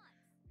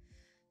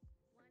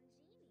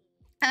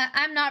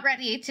 I'm not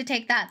ready to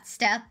take that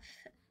step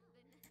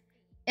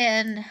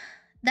in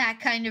that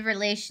kind of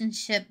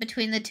relationship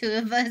between the two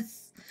of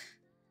us.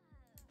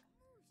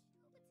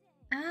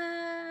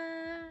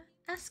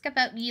 Ask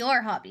about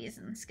your hobbies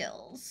and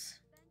skills.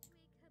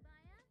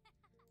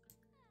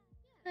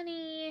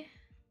 Funny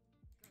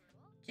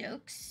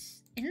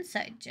jokes.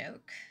 Inside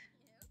joke.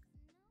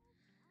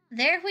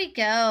 There we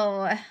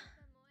go.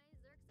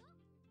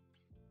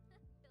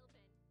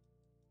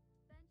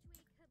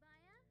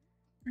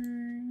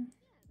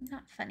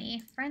 Not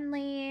funny.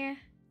 Friendly.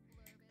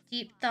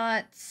 Deep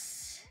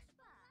thoughts.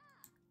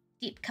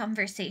 Deep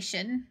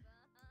conversation.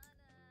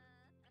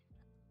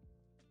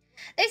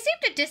 They seem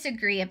to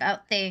disagree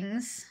about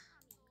things.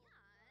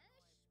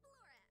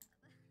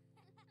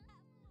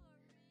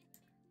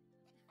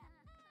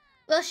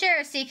 We'll share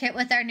a secret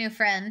with our new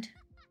friend.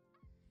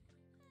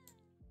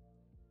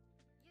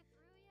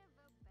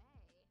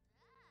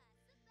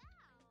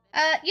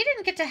 You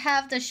didn't get to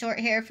have the short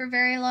hair for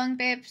very long,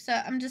 babe, so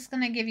I'm just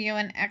gonna give you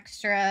an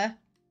extra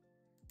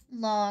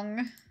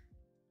long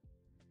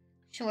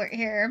short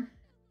hair.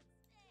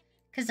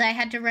 Because I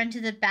had to run to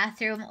the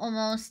bathroom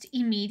almost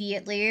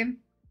immediately.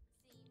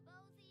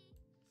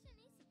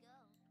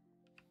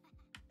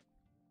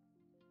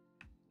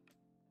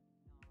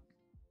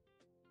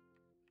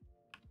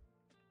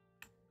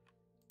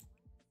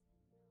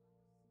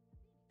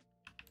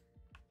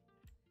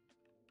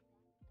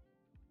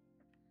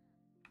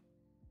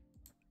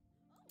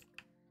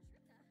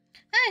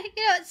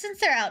 You know what, since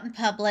they're out in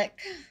public,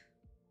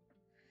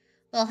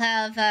 we'll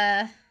have,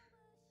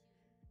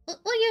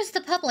 we'll use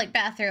the public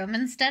bathroom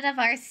instead of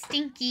our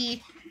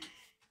stinky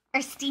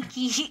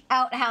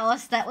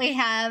outhouse that we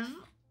have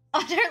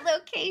on our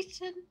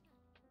location.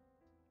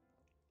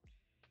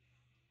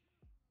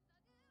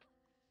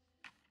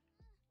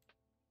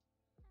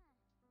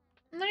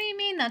 What do you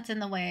mean that's in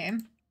the way?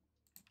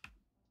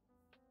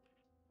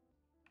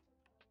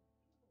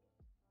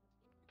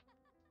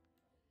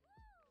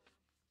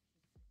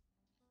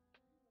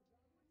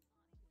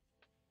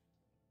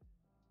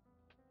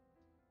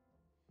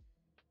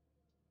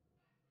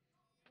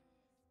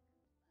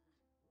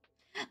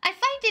 I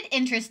find find it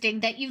interesting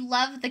that you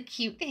love the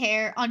cute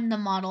hair on the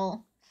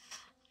model.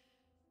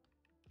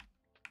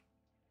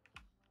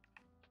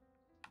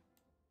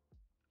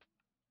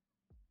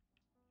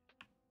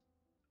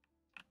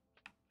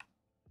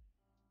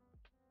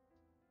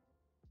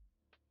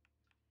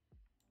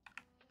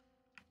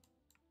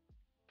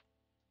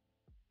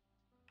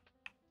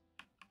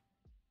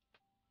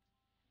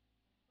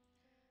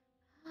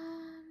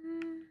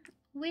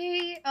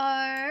 We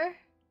are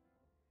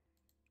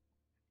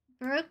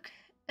broke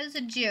as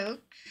a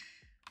joke.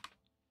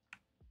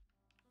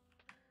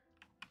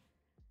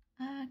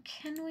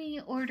 Can we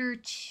order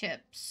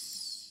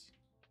chips?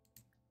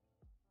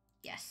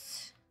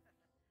 Yes.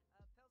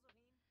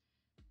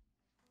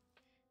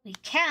 We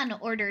can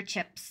order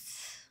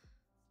chips.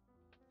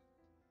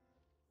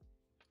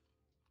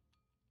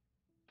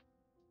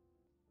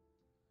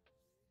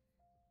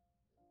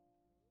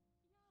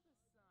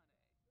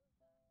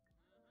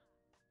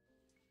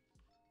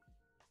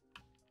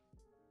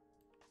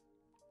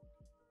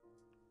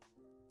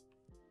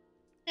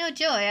 No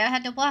joy, I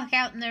had to walk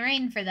out in the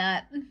rain for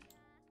that.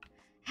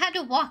 Had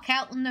to walk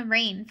out in the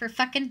rain for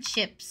fucking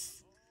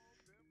chips.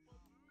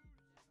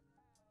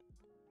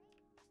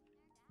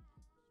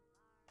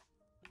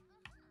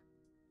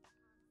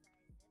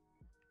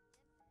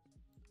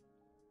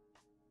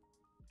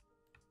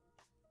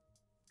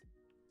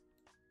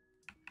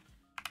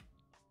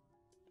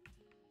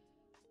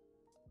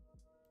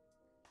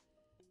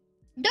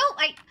 No,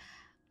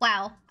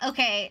 wow,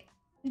 okay.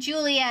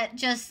 Juliet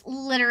just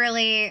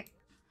literally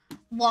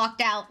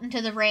walked out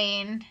into the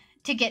rain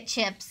to get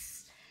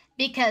chips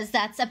because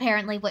that's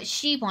apparently what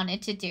she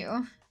wanted to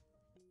do.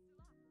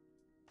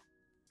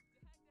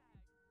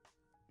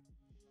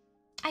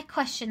 I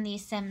question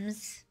these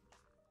Sims.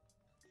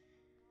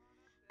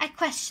 I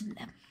question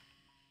them.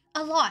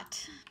 A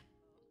lot.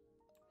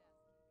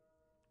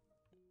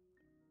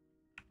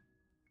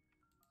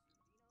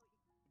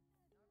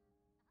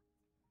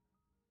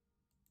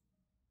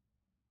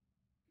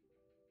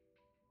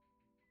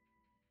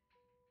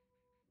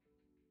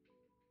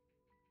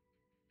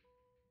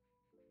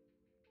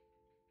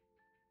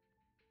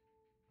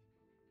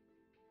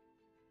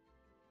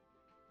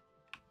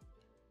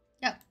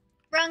 Yep.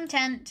 Wrong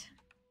tent.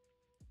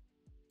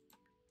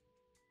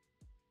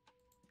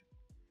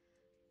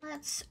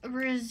 Let's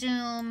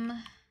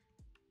resume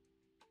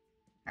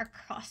our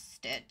cross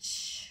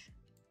stitch.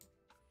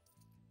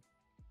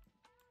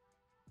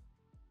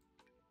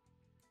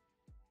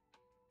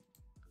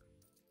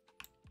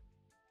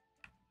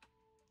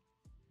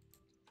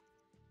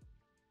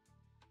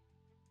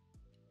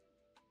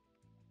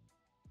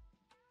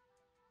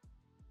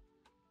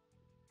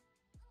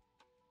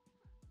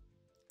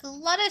 A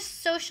lot of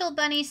social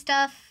bunny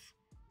stuff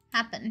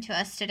happened to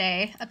us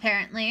today,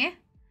 apparently.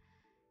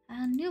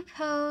 A new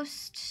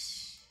post.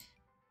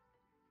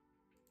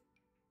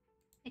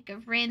 Like a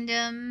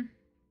random...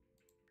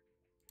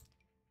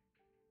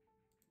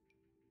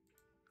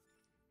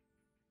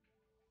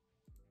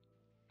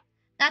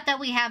 Not that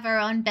we have our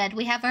own bed.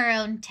 We have our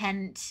own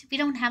tent. We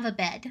don't have a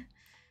bed.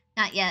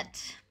 Not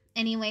yet.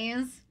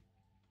 Anyways.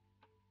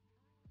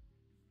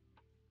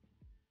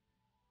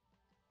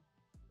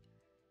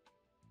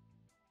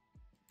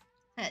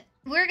 But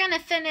we're gonna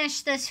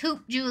finish this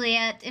hoop,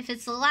 Juliet, if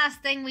it's the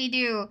last thing we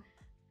do.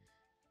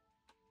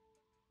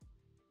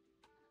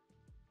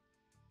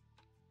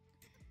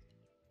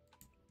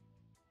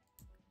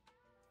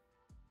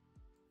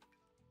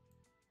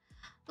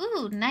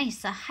 Ooh,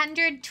 nice.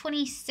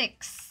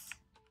 126.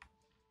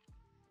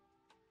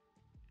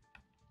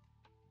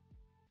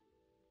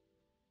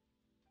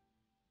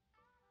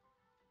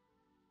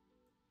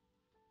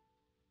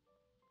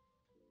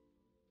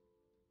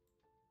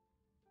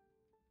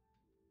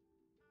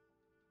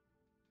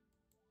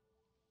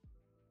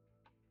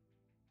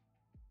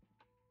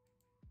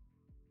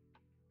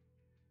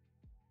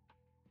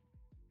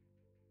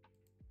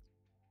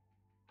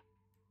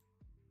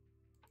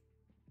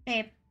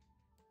 Babe.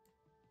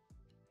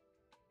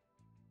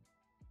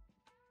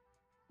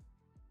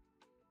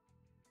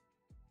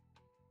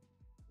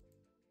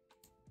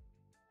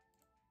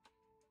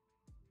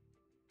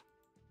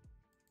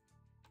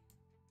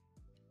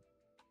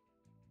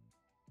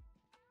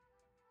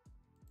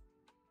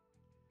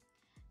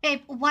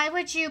 Babe, why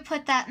would you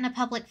put that in a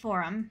public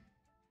forum?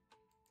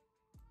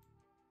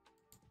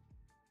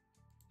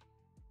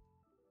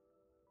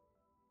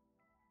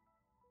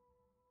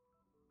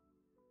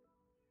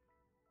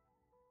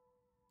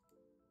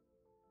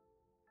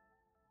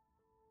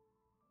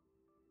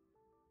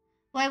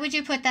 Why would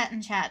you put that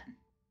in chat?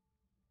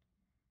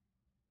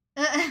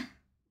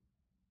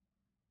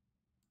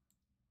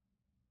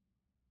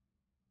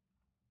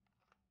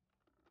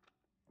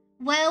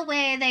 Well,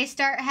 way they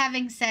start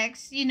having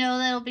sex, you know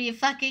that'll be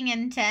fucking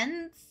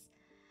intense.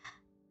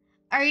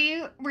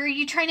 Were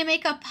you trying to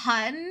make a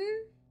pun?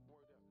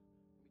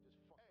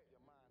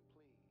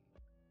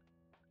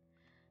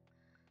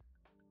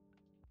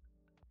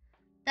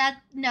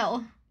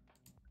 No.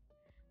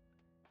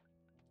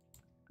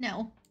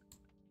 No.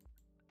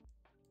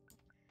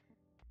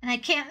 And I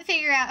can't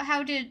figure out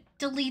how to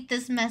delete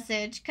this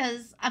message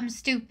because I'm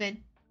stupid.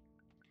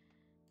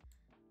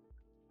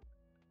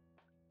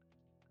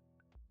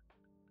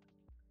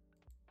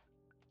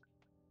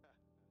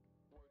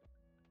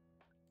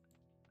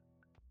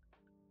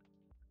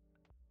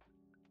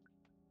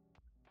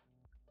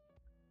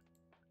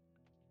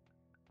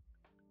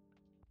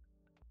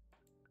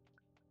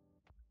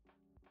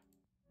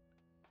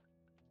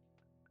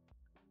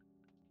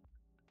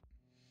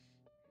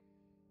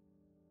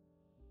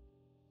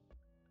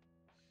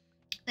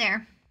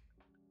 There.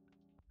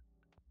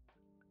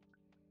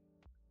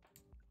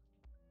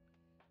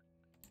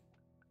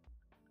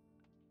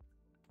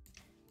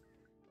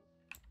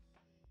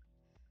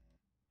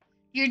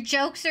 Your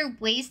jokes are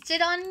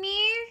wasted on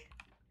me?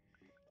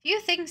 You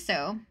think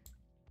so?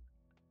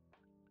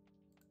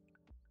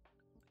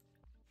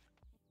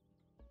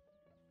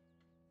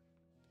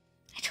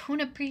 I don't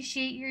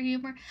appreciate your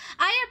humor.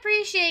 I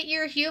appreciate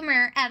your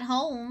humor at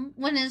home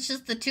when it's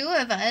just the two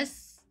of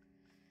us.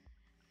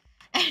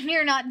 And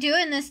you're not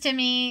doing this to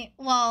me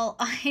while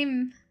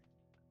I'm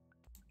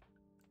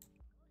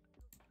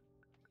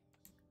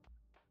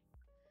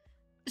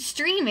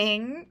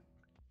streaming.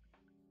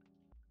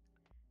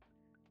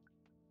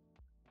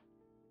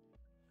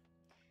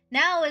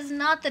 Now is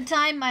not the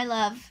time, my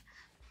love.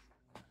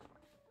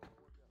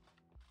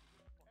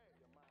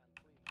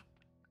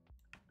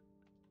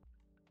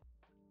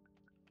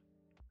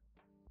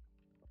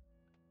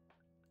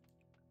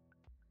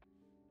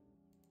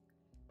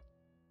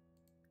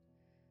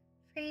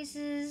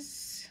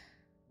 Phrases.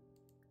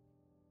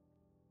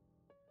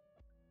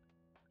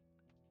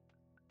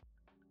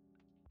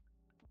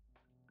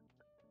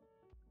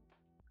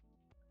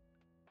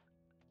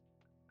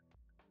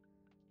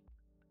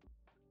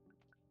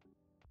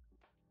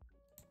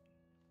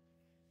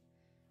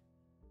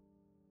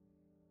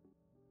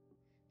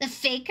 The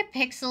fake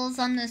pixels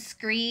on the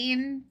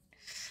screen.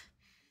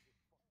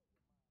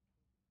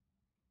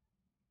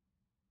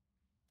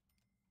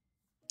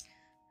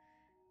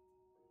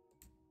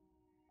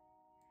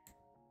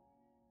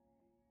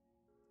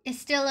 Is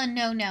still a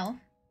no-no.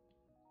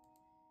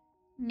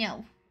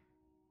 No.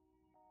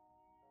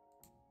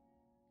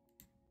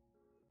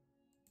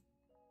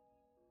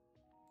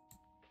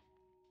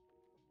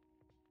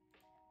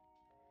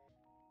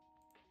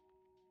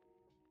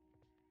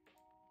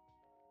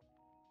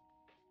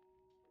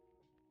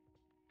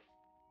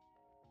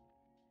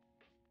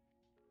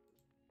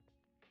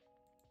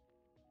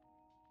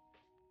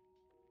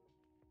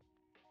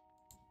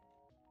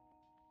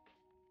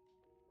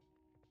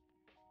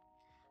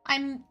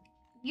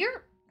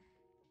 You're...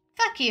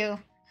 Fuck you.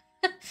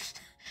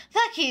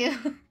 Fuck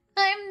you.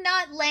 I'm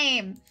not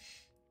lame.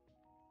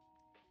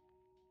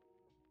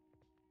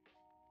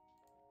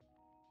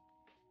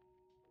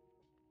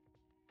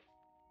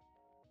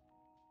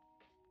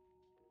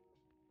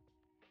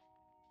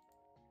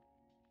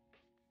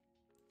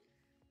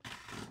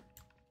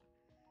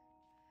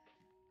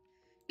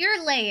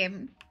 You're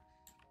lame.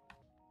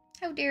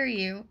 How dare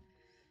you?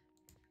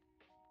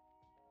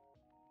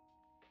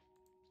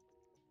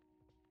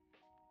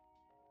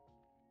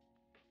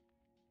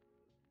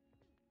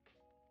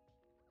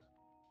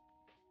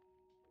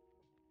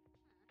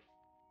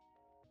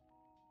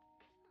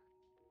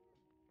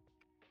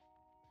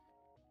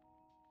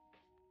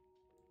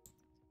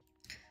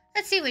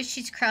 Let's see what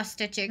she's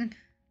cross-stitching.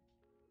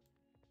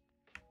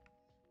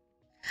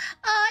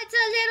 Oh, it's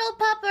a little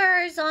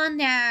puppers on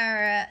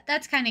there.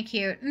 That's kind of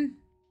cute.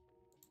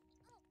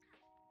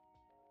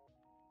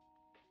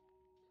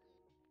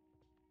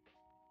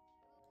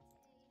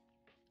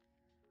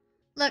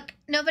 Look,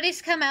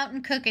 nobody's come out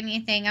and cook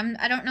anything.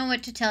 I don't know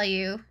what to tell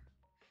you.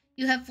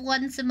 You have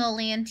one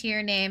simoleon to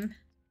your name.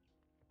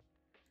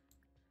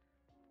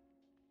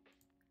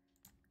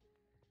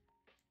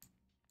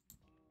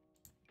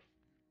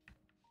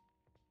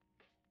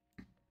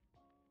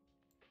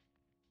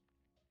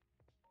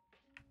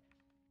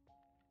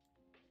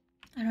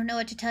 I don't know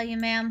what to tell you,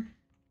 ma'am.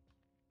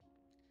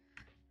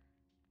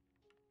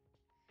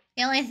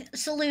 The only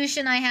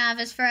solution I have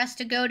is for us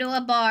to go to a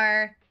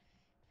bar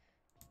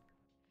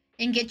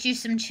and get you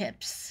some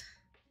chips.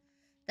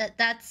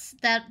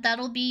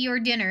 That'll be your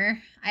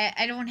dinner.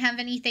 I don't have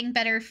anything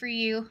better for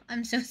you.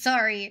 I'm so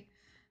sorry.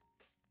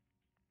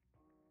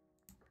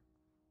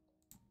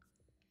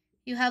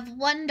 You have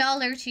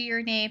 $1 to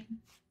your name.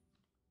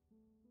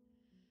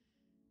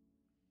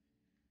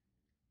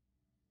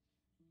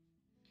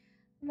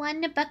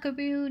 One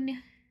buckaroon.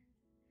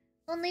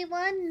 Only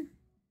one.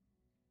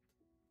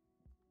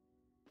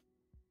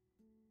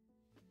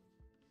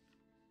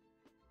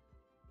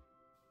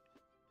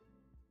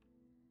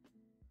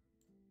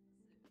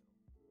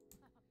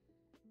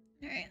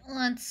 Alright,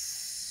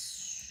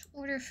 let's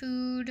order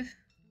food.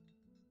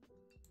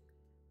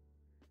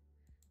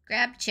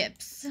 Grab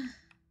chips.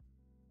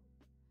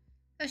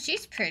 Oh,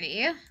 she's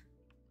pretty.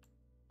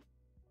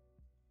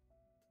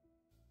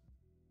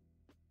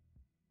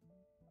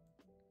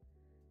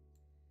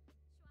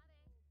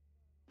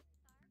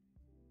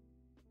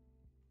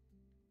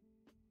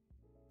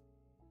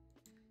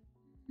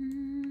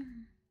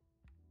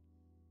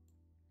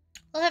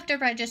 We'll have to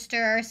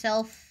register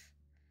ourselves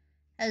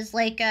as,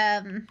 like,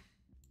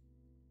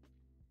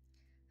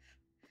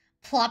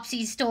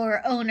 Plopsy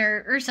store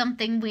owner or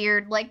something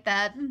weird like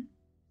that.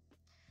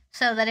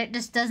 So that it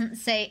just doesn't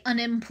say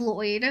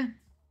unemployed.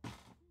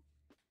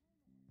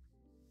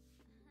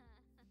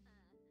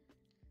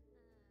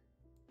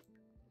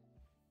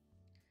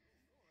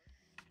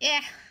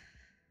 Yeah.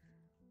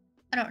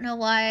 I don't know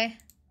why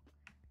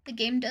the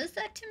game does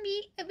that to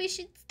me, and we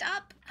should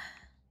stop.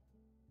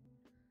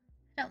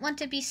 I don't want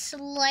to be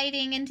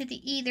sliding into the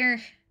either.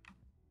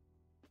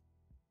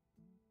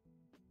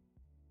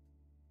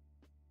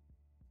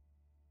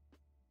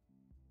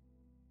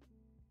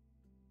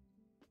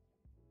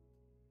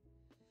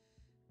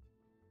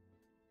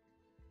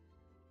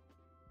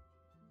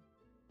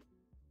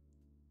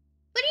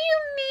 What do you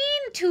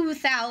mean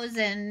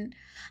 2,000?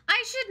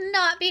 I should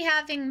not be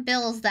having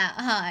bills that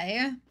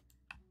high.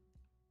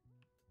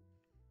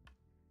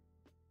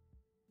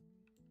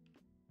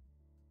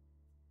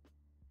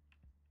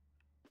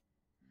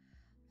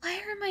 Why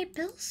are my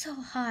bills so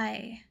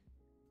high?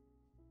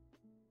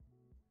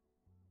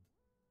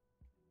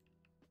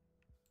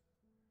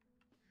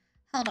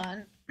 Hold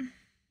on.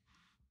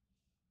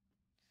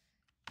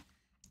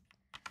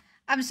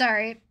 I'm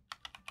sorry.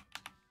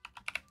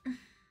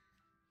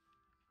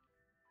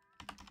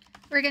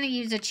 We're gonna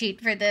use a cheat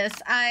for this.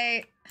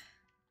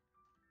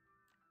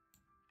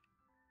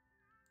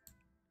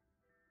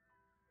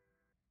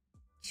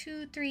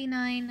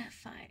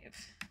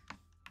 2395.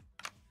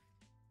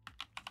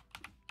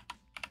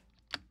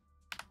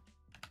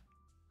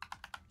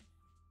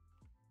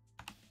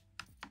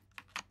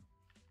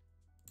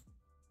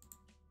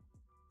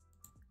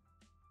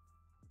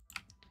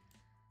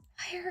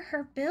 Why are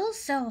her bills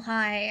so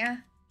high?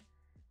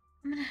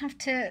 I'm gonna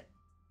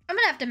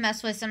have to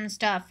mess with some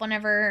stuff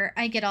whenever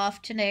I get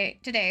off today.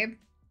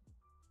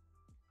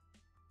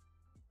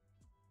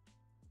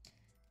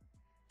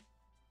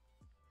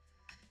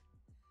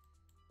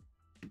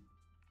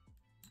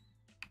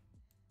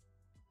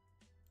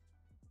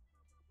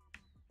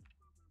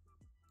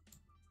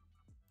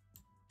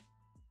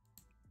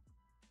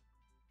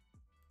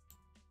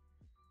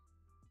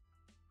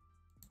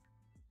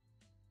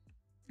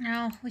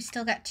 No, we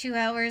still got 2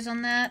 hours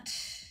on that.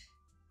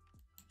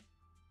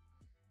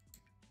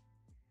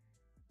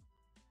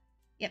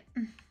 Yep.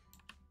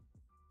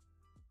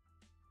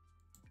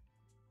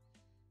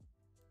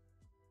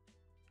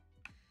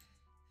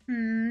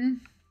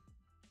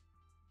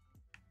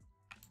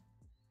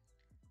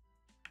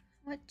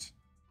 What to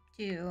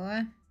do?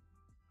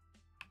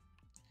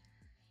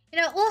 You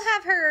know, we'll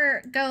have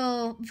her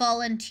go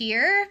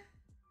volunteer.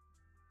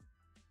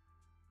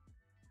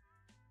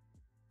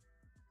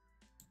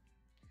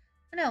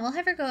 No, we'll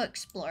have her go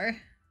explore.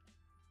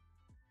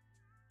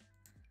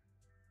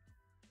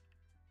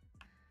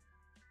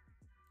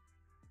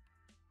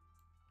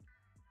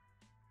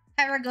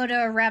 Have her go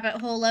to a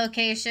rabbit hole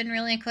location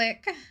really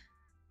quick.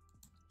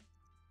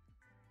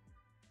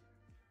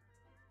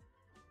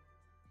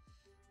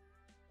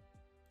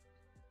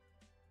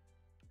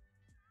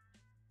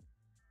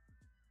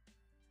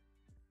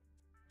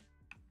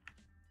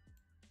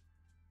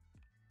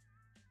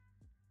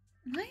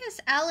 Why is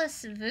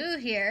Alice Vu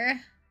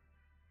here?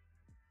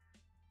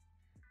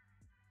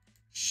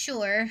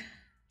 Sure.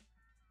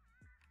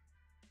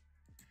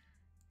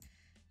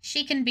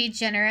 She can be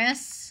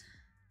generous.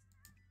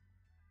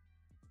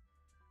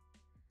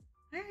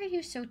 Why are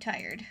you so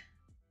tired?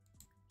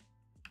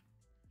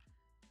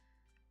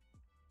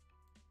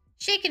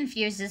 She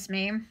confuses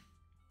me.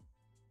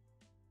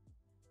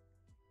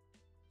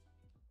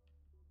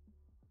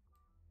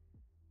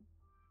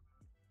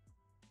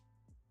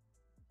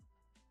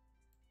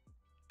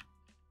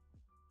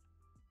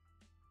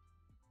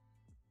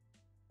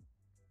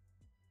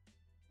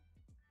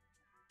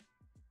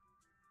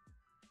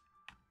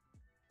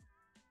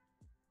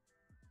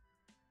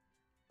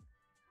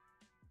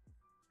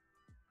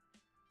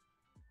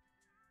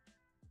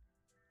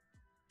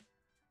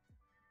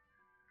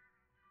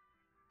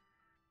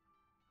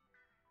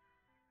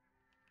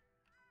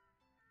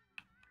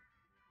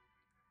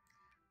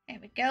 There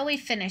we go, we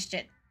finished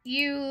it.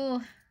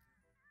 You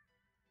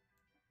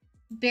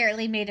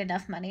barely made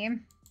enough money.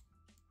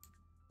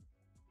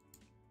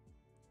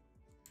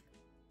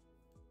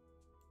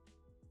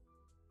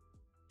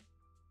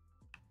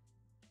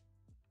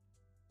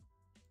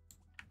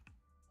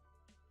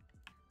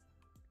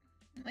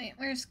 Wait,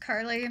 where's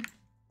Carly?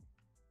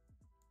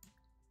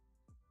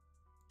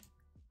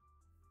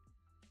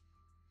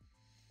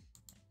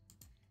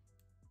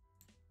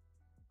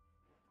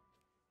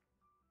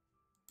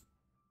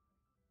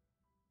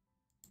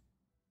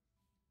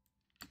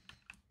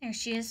 There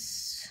she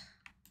is.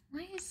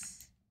 Why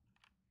is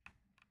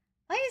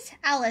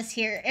Alice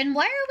here? And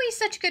why are we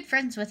such good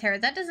friends with her?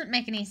 That doesn't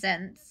make any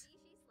sense.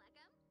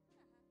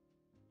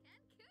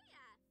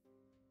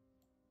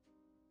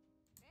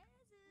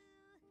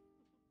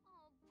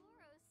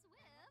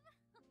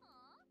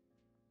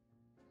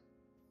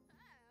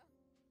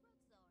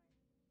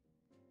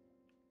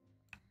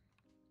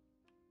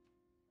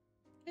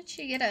 What did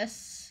she get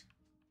us?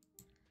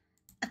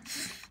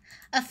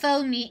 A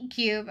faux meat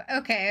cube.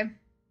 Okay.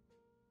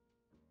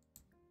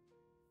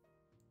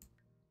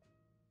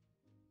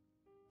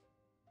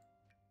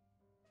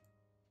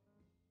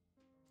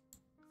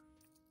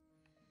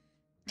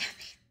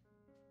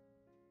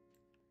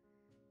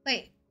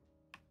 Wait.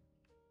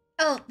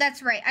 Oh,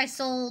 that's right. I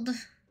sold...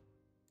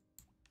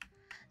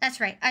 That's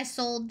right. I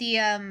sold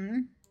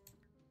the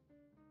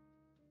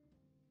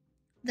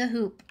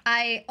hoop.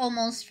 I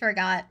almost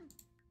forgot.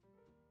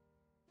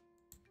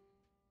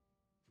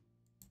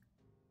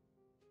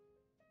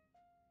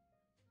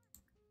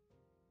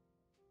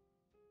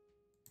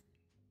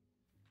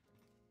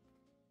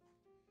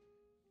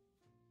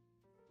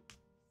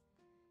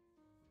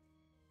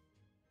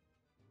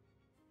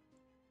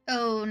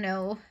 Oh,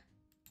 no.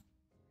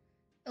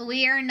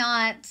 We are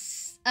not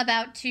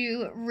about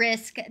to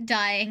risk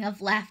dying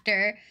of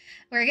laughter.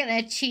 We're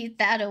gonna cheat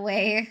that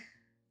away.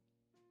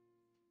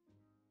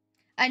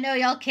 I know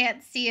y'all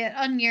can't see it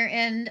on your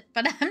end,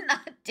 but I'm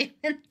not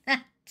doing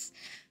that.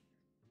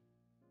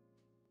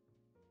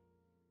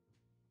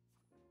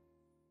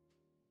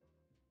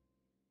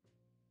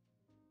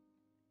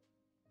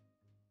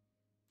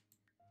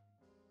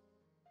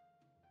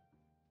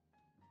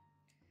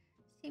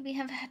 See, we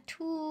have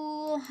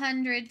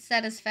 200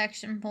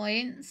 satisfaction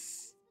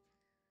points.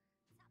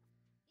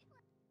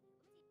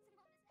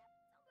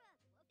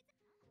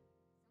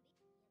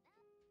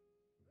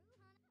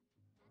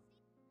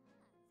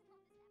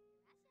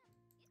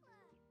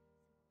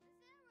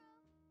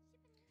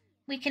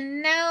 We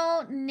can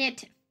now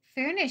knit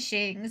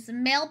furnishings,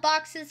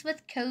 mailboxes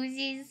with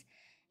cozies,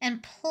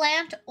 and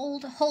plant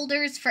old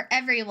holders for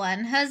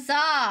everyone.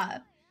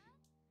 Huzzah!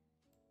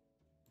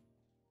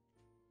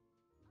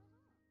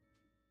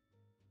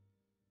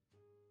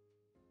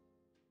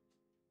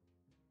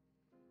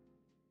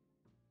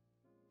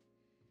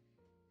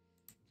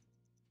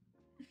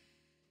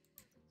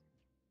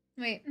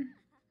 Wait.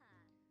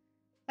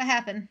 What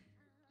happened?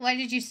 Why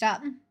did you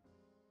stop?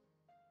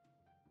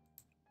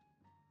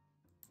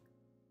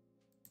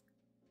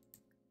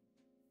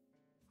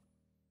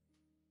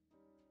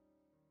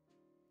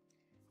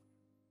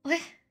 What?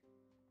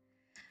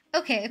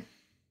 Okay.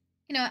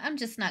 You know, I'm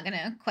just not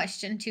gonna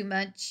question too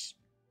much.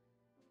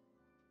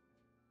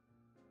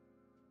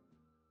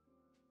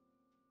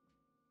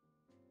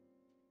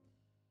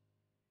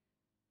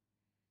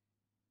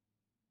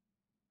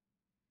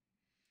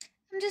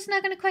 I'm just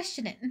not gonna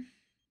question it.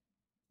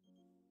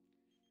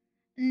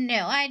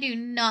 No, I do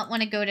not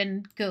want to go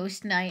to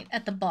Ghost Night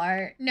at the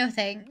bar. No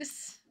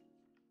thanks.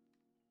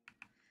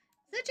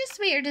 Is it just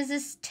me, or does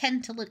this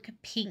tend to look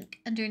pink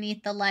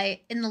underneath the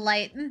light, in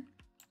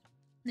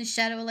the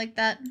shadow like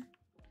that?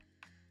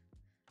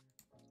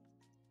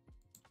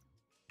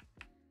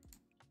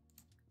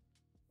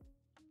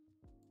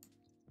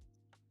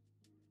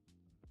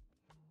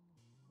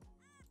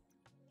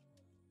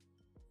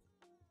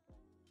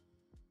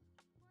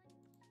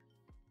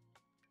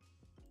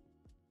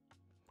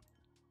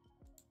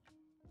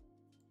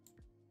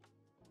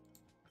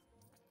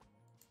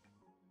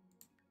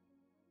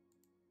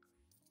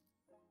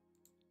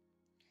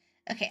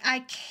 Okay, I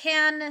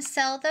can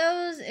sell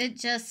those. It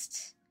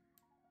just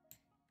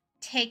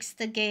takes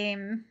the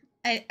game.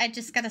 I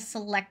just gotta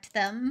select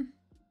them.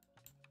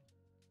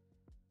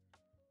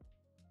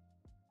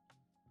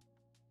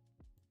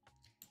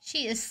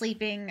 She is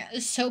sleeping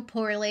so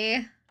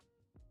poorly.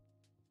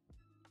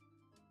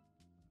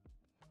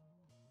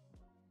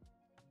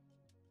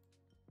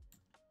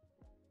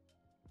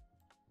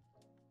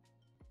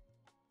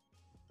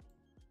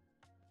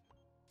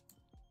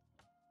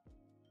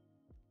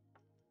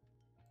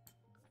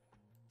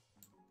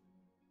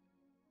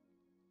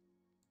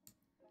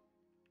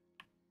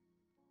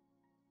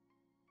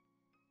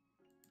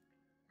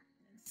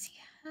 Let's see,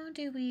 how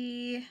do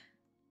we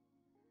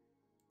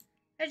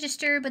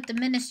register with the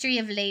Ministry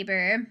of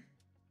Labor?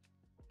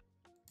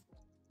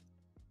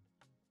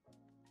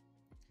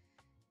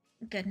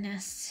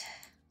 Goodness.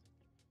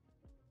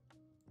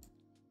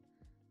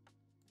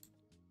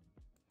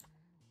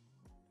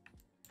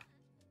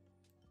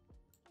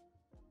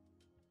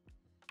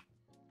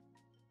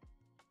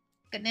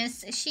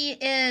 Goodness, she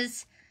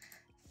is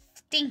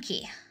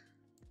stinky.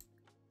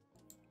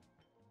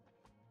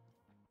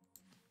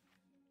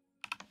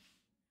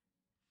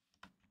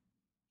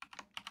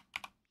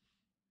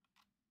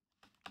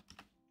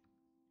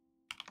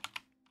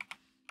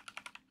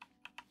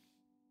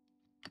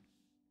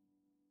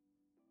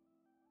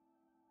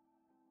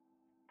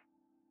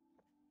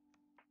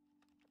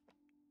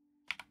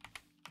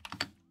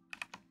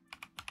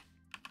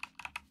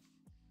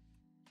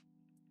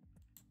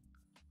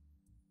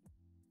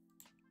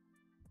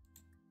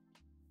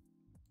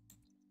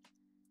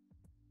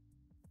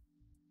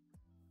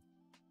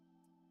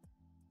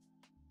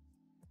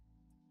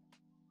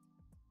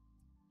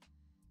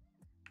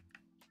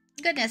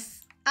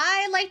 Goodness,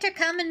 I like to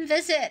come and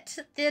visit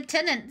the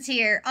tenants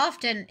here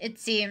often, it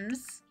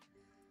seems.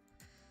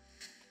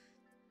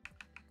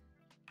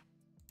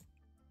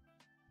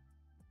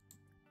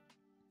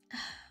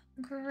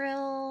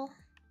 Grill.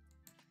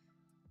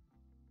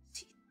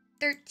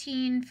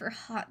 $1.13 for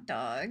hot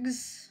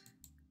dogs.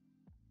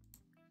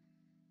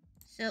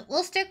 So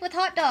we'll stick with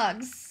hot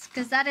dogs,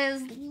 because that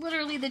is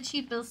literally the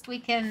cheapest we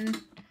can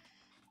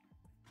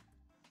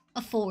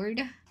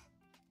afford.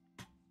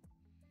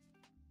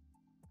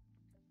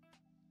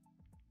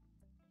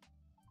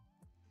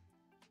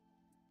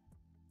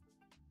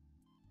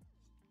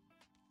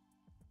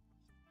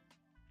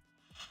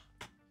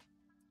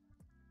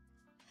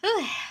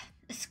 Whew,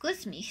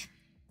 excuse me.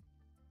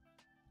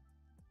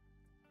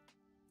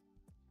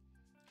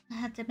 I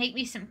have to make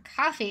me some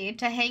coffee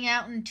to hang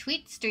out and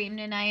tweet stream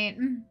tonight.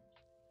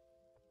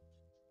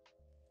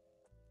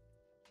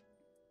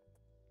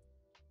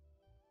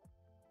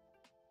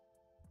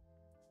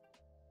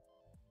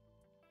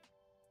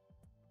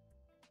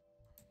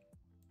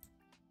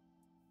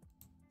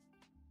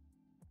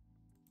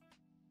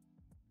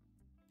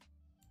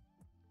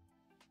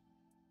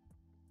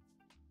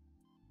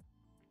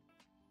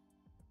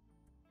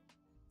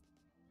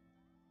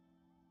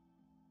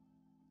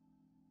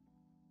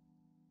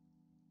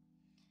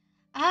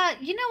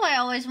 You know I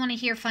always want to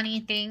hear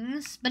funny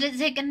things, but is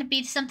it going to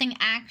be something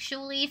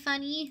actually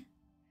funny?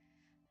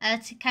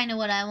 That's kind of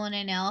what I want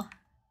to know.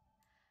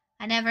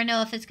 I never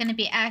know if it's going to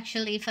be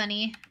actually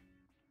funny.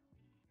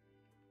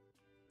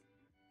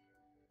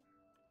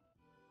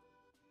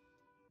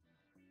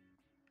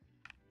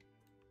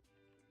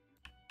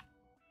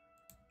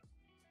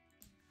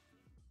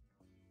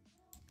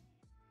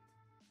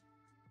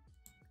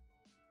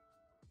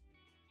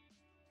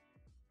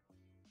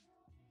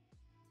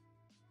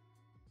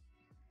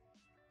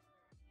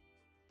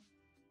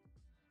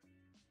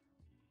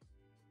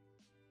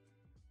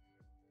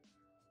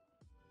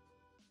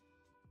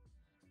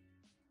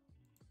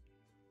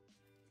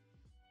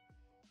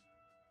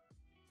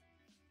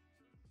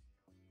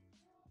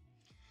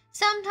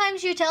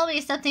 Sometimes you tell me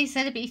something's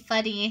gonna be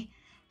funny,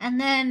 and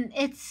then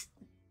it's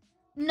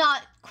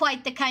not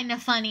quite the kind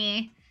of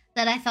funny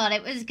that I thought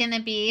it was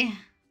gonna be.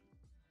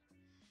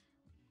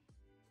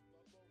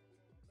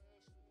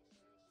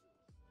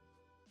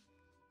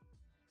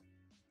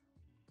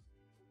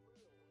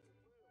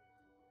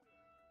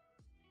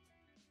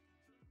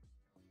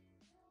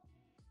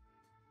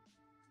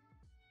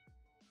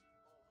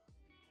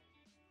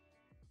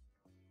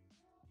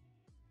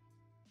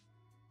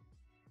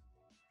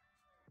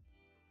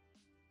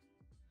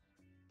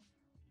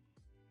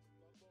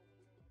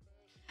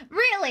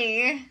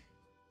 Really?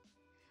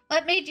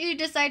 What made you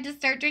decide to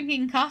start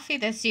drinking coffee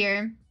this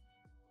year?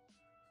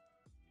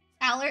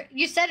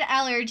 You said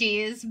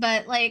allergies,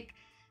 but like,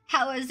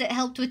 how has it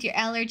helped with your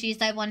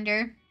allergies, I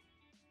wonder?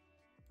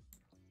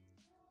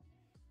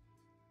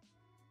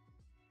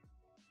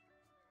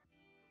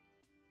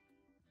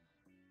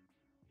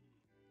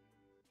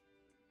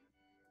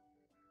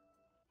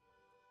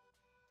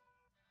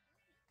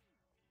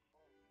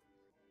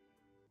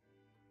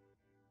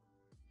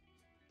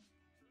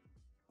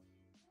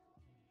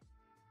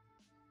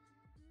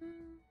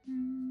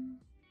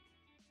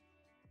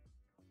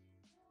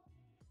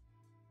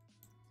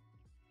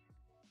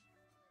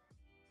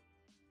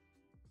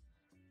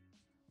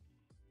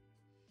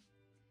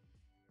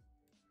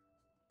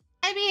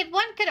 I mean,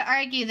 one could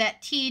argue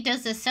that tea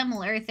does a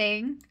similar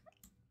thing.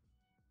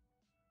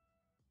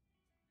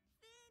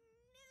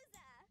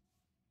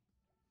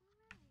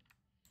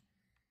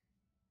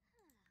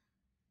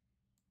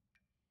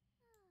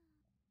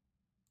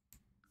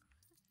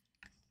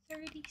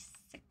 $36.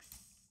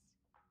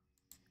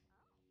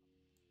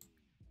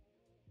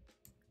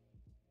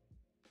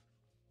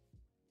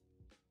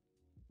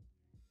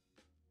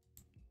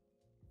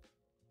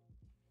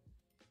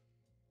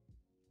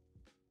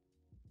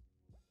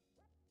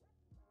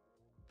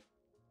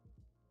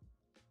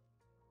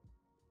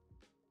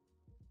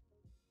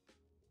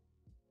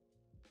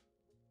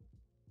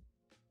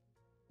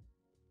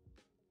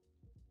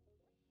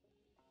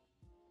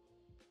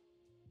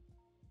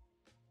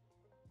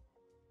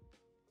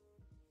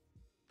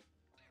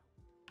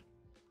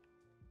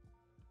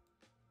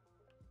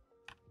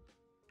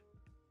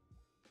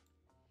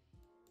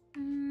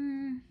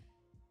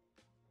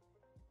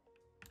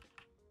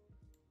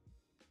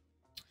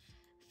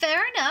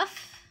 Fair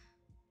enough.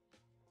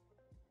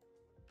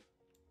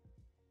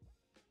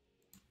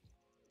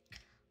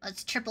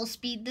 Let's triple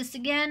speed this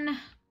again.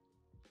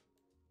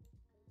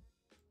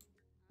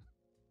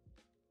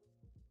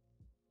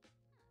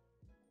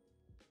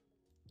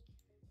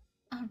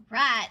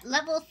 Alright,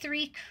 level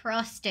 3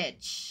 cross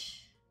stitch.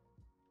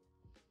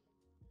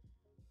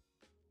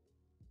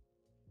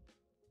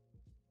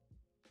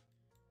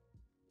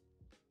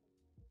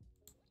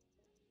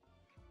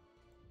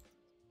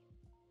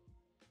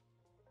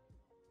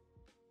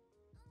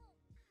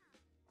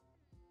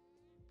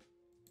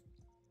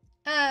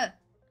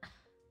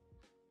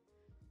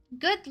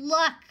 Good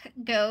luck,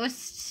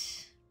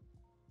 Ghost.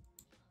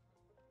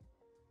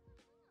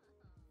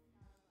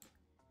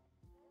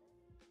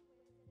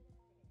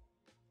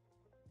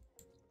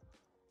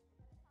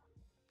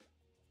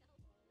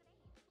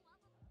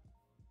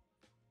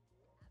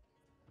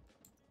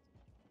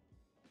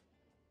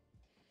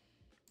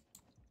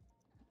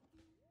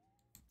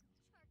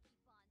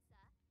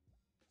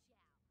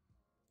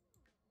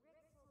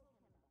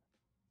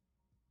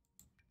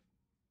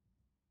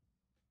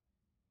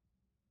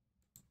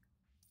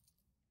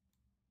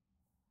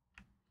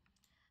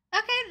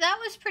 that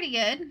was pretty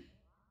good.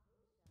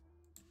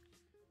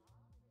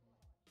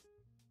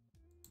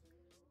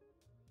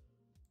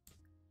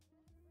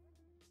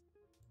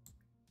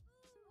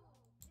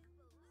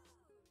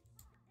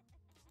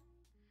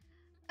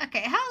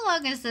 Okay, how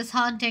long is this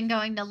haunting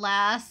going to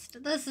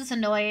last? This is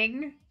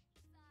annoying.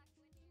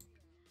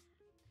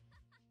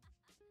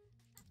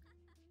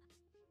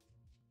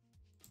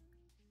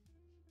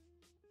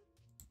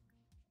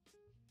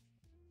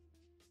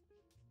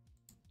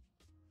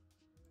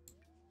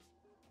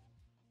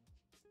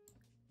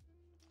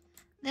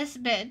 This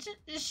bitch,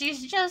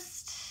 she's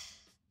just...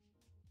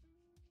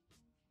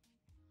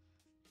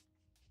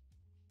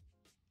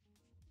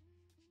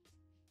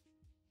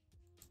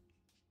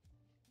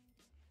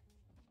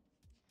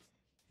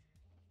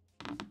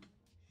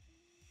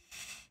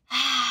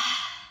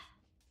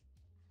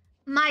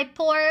 My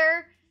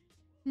poor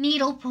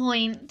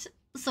needlepoint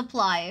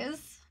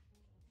supplies.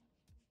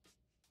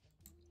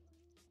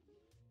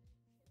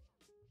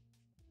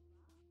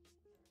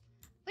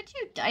 What'd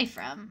you die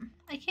from?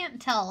 I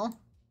can't tell.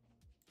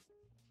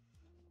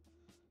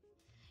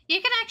 You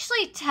can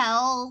actually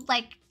tell,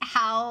 like,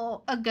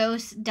 how a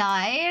ghost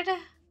died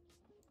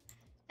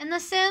in The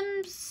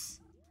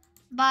Sims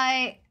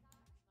by...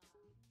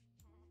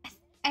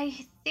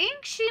 I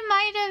think she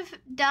might have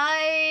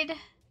died...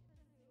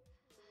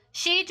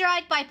 She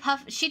died by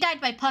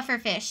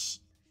pufferfish.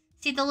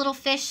 See the little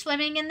fish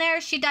swimming in there?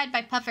 She died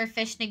by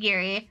pufferfish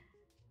nigiri.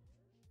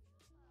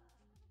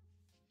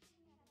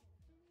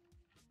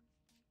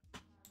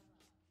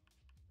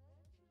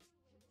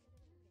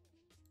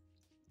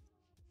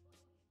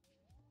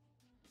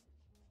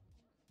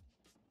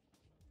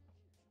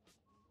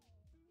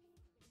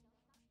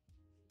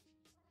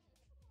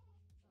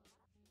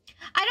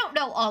 I don't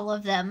know all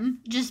of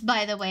them, just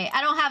by the way.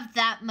 I don't have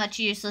that much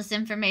useless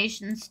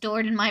information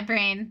stored in my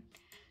brain.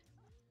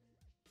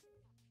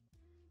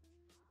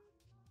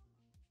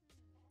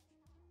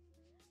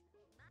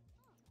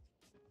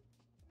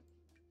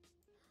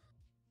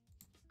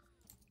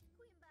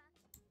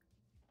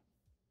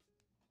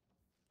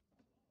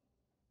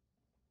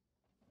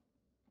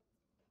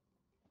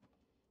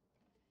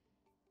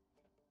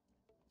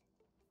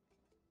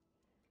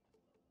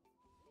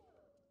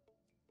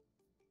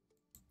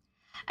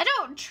 I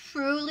don't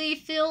truly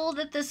feel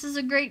that this is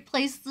a great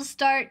place to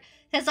start,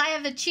 because I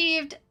have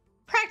achieved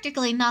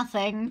practically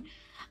nothing,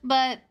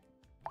 but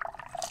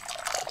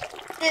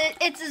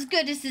it's as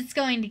good as it's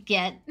going to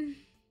get.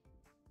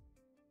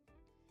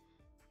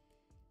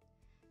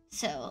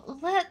 So,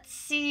 let's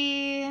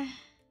see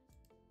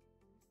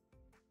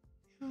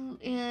who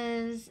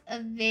is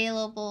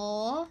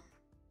available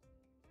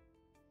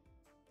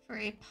for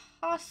a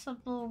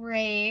possible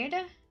raid.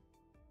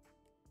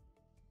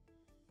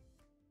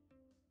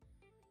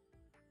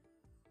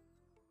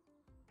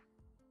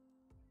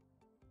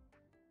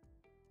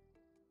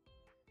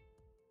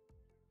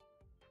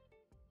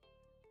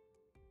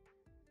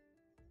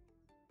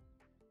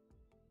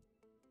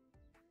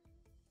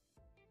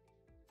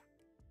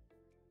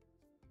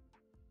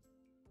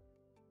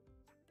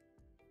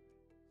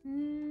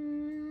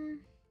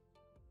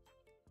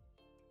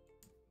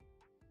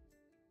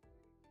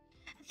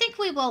 I think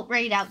we will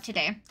raid out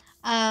today.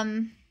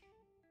 I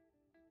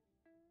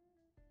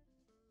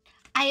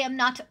am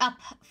not up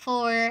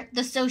for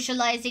the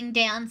socializing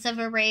dance of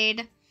a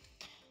raid.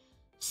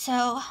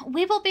 So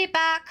we will be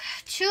back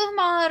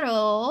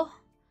tomorrow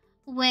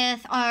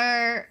with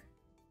our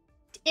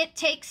It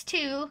Takes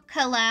Two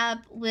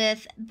collab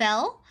with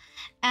Belle.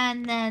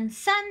 And then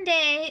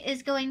Sunday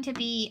is going to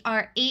be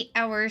our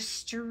 8-hour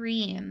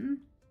stream.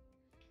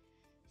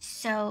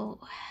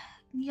 So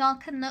y'all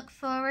can look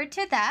forward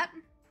to that.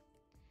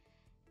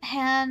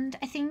 And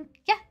I think,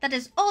 yeah, that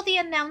is all the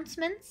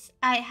announcements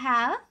I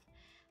have.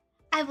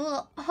 I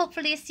will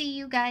hopefully see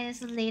you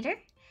guys later.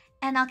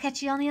 And I'll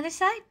catch you on the other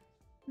side.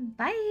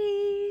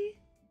 Bye!